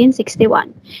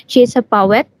 1961. She is a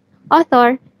poet,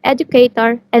 author,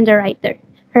 educator, and a writer.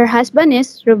 Her husband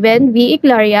is Ruben V.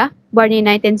 Igloria, born in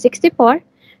 1964.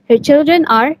 Her children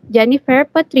are Jennifer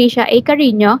Patricia A.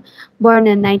 Carino, born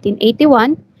in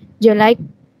 1981,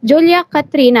 Julia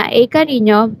Katrina A.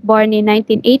 Carino, born in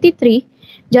 1983,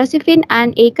 Josephine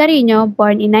Ann A. Carino,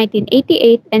 born in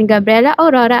 1988, and Gabriela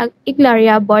Aurora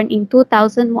Iglaria, born in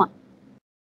 2001.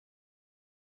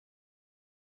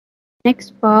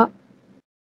 Next po.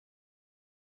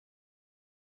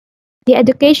 The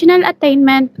educational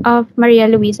attainment of Maria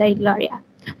Luisa Igloria.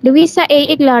 Luisa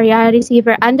A. Igloria received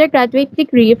her undergraduate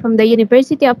degree from the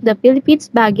University of the Philippines,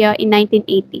 Baguio in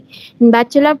 1980. In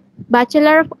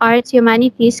Bachelor of Arts,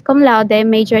 Humanities, cum laude,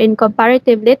 major in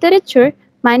comparative literature,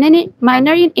 minor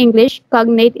in English,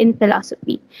 cognate in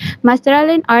philosophy.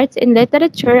 Masteral in Arts in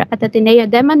Literature at Ateneo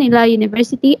de Manila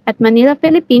University at Manila,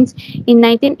 Philippines in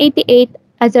 1988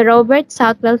 as a Robert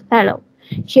Southwell Fellow.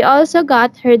 She also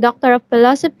got her Doctor of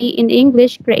Philosophy in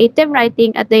English Creative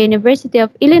Writing at the University of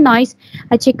Illinois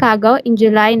at Chicago in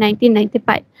July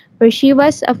 1995, where she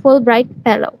was a Fulbright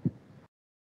Fellow.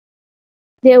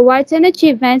 The awards and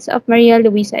achievements of Maria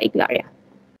Luisa Iglaria.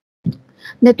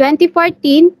 The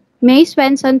 2014 May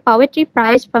Swenson Poetry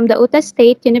Prize from the Utah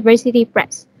State University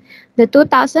Press. The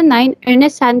 2009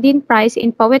 Ernest Sandin Prize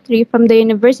in Poetry from the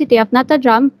University of Notre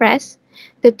Dame Press.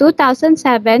 The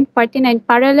 2007 49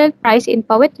 Parallel Prize in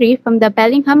Poetry from the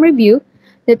Bellingham Review.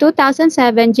 The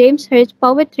 2007 James Hirsch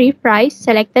Poetry Prize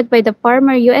selected by the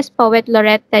former U.S. poet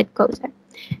Lorette Tedcoser.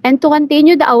 And to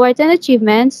continue the awards and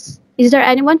achievements, is there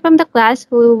anyone from the class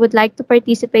who would like to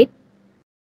participate?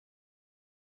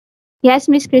 Yes,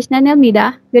 Miss Krishna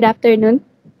Nelmida. Good afternoon.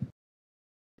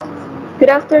 Good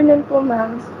afternoon po,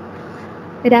 ma'am.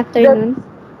 Good afternoon.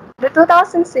 The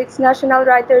 2006 National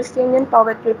Writers Union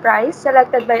Poetry Prize,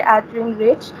 selected by Adrian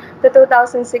Rich, the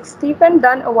 2006 Stephen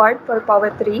Dunn Award for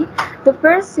Poetry, the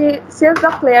first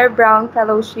Sylvia Claire Brown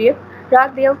Fellowship,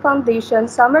 Ragdale Foundation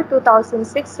Summer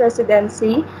 2006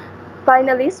 Residency,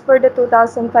 finalist for the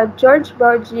 2005 George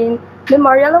Borgin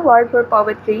Memorial Award for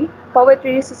Poetry,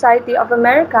 Poetry Society of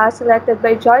America, selected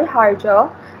by Joy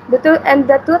Harjo, and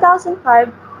the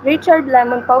 2005 Richard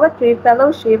Lemon Poetry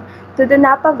Fellowship to the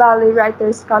Napa Valley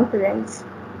Writers Conference.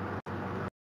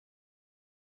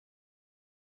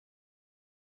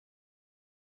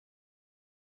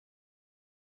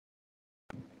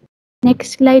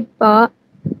 Next slide po.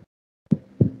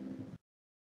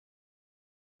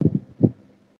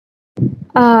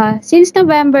 Since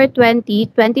November 20,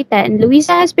 2010,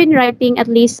 Luisa has been writing at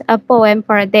least a poem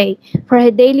for a day for her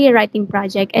daily writing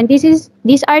project, and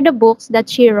these are the books that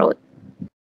she wrote.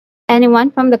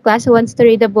 Anyone from the class who wants to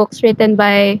read the books written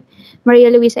by Maria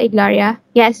Luisa Iglaria?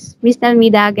 Yes, Miss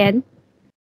Nelmida again.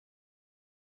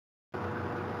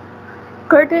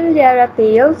 Cordillera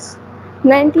Tales,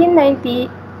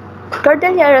 1990.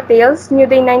 Cordillera Tales, New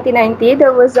Day 1990,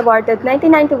 that was awarded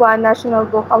 1991 National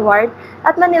Book Award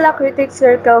at Manila Critics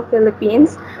Circle,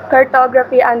 Philippines.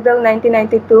 Cartography Anvil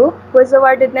 1992 was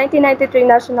awarded 1993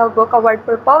 National Book Award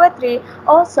for Poetry,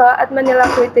 also at Manila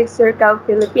Critics Circle,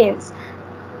 Philippines.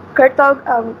 Encanto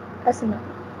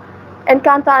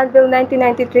Anvil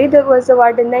 1993 that was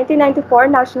awarded 1994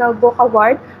 National Book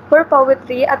Award for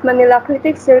Poetry at Manila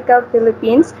Critics Circle,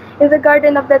 Philippines. In the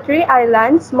Garden of the Three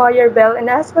Islands, Moyer Bell and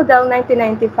Asphodel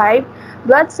 1995,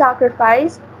 Blood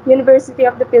Sacrifice, University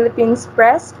of the Philippines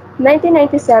Press,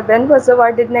 1997 was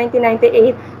awarded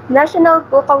 1998 National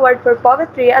Book Award for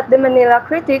Poetry at the Manila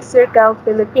Critics Circle,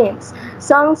 Philippines.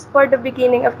 Songs for the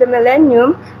Beginning of the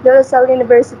Millennium, De La Salle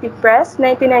University Press,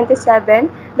 1997,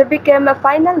 that became a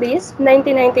finalist,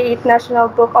 1998 National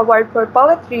Book Award for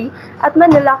Poetry at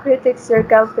Manila Critics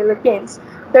Circle, Philippines.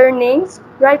 Turnings,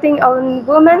 writing on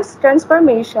women's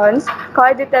transformations,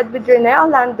 co-edited with Rene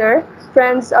Olander,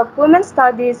 Friends of Women's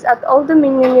Studies at Old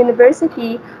Dominion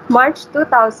University, March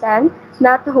 2000,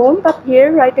 Not Home But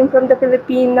Here, writing from the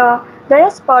Filipino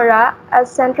diaspora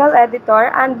as central editor,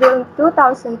 Anvil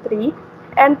 2003,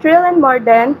 and Thrill and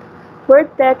Mordant,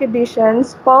 WordTech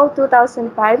Editions, Fall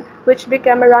 2005, which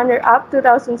became a runner-up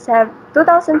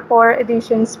 2004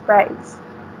 editions prize.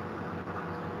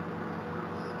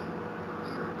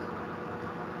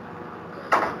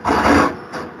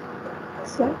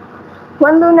 So,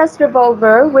 Juan Luna's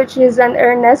Revolver, which is an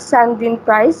Ernest Sandin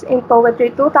Prize in Poetry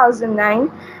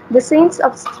 2009, The Saints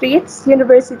of Streets,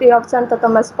 University of Santo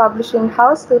Tomas Publishing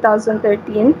House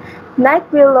 2013, Night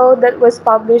Willow that was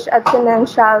published at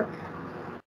Financial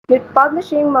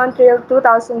Publishing Montreal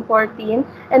 2014,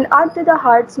 and Odd to the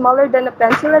Heart, Smaller Than a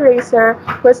Pencil Eraser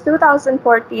was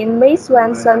 2014 May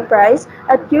Swenson Prize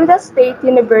at Utah State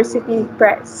University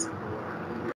Press.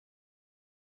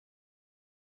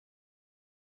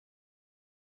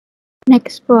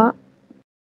 Next po.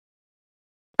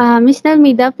 Ms.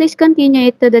 Nalmida, please continue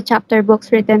it to the chapter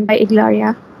books written by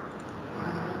Igloria.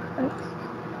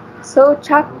 So,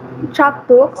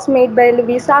 chapbooks made by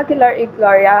Luisa Aguilar y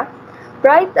Gloria,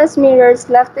 Bright as Mirrors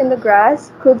Left in the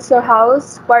Grass, Kudso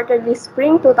House, Quarterly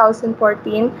Spring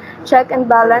 2014, Check and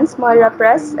Balance, Moira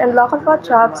Press, and Locafa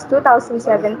Chops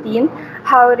 2017,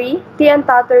 Howry, Tea and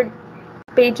Tattered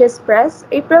Pages Press,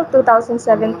 April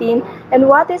 2017, and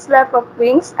What is Left of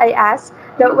Wings, I Ask,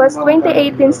 that was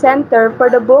 2018 Center for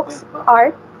the Books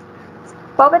Art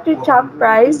Poetry Chop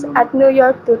Prize at New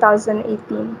York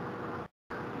 2018.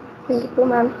 Thank you po,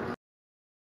 ma'am.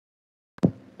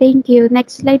 Thank you.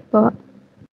 Next slide po.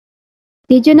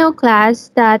 Did you know, class,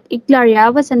 that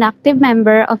Igloria was an active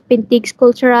member of Pintig's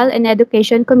Cultural and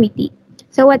Education Committee?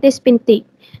 So what is Pintig?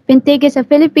 Pintig is a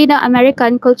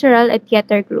Filipino-American cultural and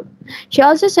theater group. She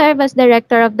also served as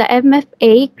director of the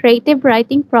MFA Creative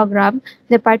Writing Program,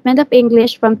 Department of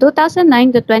English from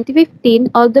 2009 to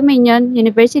 2015, Old Dominion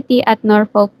University at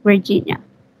Norfolk, Virginia.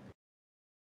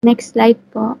 Next slide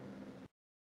po.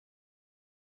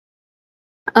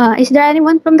 Is there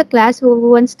anyone from the class who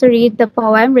wants to read the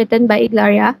poem written by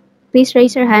Igloria? Please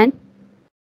raise your hand.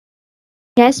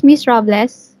 Yes, Miss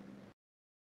Robles.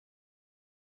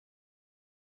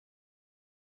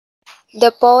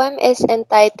 The poem is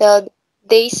entitled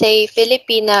They Say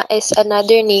Filipina is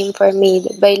Another Name for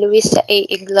Maid by Luisa A.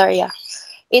 Igloria.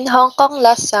 In Hong Kong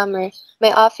last summer,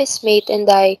 my office mate and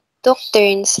I took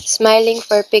turns smiling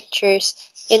for pictures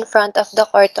in front of the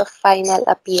Court of Final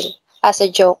Appeal as a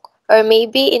joke, or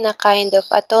maybe in a kind of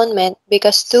atonement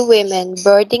because two women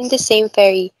boarding the same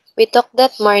ferry we took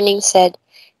that morning said,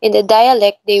 in the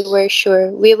dialect they were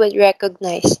sure we would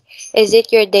recognize, "Is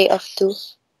it your day off too?"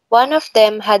 One of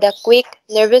them had a quick,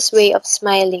 nervous way of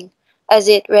smiling, as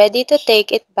if ready to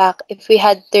take it back if we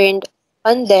had turned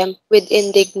on them with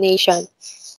indignation.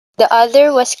 The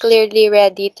other was clearly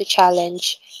ready to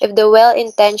challenge, if the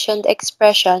well-intentioned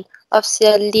expression of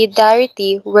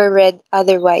solidarity were read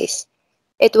otherwise.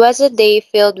 It was a day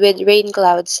filled with rain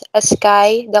clouds, a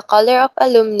sky the color of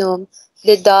aluminum,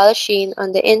 the dull sheen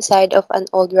on the inside of an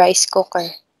old rice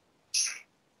cooker.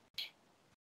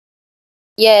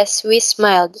 Yes, we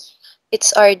smiled.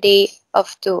 It's our day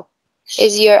off too.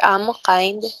 Is your amo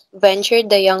kind?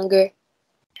 Ventured the younger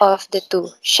of the two,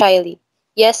 shyly.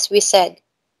 Yes, we said,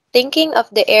 thinking of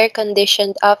the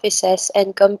air-conditioned offices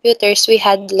and computers we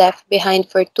had left behind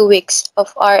for 2 weeks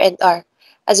of R&R,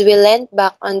 as we leaned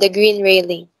back on the green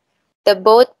railing. The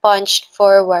boat punched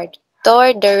forward,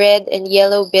 toward the red and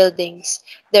yellow buildings,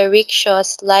 the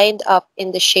rickshaws lined up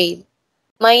in the shade.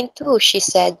 Mine too, she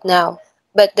said now,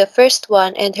 but the first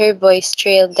one and her voice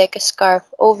trailed like a scarf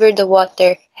over the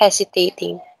water,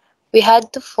 hesitating. We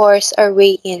had to force our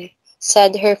way in,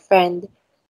 said her friend,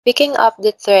 picking up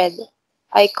the thread.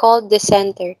 I called the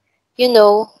center. You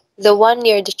know, the one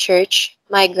near the church,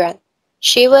 migrant.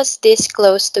 She was this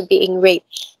close to being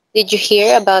raped. Did you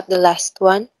hear about the last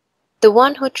one? The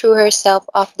one who threw herself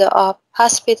off the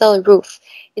hospital roof.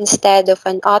 Instead of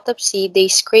an autopsy, they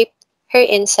scraped her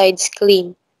insides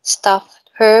clean, stuffed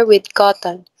her with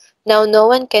cotton. Now no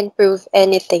one can prove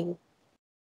anything.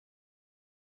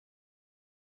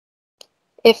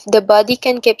 If the body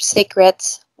can keep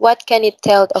secrets, what can it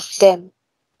tell of them?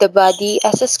 The body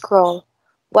as a scroll.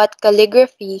 What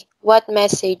calligraphy, what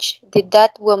message did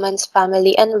that woman's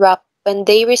family unwrap when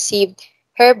they received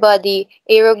her body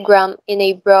aerogram in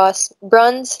a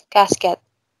bronze casket?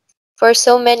 For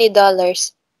so many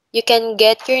dollars, you can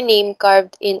get your name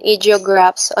carved in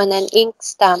ideographs on an ink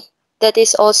stamp that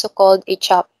is also called a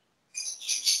chop.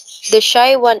 The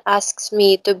shy one asks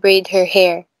me to braid her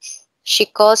hair. She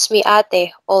calls me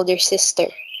ate, older sister.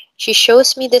 She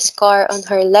shows me the scar on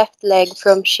her left leg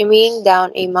from shimmying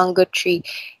down a mango tree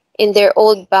in their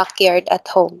old backyard at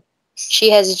home.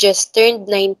 She has just turned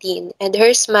 19 and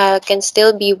her smile can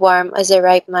still be warm as a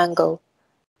ripe mango.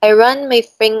 I run my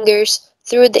fingers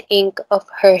through the ink of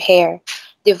her hair,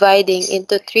 dividing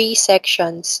into three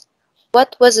sections.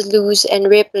 What was loose and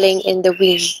rippling in the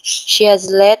wind, she has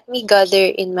let me gather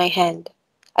in my hand.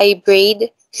 I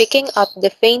braid, picking up the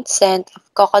faint scent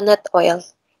of coconut oil,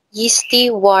 yeasty,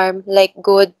 warm like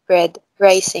good bread,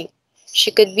 rising.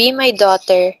 She could be my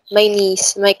daughter, my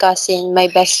niece, my cousin, my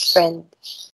best friend.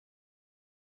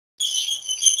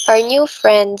 Our new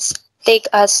friends take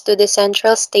us to the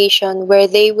central station where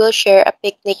they will share a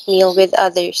picnic meal with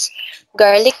others.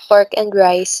 Garlic pork and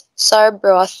rice, sour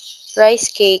broth,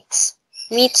 rice cakes,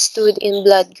 meat stewed in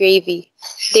blood gravy.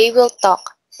 They will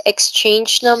talk,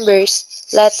 exchange numbers,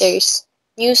 letters,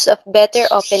 news of better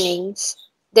openings,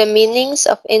 the meanings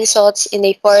of insults in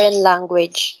a foreign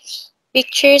language.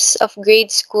 Pictures of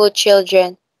grade school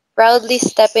children proudly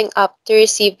stepping up to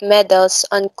receive medals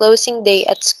on closing day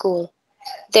at school,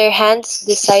 their hands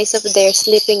the size of their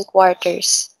sleeping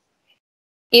quarters.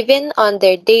 Even on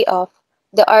their day off,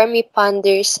 the army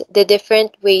ponders the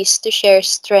different ways to share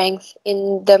strength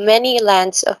in the many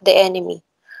lands of the enemy,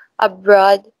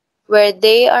 abroad where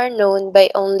they are known by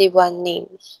only one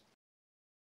name.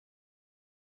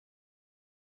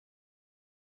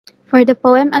 For the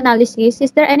poem analysis,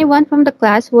 is there anyone from the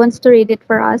class who wants to read it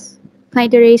for us?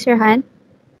 Kindly raise your hand.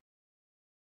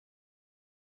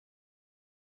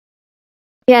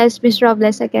 Yes, Miss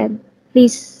Robles again.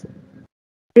 Please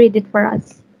read it for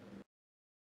us.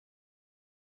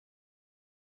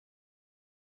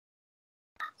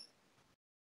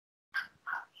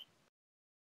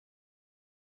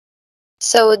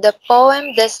 So the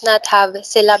poem does not have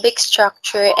syllabic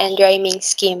structure and rhyming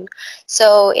scheme.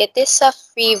 So it is a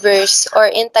free verse, or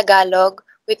in Tagalog,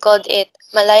 we called it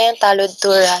Malayang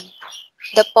Taludturan.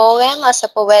 The poem as a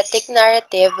poetic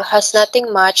narrative has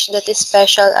nothing much that is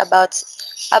special about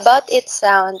its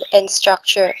sound and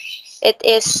structure. It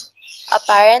is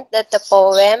apparent that the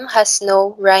poem has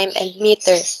no rhyme and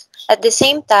meter. At the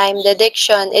same time, the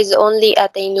diction is only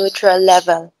at a neutral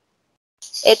level.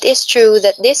 It is true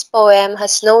that this poem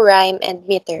has no rhyme and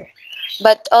meter.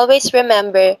 But always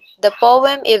remember, the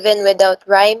poem, even without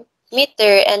rhyme,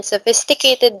 meter, and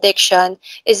sophisticated diction,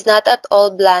 is not at all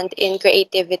bland in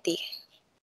creativity.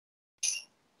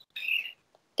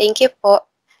 Thank you po.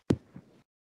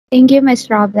 Thank you, Miss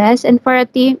Robles. And for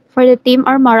the theme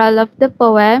or moral of the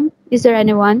poem, is there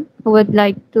anyone who would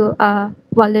like to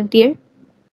volunteer?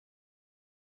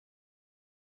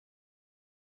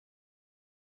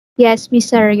 Yes, Miss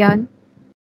Sarion.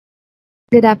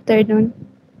 Good afternoon.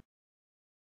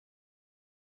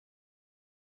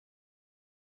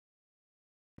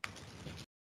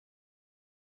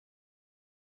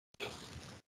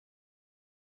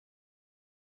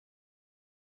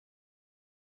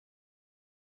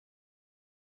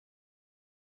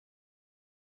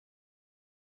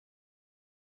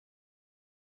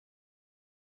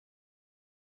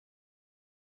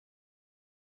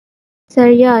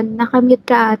 Sarion, nakamute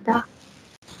ka ata.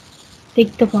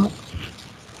 Take two po.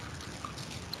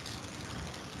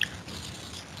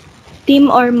 Theme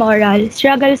or moral,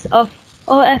 struggles of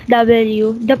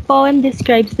OFW. The poem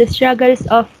describes the struggles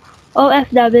of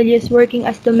OFWs working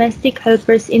as domestic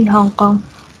helpers in Hong Kong.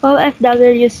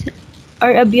 OFWs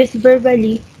are abused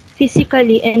verbally,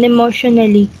 physically, and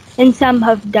emotionally, and some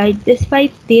have died.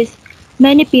 Despite this,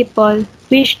 many people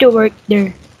wish to work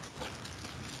there.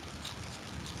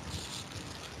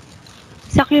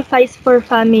 Sacrifice for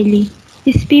family.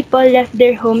 These people left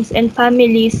their homes and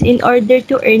families in order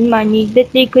to earn money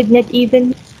that they could not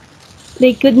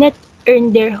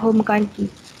earn their home country.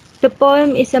 The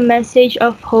poem is a message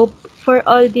of hope for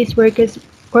all these workers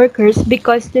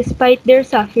because despite their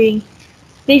suffering,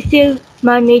 they still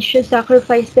manage to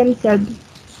sacrifice themselves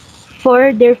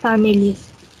for their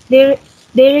families. They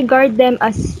regard them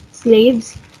as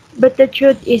slaves, but the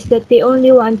truth is that they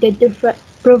only wanted to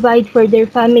provide for their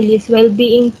families while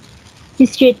being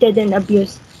mistreated and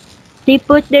abused. They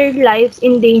put their lives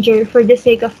in danger for the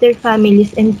sake of their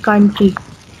families and country.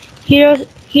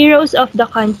 Heroes of the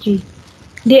country.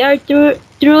 They are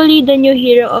truly the new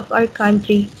hero of our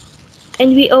country,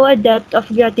 and we owe a debt of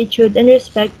gratitude and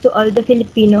respect to all the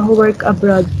Filipino who work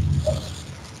abroad.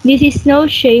 This is no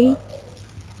shame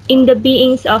in the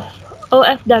beings of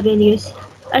OFWs,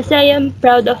 as I am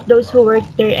proud of those who work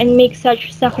there and make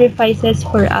such sacrifices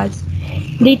for us.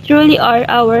 They truly are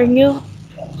our new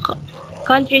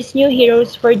country's new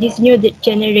heroes for this new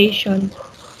generation.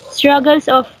 Struggles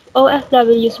of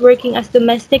OFWs working as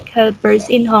domestic helpers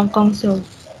in Hong Kong Seoul.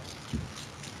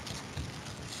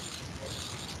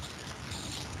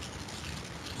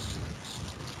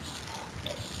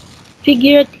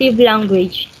 Figurative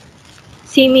language,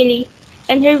 simile,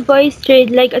 and her voice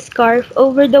strayed like a scarf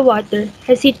over the water,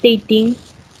 hesitating.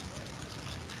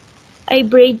 I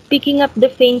braid, picking up the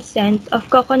faint scent of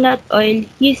coconut oil,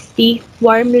 yeasty,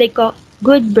 warm like a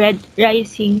good bread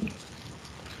rising.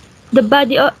 The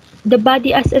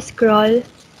body as a scroll.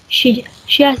 She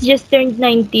has just turned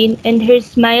 19 and her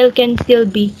smile can still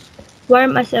be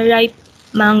warm as a ripe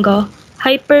mango.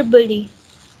 Hyperbole.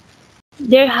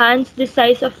 Their hands the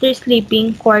size of their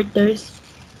sleeping quarters.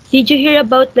 Did you hear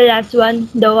about the last one?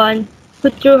 The one who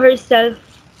threw herself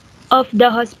off the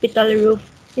hospital roof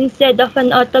instead of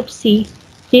an autopsy.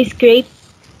 They scraped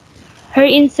her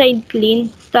inside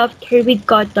clean, stuffed her with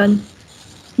cotton.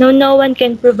 No, no one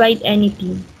can provide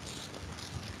anything.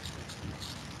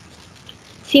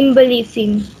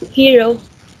 Symbolism, hero,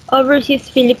 overseas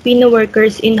Filipino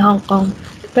workers in Hong Kong.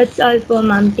 That's all po,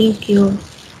 ma'am. Thank you.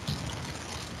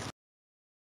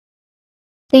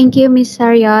 Thank you, Ms.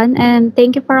 Sarion, and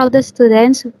thank you for all the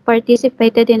students who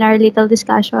participated in our little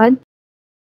discussion.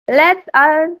 Let's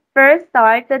first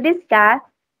start to discuss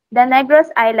the Negros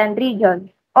Island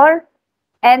region, or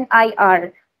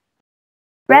NIR.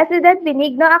 President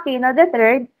Benigno Aquino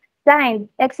III signed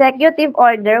Executive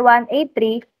Order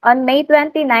 183 on May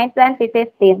 29,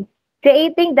 2015,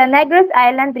 creating the Negros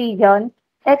Island region.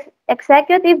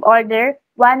 Executive Order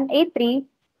 183,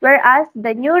 whereas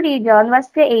the new region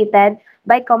was created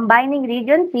by combining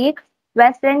Region 6,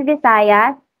 Western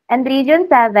Visayas, and Region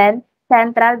 7,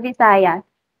 Central Visayas,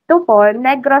 to form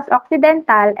Negros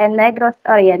Occidental and Negros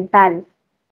Oriental.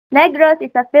 Negros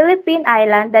is a Philippine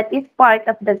island that is part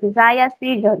of the Visayas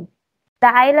region.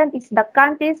 The island is the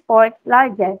country's fourth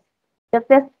largest. The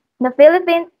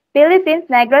Philippines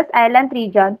Negros Island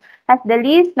region has the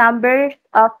least number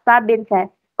of provinces,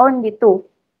 only two.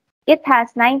 It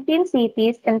has 19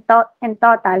 cities in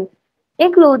total,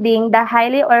 including the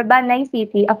highly urbanized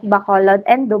city of Bacolod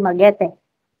and Dumaguete,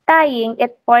 tying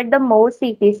it for the most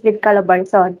cities with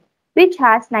Calabarzon, which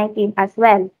has 19 as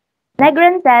well.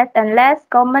 Negrenses and less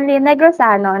commonly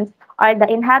Negrosanos are the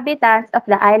inhabitants of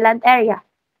the island area.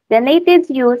 The natives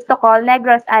used to call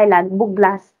Negros Island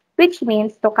Buglas, which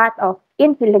means to cut off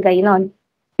in Hiligaynon.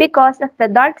 Because of the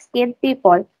dark-skinned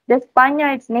people, the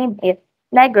Spaniards named it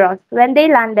Negros when they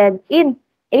landed in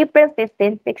April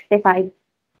 1565.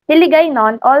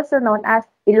 Hiligaynon, also known as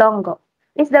Ilonggo,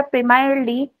 is the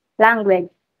primary language,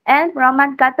 and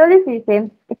Roman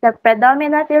Catholicism is the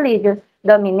predominant religious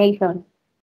domination.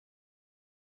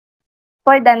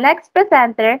 For the next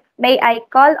presenter, may I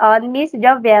call on Miss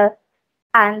Jovel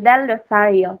and Del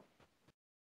Rosario.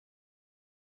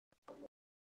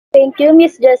 Thank you,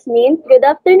 Miss Jasmine. Good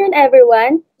afternoon,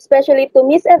 everyone, especially to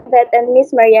Miss Eveth and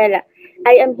Miss Mariela.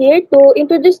 I am here to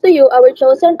introduce to you our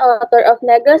chosen author of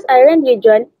Negros Island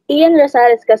Region, Ian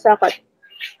Rosales Casocot.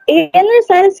 Ian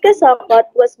Rosales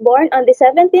Casocot was born on the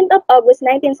 17th of August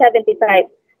 1975,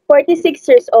 46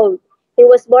 years old. He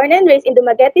was born and raised in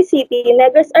Dumaguete City,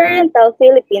 Negros Oriental,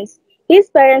 Philippines. His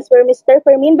parents were Mr.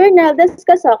 Fermin Bernaldez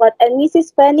Casocot and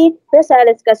Mrs. Fanny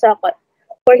Rosales Casocot.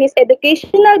 For his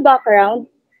educational background,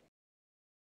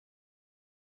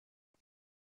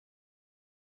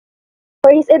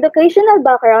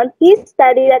 he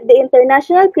studied at the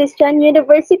International Christian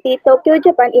University, Tokyo,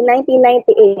 Japan in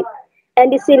 1998,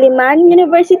 and the Silliman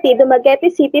University,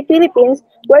 Dumaguete City, Philippines,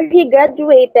 where he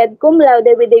graduated cum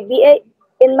laude with a BA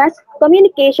in Mass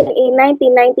Communication in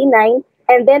 1999,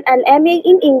 and then an MA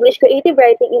in English Creative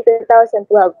Writing in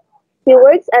 2012. He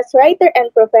works as writer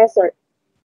and professor.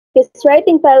 His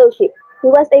writing fellowship. He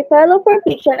was a fellow for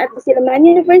fiction at the Silliman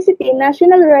University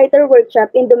National Writer Workshop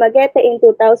in Dumaguete in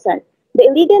 2000, the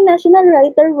Iligan National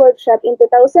Writer Workshop in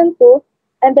 2002,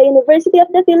 and the University of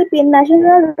the Philippines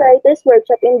National Writers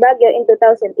Workshop in Baguio in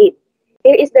 2008.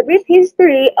 Here is the brief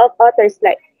history of author's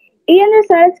life. Ian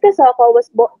Rosales Casocot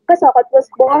was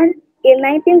born in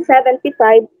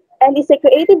 1975 and is a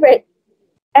creative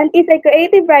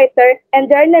writer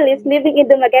and journalist living in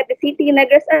Dumaguete City,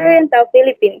 Negros Oriental,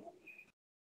 Philippines.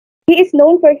 He is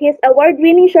known for his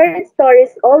award-winning short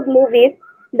stories, old movies,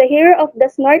 The Hero of the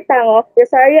Snortango,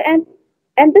 Rosario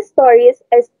and the Stories,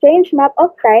 A Strange Map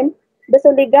of Time, The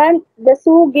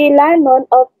Sugilanon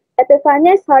of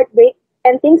Epifania's Heartbreak,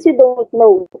 and Things You Don't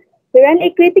Know. He ran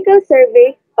a critical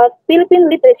survey of Philippine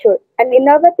literature, an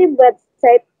innovative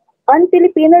website on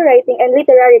Filipino writing and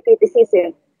literary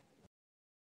criticism.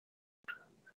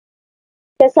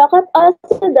 Kasakot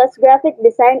also does graphic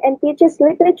design and teaches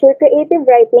literature, creative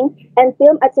writing, and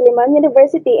film at Suleiman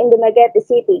University in Dumaguete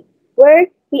City, where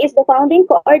he is the founding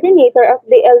coordinator of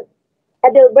the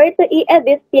Adalberto E.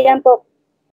 Eveth Tiempo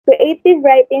Creative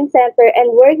Writing Center and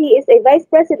where he is a vice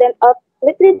president of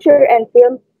literature and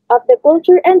film of the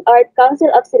Culture and Art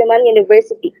Council of Suleiman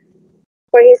University.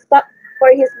 For his, for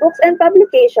his books and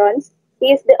publications,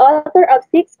 he is the author of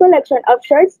six collections of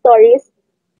short stories,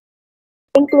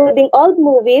 including old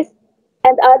movies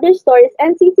and other stories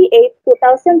NCC 8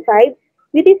 2005,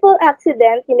 Beautiful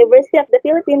Accident, University of the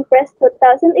Philippines Press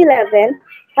 2011,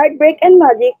 Heartbreak and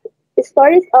Magic,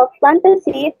 Stories of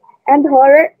Fantasy and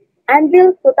Horror,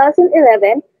 Anvil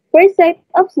 2011, First Sight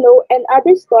of Snow and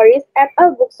Other Stories,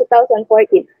 FL Books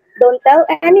 2014. Don't Tell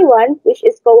Anyone, which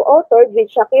is co-authored with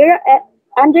Shakira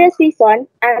Andres Season,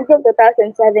 Anvil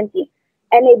 2017,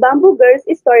 and A Bamboo Girls,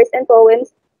 Stories and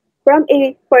Poems from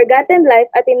A Forgotten Life,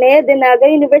 Ateneo de Naga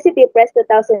University Press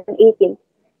 2018.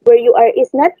 Where You Are Is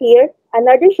Not Here,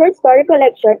 another short story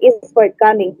collection is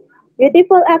forthcoming.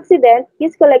 Beautiful Accident,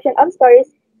 his collection of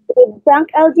stories with Frank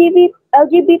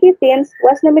LGBT themes,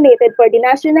 was nominated for the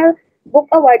National Book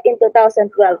Award in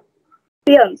 2012.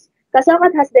 Films.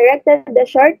 Kasokot has directed the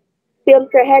short film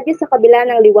Trahedya sa Kabila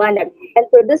ng Liwanag and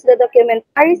produced the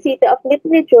documentary City of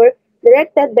Literature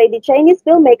directed by the Chinese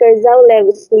filmmaker Zhao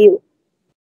Liu.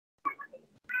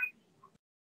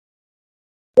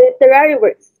 Literary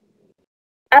works.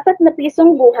 Apat na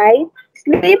Pisong Buhay,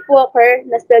 Sleepwalker,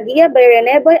 Nostalgia by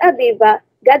Rene Boy Aviva,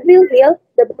 God Will Heal,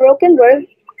 The Broken World,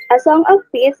 A Song of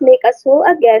Peace, Make Us Whole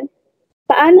Again,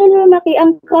 Paano Lumaki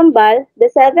ang Kambal, The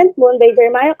Seventh Moon by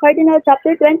Jeremiah Cardinal,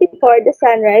 Chapter 24, The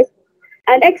Sunrise,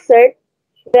 an excerpt,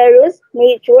 Verus,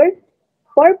 Nature,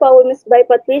 four poems by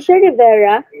Patricia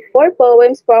Rivera, four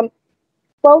poems from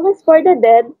Poems for the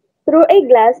Dead, Through a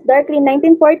Glass, Darkly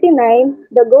 1949,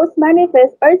 The Ghost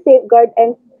Manifest or Safeguard,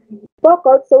 and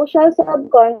Foucault, Social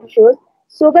Subconscious,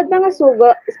 Sugad Mga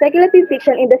Sugo, Speculative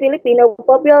Fiction in the Filipino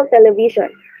Popular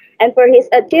Television. And for his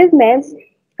achievements,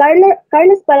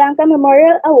 Carlos Palanca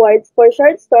Memorial Awards for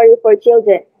Short Story for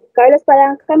Children, Carlos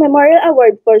Palanca Memorial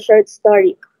Award for Short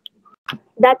Story.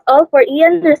 That's all for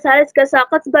Ian Rosales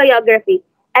Casacot's biography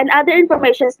and other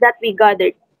informations that we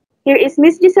gathered. Here is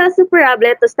Miss Giselle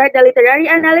Superable to start the literary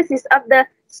analysis of the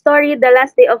story The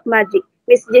Last Day of Magic.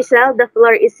 Miss Giselle, the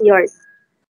floor is yours.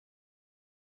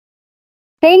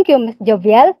 Thank you, Ms.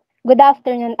 Joviel. Good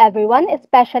afternoon, everyone,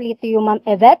 especially to you, Ma'am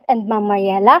Eveth and Ma'am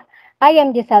Mariela. I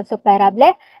am Giselle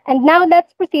Superable, and now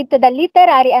let's proceed to the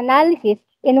literary analysis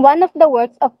in one of the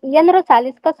works of Ian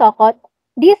Rosales Casocot,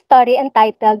 this story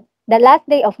entitled The Last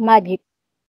Day of Magic.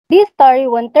 This story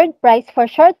won third prize for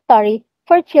short story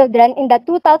for children in the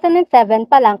 2007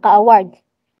 Palanca Awards.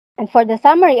 And for the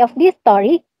summary of this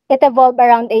story, it evolved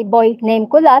around a boy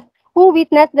named Kulas who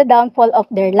witnessed the downfall of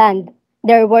their land.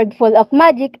 Their world full of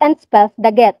magic and spells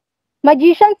the get.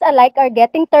 Magicians alike are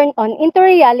getting turned on into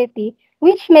reality,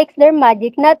 which makes their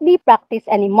magic not be practiced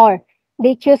anymore.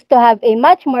 They choose to have a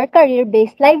much more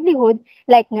career-based livelihood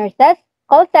like nurses,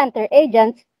 call center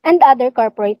agents, and other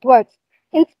corporate works,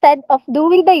 instead of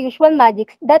doing the usual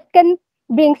magics that can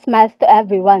bring smiles to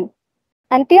everyone.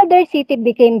 Until their city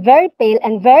became very pale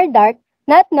and very dark,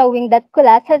 not knowing that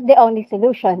Kulas has the only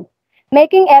solution,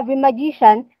 making every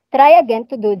magician try again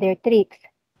to do their tricks.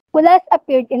 Kulas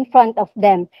appeared in front of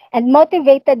them and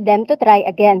motivated them to try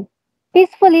again.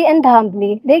 Peacefully and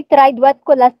humbly, they tried what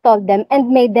Kulas told them and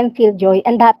made them feel joy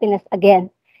and happiness again.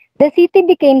 The city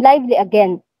became lively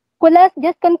again. Kulas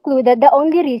just concluded the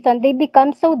only reason they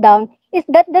become so down is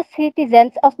that the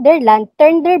citizens of their land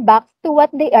turned their backs to what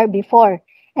they are before,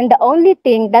 and the only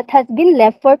thing that has been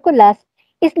left for Kulas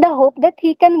is the hope that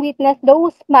he can witness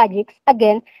those magics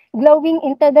again glowing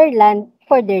into their land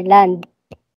for their land.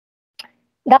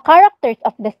 The characters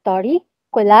of the story,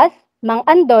 Kulas, Mang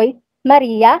Andoy,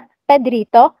 Maria,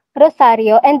 Pedrito,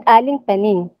 Rosario, and Aling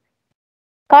Pening.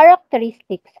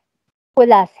 Characteristics.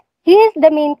 Kulas. He is the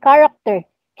main character.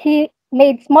 He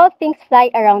made small things fly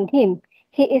around him.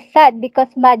 He is sad because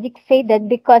magic faded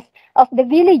because of the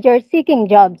villagers seeking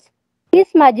jobs. His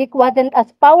magic wasn't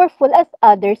as powerful as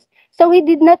others, so he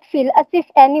did not feel as if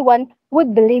anyone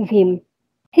would believe him.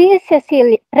 He is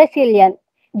resilient,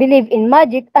 believe in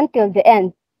magic until the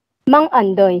end. Mang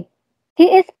Andoy. He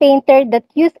is painter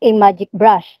that used a magic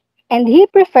brush, and he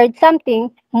preferred something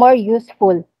more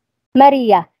useful.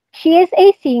 Maria. She is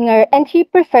a singer and she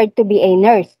preferred to be a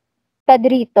nurse.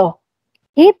 Pedrito.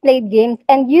 He played games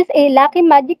and used a lucky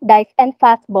magic dice and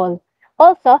fastball.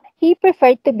 Also, he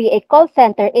preferred to be a call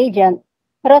center agent.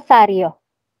 Rosario.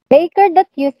 Baker that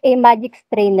used a magic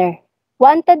strainer.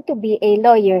 Wanted to be a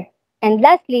lawyer. And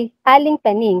lastly, Aling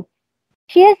Pening.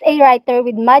 She is a writer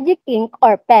with magic ink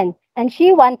or pen, and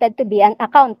she wanted to be an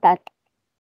accountant.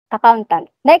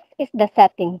 Next is the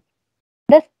setting.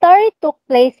 The story took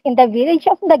place in the village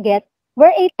of Daget,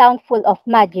 where a town full of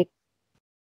magic.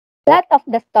 Plot of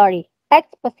the story.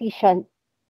 Exposition.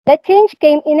 The change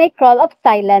came in a crawl of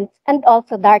silence and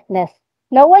also darkness.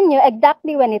 No one knew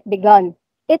exactly when it began.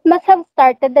 It must have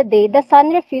started the day the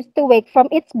sun refused to wake from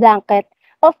its blanket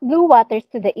of blue waters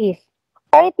to the east.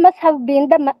 Or it must have been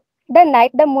the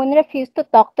night the moon refused to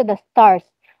talk to the stars.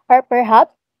 Or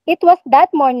perhaps it was that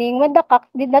morning when the cocks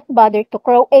did not bother to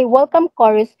crow a welcome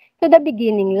chorus to the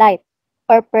beginning light.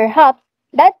 Or perhaps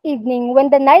that evening when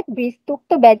the night breeze took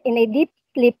to bed in a deep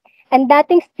sleep and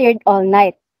nothing stirred all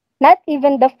night. Not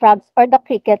even the frogs or the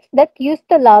crickets that used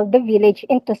to lull the village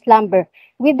into slumber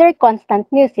with their constant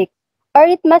music. Or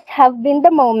it must have been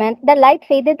the moment the light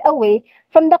faded away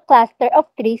from the cluster of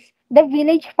trees the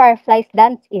village fireflies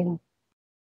danced in.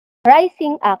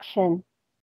 Rising action.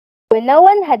 When no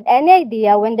one had any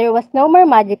idea when there was no more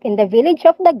magic in the village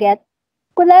of Daget,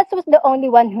 Kulas was the only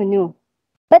one who knew.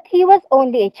 But he was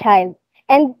only a child,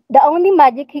 and the only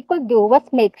magic he could do was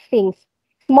make things,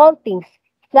 small things,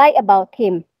 fly about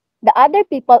him. The other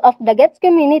people of Daget's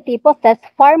community possessed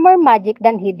far more magic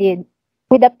than he did.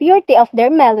 With the purity of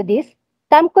their melodies,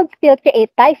 some could still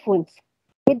create typhoons.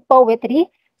 With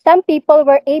poetry, some people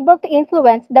were able to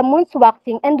influence the moon's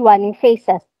waxing and waning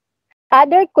phases.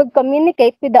 Others could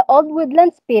communicate with the old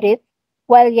woodland spirits,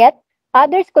 while yet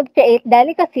others could create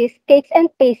delicacies, cakes, and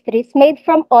pastries made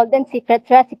from old and secret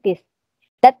recipes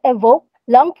that evoke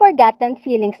long forgotten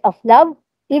feelings of love,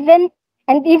 even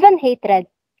hatred.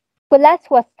 Kulas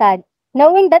was sad,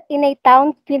 knowing that in a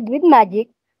town filled with magic,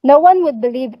 no one would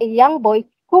believe a young boy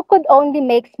who could only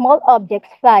make small objects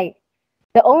fly.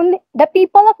 The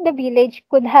people of the village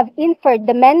could have inferred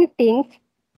the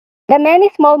many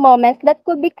small moments that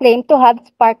could be claimed to have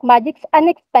sparked magic's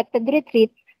unexpected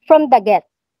retreat from the get,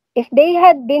 if they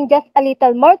had been just a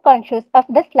little more conscious of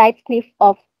the slight sniff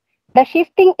of the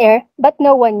shifting air, but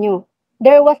no one knew.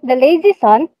 There was the lazy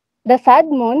sun, the sad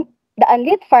moon, the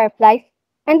unlit fireflies,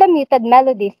 and the muted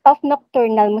melodies of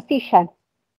nocturnal musicians.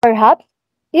 Perhaps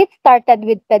it started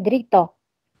with Pedrito,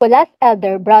 Pula's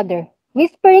elder brother,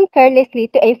 whispering carelessly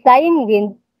to a flying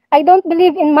wind, "I don't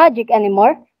believe in magic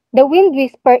anymore." The wind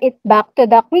whispered it back to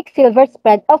the quicksilver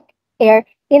spread of air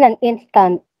in an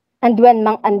instant. And when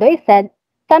Mang Andoy said,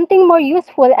 "Something more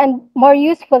useful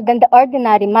than the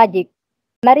ordinary magic,"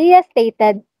 Maria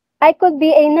stated, "I could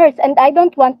be a nurse and I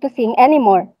don't want to sing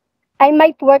anymore." "I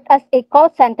might work as a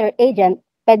call center agent,"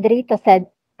 Pedrito said.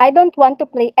 "I don't want to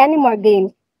play any more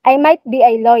games. I might be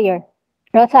a lawyer."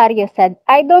 Rosario said,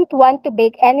 "I don't want to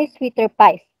bake any sweeter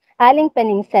pies." Aling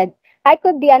Pening said, "I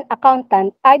could be an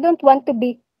accountant. I don't want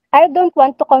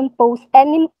to compose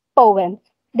any poems."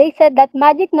 They said that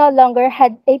magic no longer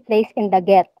had a place in the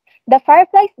get. The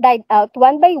fireflies died out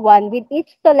one by one with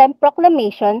each solemn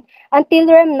proclamation until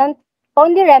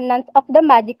only remnants of the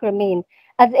magic remained.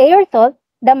 As a result,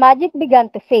 the magic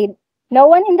began to fade. No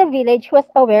one in the village was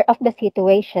aware of the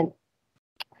situation.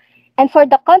 And for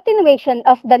the continuation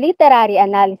of the literary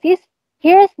analysis,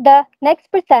 here is the next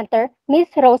presenter,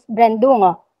 Miss Rose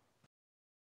Brandungo.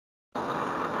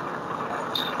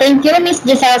 Thank you, Miss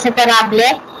Giselle Separable.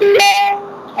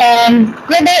 And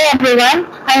good day, everyone.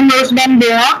 I'm Rose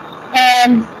Brandungo,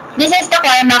 and this is the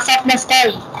climax of the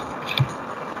story.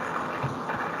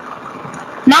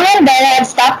 Mang and Bella had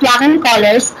stopped plucking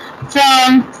colors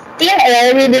from thin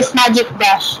air with his magic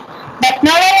brush, but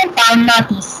no one in town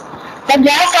noticed. The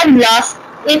grass had lost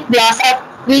its gloss of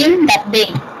green that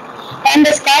day, and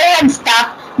the sky had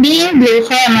stopped being blue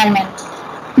for a moment.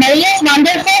 Maria's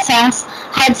wonderful songs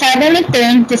had suddenly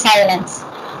turned to silence,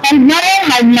 and no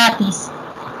one had noticed.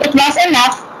 It was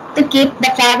enough to keep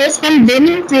the flowers from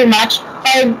blooming too much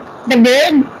or the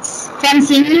birds from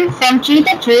singing from tree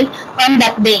to tree on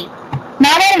that day.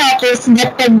 No one noticed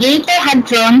that the gator had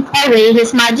thrown away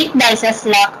his magic dice's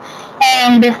lock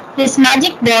and his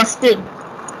magic balls too.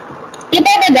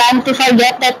 People began to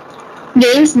forget that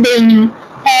games they knew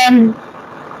and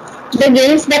the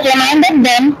games that reminded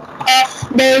them of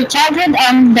their childhood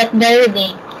on that very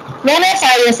day. When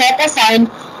Rosario set aside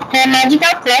her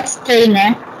magical cloth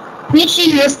strainer, which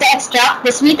she used to extract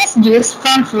the sweetest juice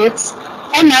from fruits,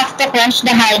 enough to quench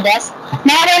the hardest,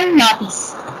 no one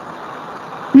noticed.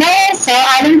 No one saw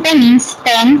Alan Penning's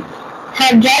pen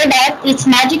had dried out its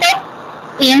magical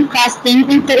ink, casting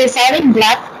into a solid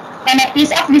blot on a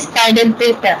piece of discarded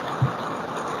paper.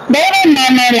 There were no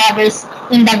more lovers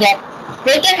in the get,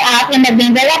 waking up in the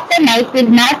middle of the night with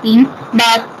nothing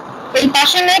but a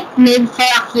passionate need for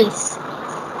a kiss.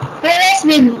 Whereas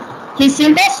with His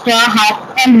simple straw hat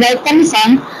and white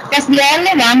camisón was the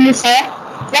only one who saw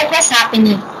what was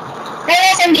happening.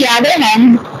 Whereas on the other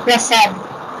hand was sad.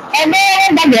 Everyone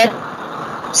in the group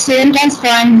soon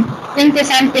transformed into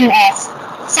something else.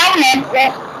 Some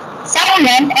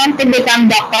went on to become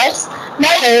doctors,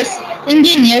 lawyers,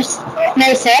 engineers,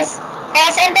 nurses,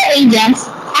 call center agents,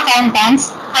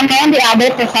 accountants, among the other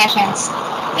professions.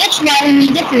 Each one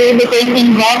immediately became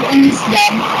involved in his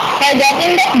job,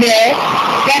 forgetting that there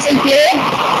was a period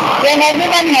when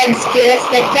everyone had skills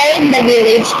that carried the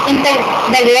village into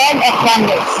the world of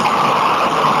wonders.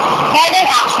 Modern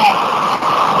action.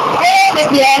 Noah was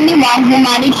the only one who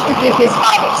managed to keep his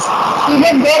powers. He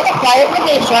would go to quiet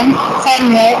location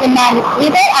somewhere in a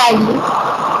little alley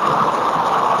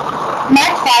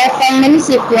not far from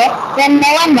municipio when no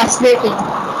one was looking.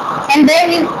 And there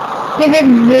he would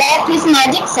let his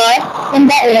magic sword in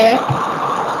the air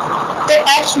to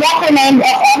catch what remained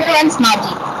of everyone's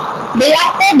magic. Day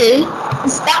after day, he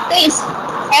stuck to his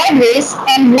old ways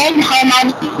and learned how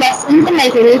magic was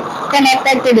intimately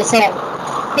connected to the soul.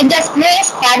 He just grew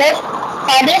his father's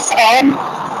own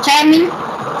charming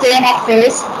cane at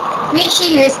first, which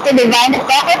he used to divine the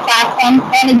proper path on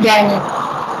any journey.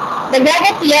 The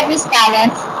gravity of his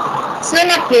talents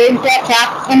soon appeared to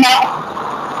attract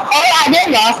all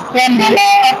other lost remnants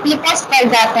of people's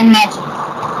forgotten magic.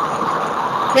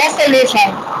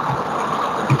 Resolution.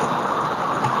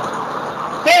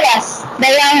 Whereas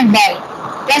the young boy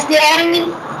was the only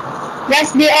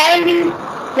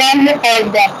one who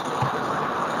told them.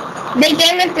 They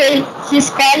came into his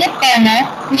quiet corner,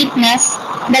 witnessed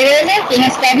the ruler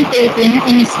king's levitating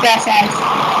in his presence.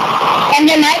 And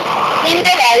the night in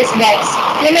the wise voice,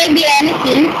 you may be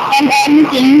anything and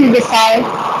anything you desire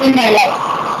in your life.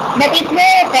 But it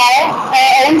will require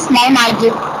our own small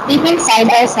magic deep inside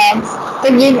ourselves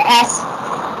to give us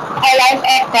a life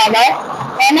of color,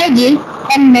 energy,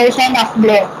 and motion of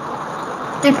glow.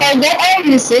 To forget our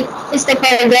music is to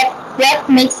forget what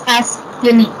makes us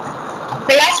unique.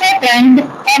 The last returned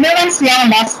everyone's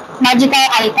long-lost magical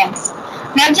items.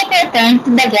 Magic returned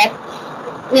to the get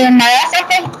in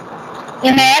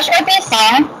a rush of a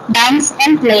song, dance,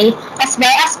 and play, as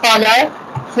well as color,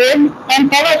 food,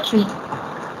 and poetry.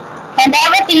 And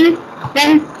everything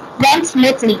went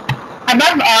smoothly.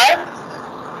 Above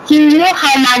all, he knew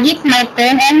how magic might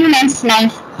turn anyone's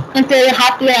life into a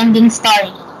happy ending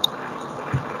story.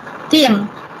 Theme.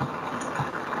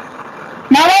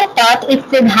 No one thought it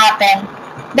could happen,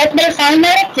 but there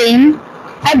finally came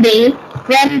a day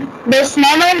when there's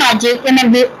no more magic in a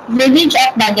village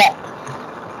of Dagat,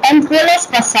 and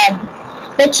coolest was sad.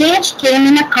 The change came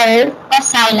in a curve of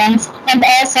silence and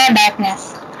also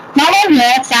darkness. No one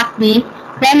knew exactly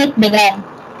when it began.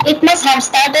 It must have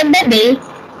started the day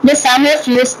the sun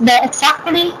refused to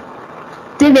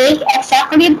wake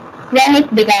exactly when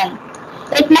it began.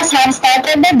 It must have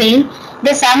started the day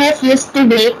the sun refused to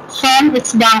wake from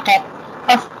its blanket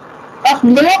of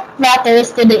blue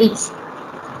waters to the east.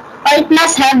 Or it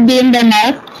must have been the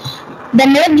night the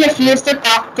moon refused to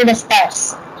talk to the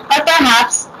stars. Or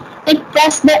perhaps it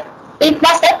was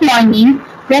that morning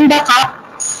when the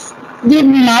cocks did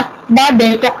not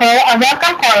bother to call a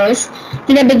welcome chorus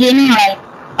to the beginning light.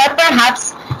 Or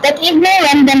perhaps that evening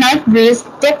when the night breeze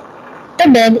took to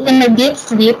bed in a deep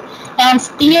sleep and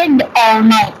stirred all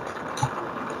night.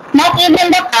 Not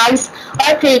even the cows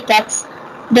or crickets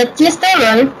that used to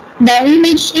roll the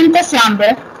image into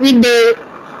slumber with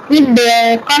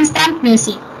their constant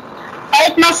music. Or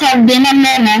it must have been a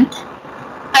moment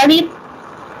the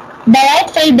light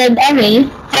faded away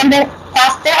from the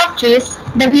cluster of trees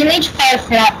the village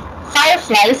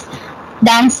fireflies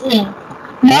danced in.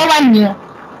 No one knew.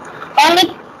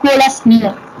 Only Kulas knew.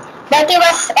 But he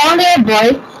was only a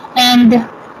boy, and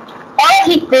all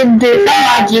he could do for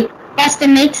magic was to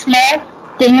make small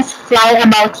things fly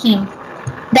about him.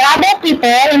 The other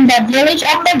people in the village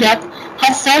of the Get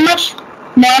had so much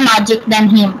more magic than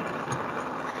him.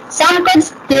 Some could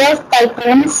still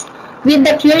typhoons with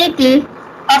the purity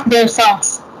of their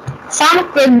songs.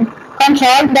 Some could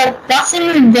control the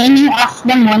proximate waning of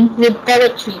the moon with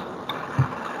poetry.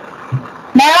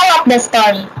 Moral of the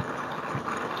story.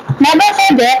 Never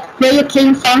forget where you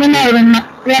came from in a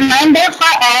reminder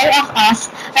for all of us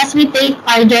as we take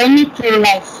our journey through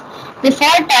life.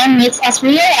 Before time makes us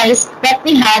realize what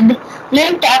we had,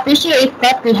 learn to appreciate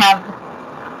what we have.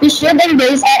 We should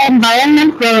embrace our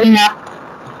environment growing up,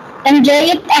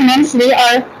 enjoy it immensely,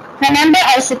 or remember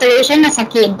our situation as a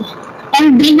kid,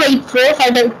 and be grateful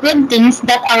for the good things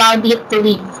that allowed it to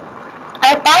live.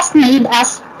 Our past made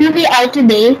us who we are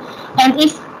today, and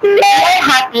if we are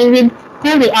happy with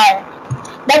who we are,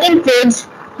 that includes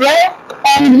work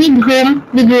and and with whom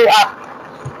we grew up.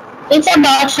 It's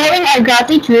about showing our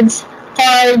gratitudes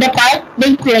for the part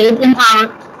they played in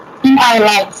our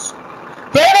lives.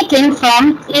 Where we came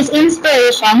from is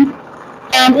inspiration,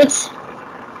 and it's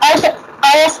also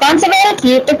our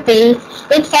responsibility to pay it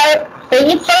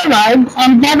forward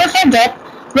and never forget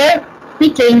where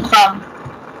we came from.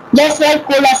 Just like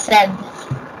Kula said,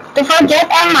 to forget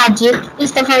our magic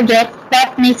is to forget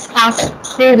what makes us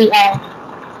who we are.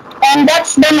 And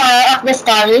that's the moral of the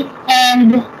story.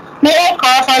 And may I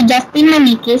call for Jasmine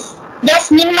Manikis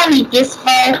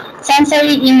for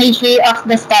sensory imagery of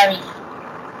the story.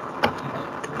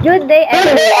 Good day,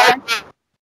 everyone.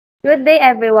 Good day,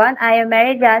 everyone. I am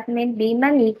Mary Jasmine B.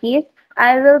 Manikis.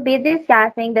 I will be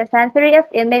discussing the sensory of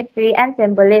imagery and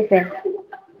symbolism.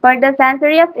 For the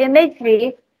sensory of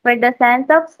imagery, for the sense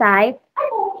of sight,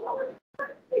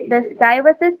 the sky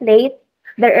was slate,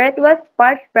 the earth was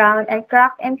parched brown and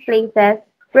cracked in places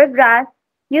where grass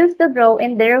used to grow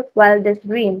in their wildest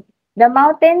green. The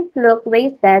mountains looked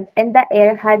wasted and the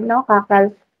air had no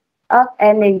cackles of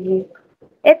energy.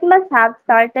 It must have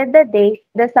started the day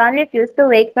the sun refused to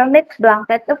wake from its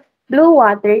blanket of blue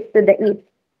waters to the east.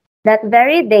 That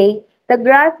very day, the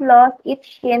grass lost its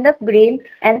sheen of green,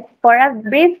 and for a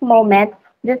brief moment,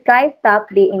 the sky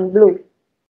stopped being blue.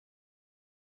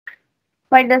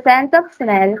 For the sense of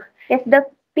smell, if the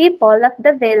people of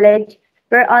the village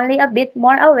were only a bit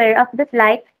more aware of the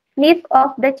slight sniff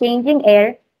of the changing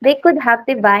air, they could have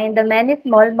divined the many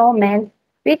small moments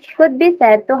which could be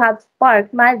said to have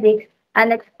sparked magic's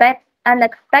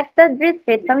unexpected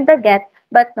retreat from the gate,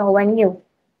 but no one knew.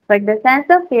 For the sense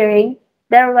of hearing,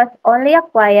 there was only a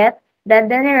quiet,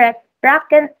 deadening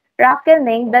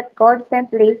rackening that called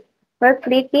simply for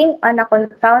clicking on a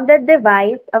confounded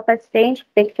device of a strange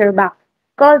picture box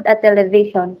called a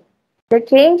television. The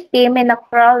change came in a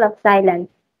crawl of silence.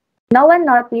 No one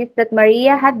noticed that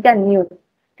Maria had gone mute,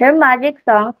 her magic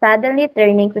song suddenly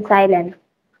turning to silence.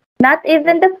 Not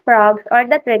even the frogs or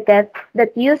the crickets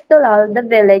that used to lull the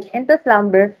village into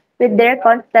slumber with their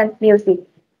constant music.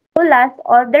 Ula's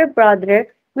older brother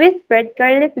whispered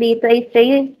carelessly to a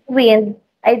stray wind,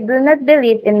 I do not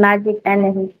believe in magic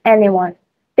anymore.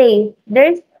 Taste.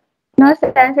 There's no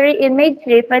sensory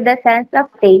imagery for the sense of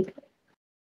taste.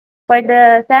 For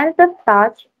the sense of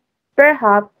touch,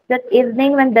 perhaps that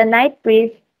evening when the night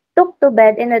priest took to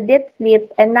bed in a deep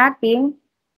sleep and nothing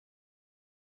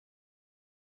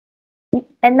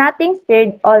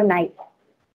stirred all night.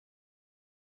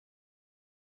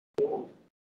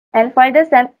 And for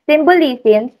the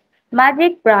symbolism,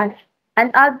 magic brush,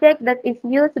 an object that is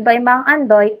used by Mang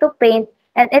Andoy to paint,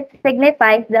 and it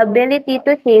signifies the ability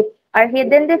to shape our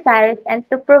hidden desires and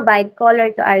to provide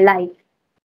color to our lives.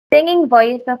 Singing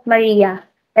voice of Maria,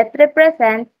 it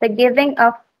represents the giving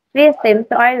of rhythm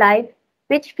to our life,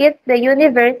 which keeps the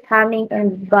universe humming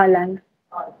in balance.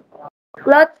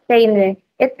 Cloth strainer,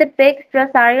 it depicts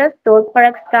Rosario's tool for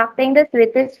extracting the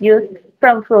sweetest juice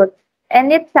from fruits,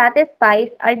 and it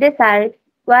satisfies our desires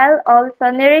while also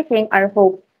nourishing our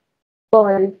hopes.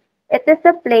 Ball, it is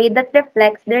a play that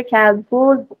reflects their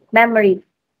childhood memories.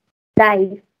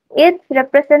 Dice, its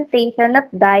representation of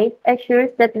dice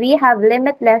assures that we have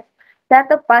limitless set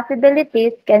of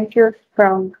possibilities can choose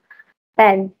from.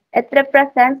 Pen, it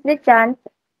represents the chance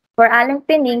for Alang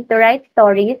Pining to write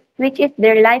stories, which is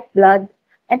their lifeblood,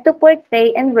 and to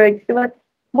portray in words what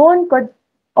moon could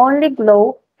only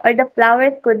glow or the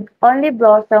flowers could only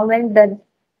blossom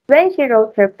when she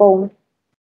wrote her poem,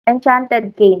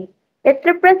 Enchanted Cane. It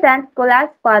represents Kula's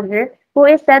father, who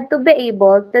is said to be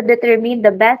able to determine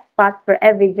the best spot for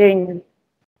every journey.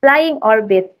 Flying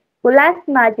Orbit, Kula's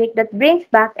magic that brings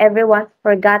back everyone's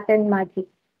forgotten magic.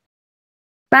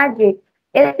 Magic.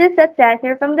 It is a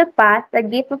treasure from the past, a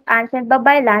gift of ancient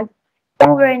Babaylan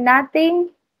who were nothing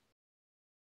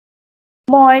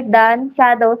more than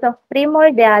shadows of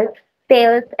primordial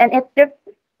tales, and it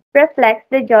reflects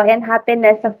the joy and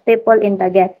happiness of people in the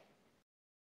guest.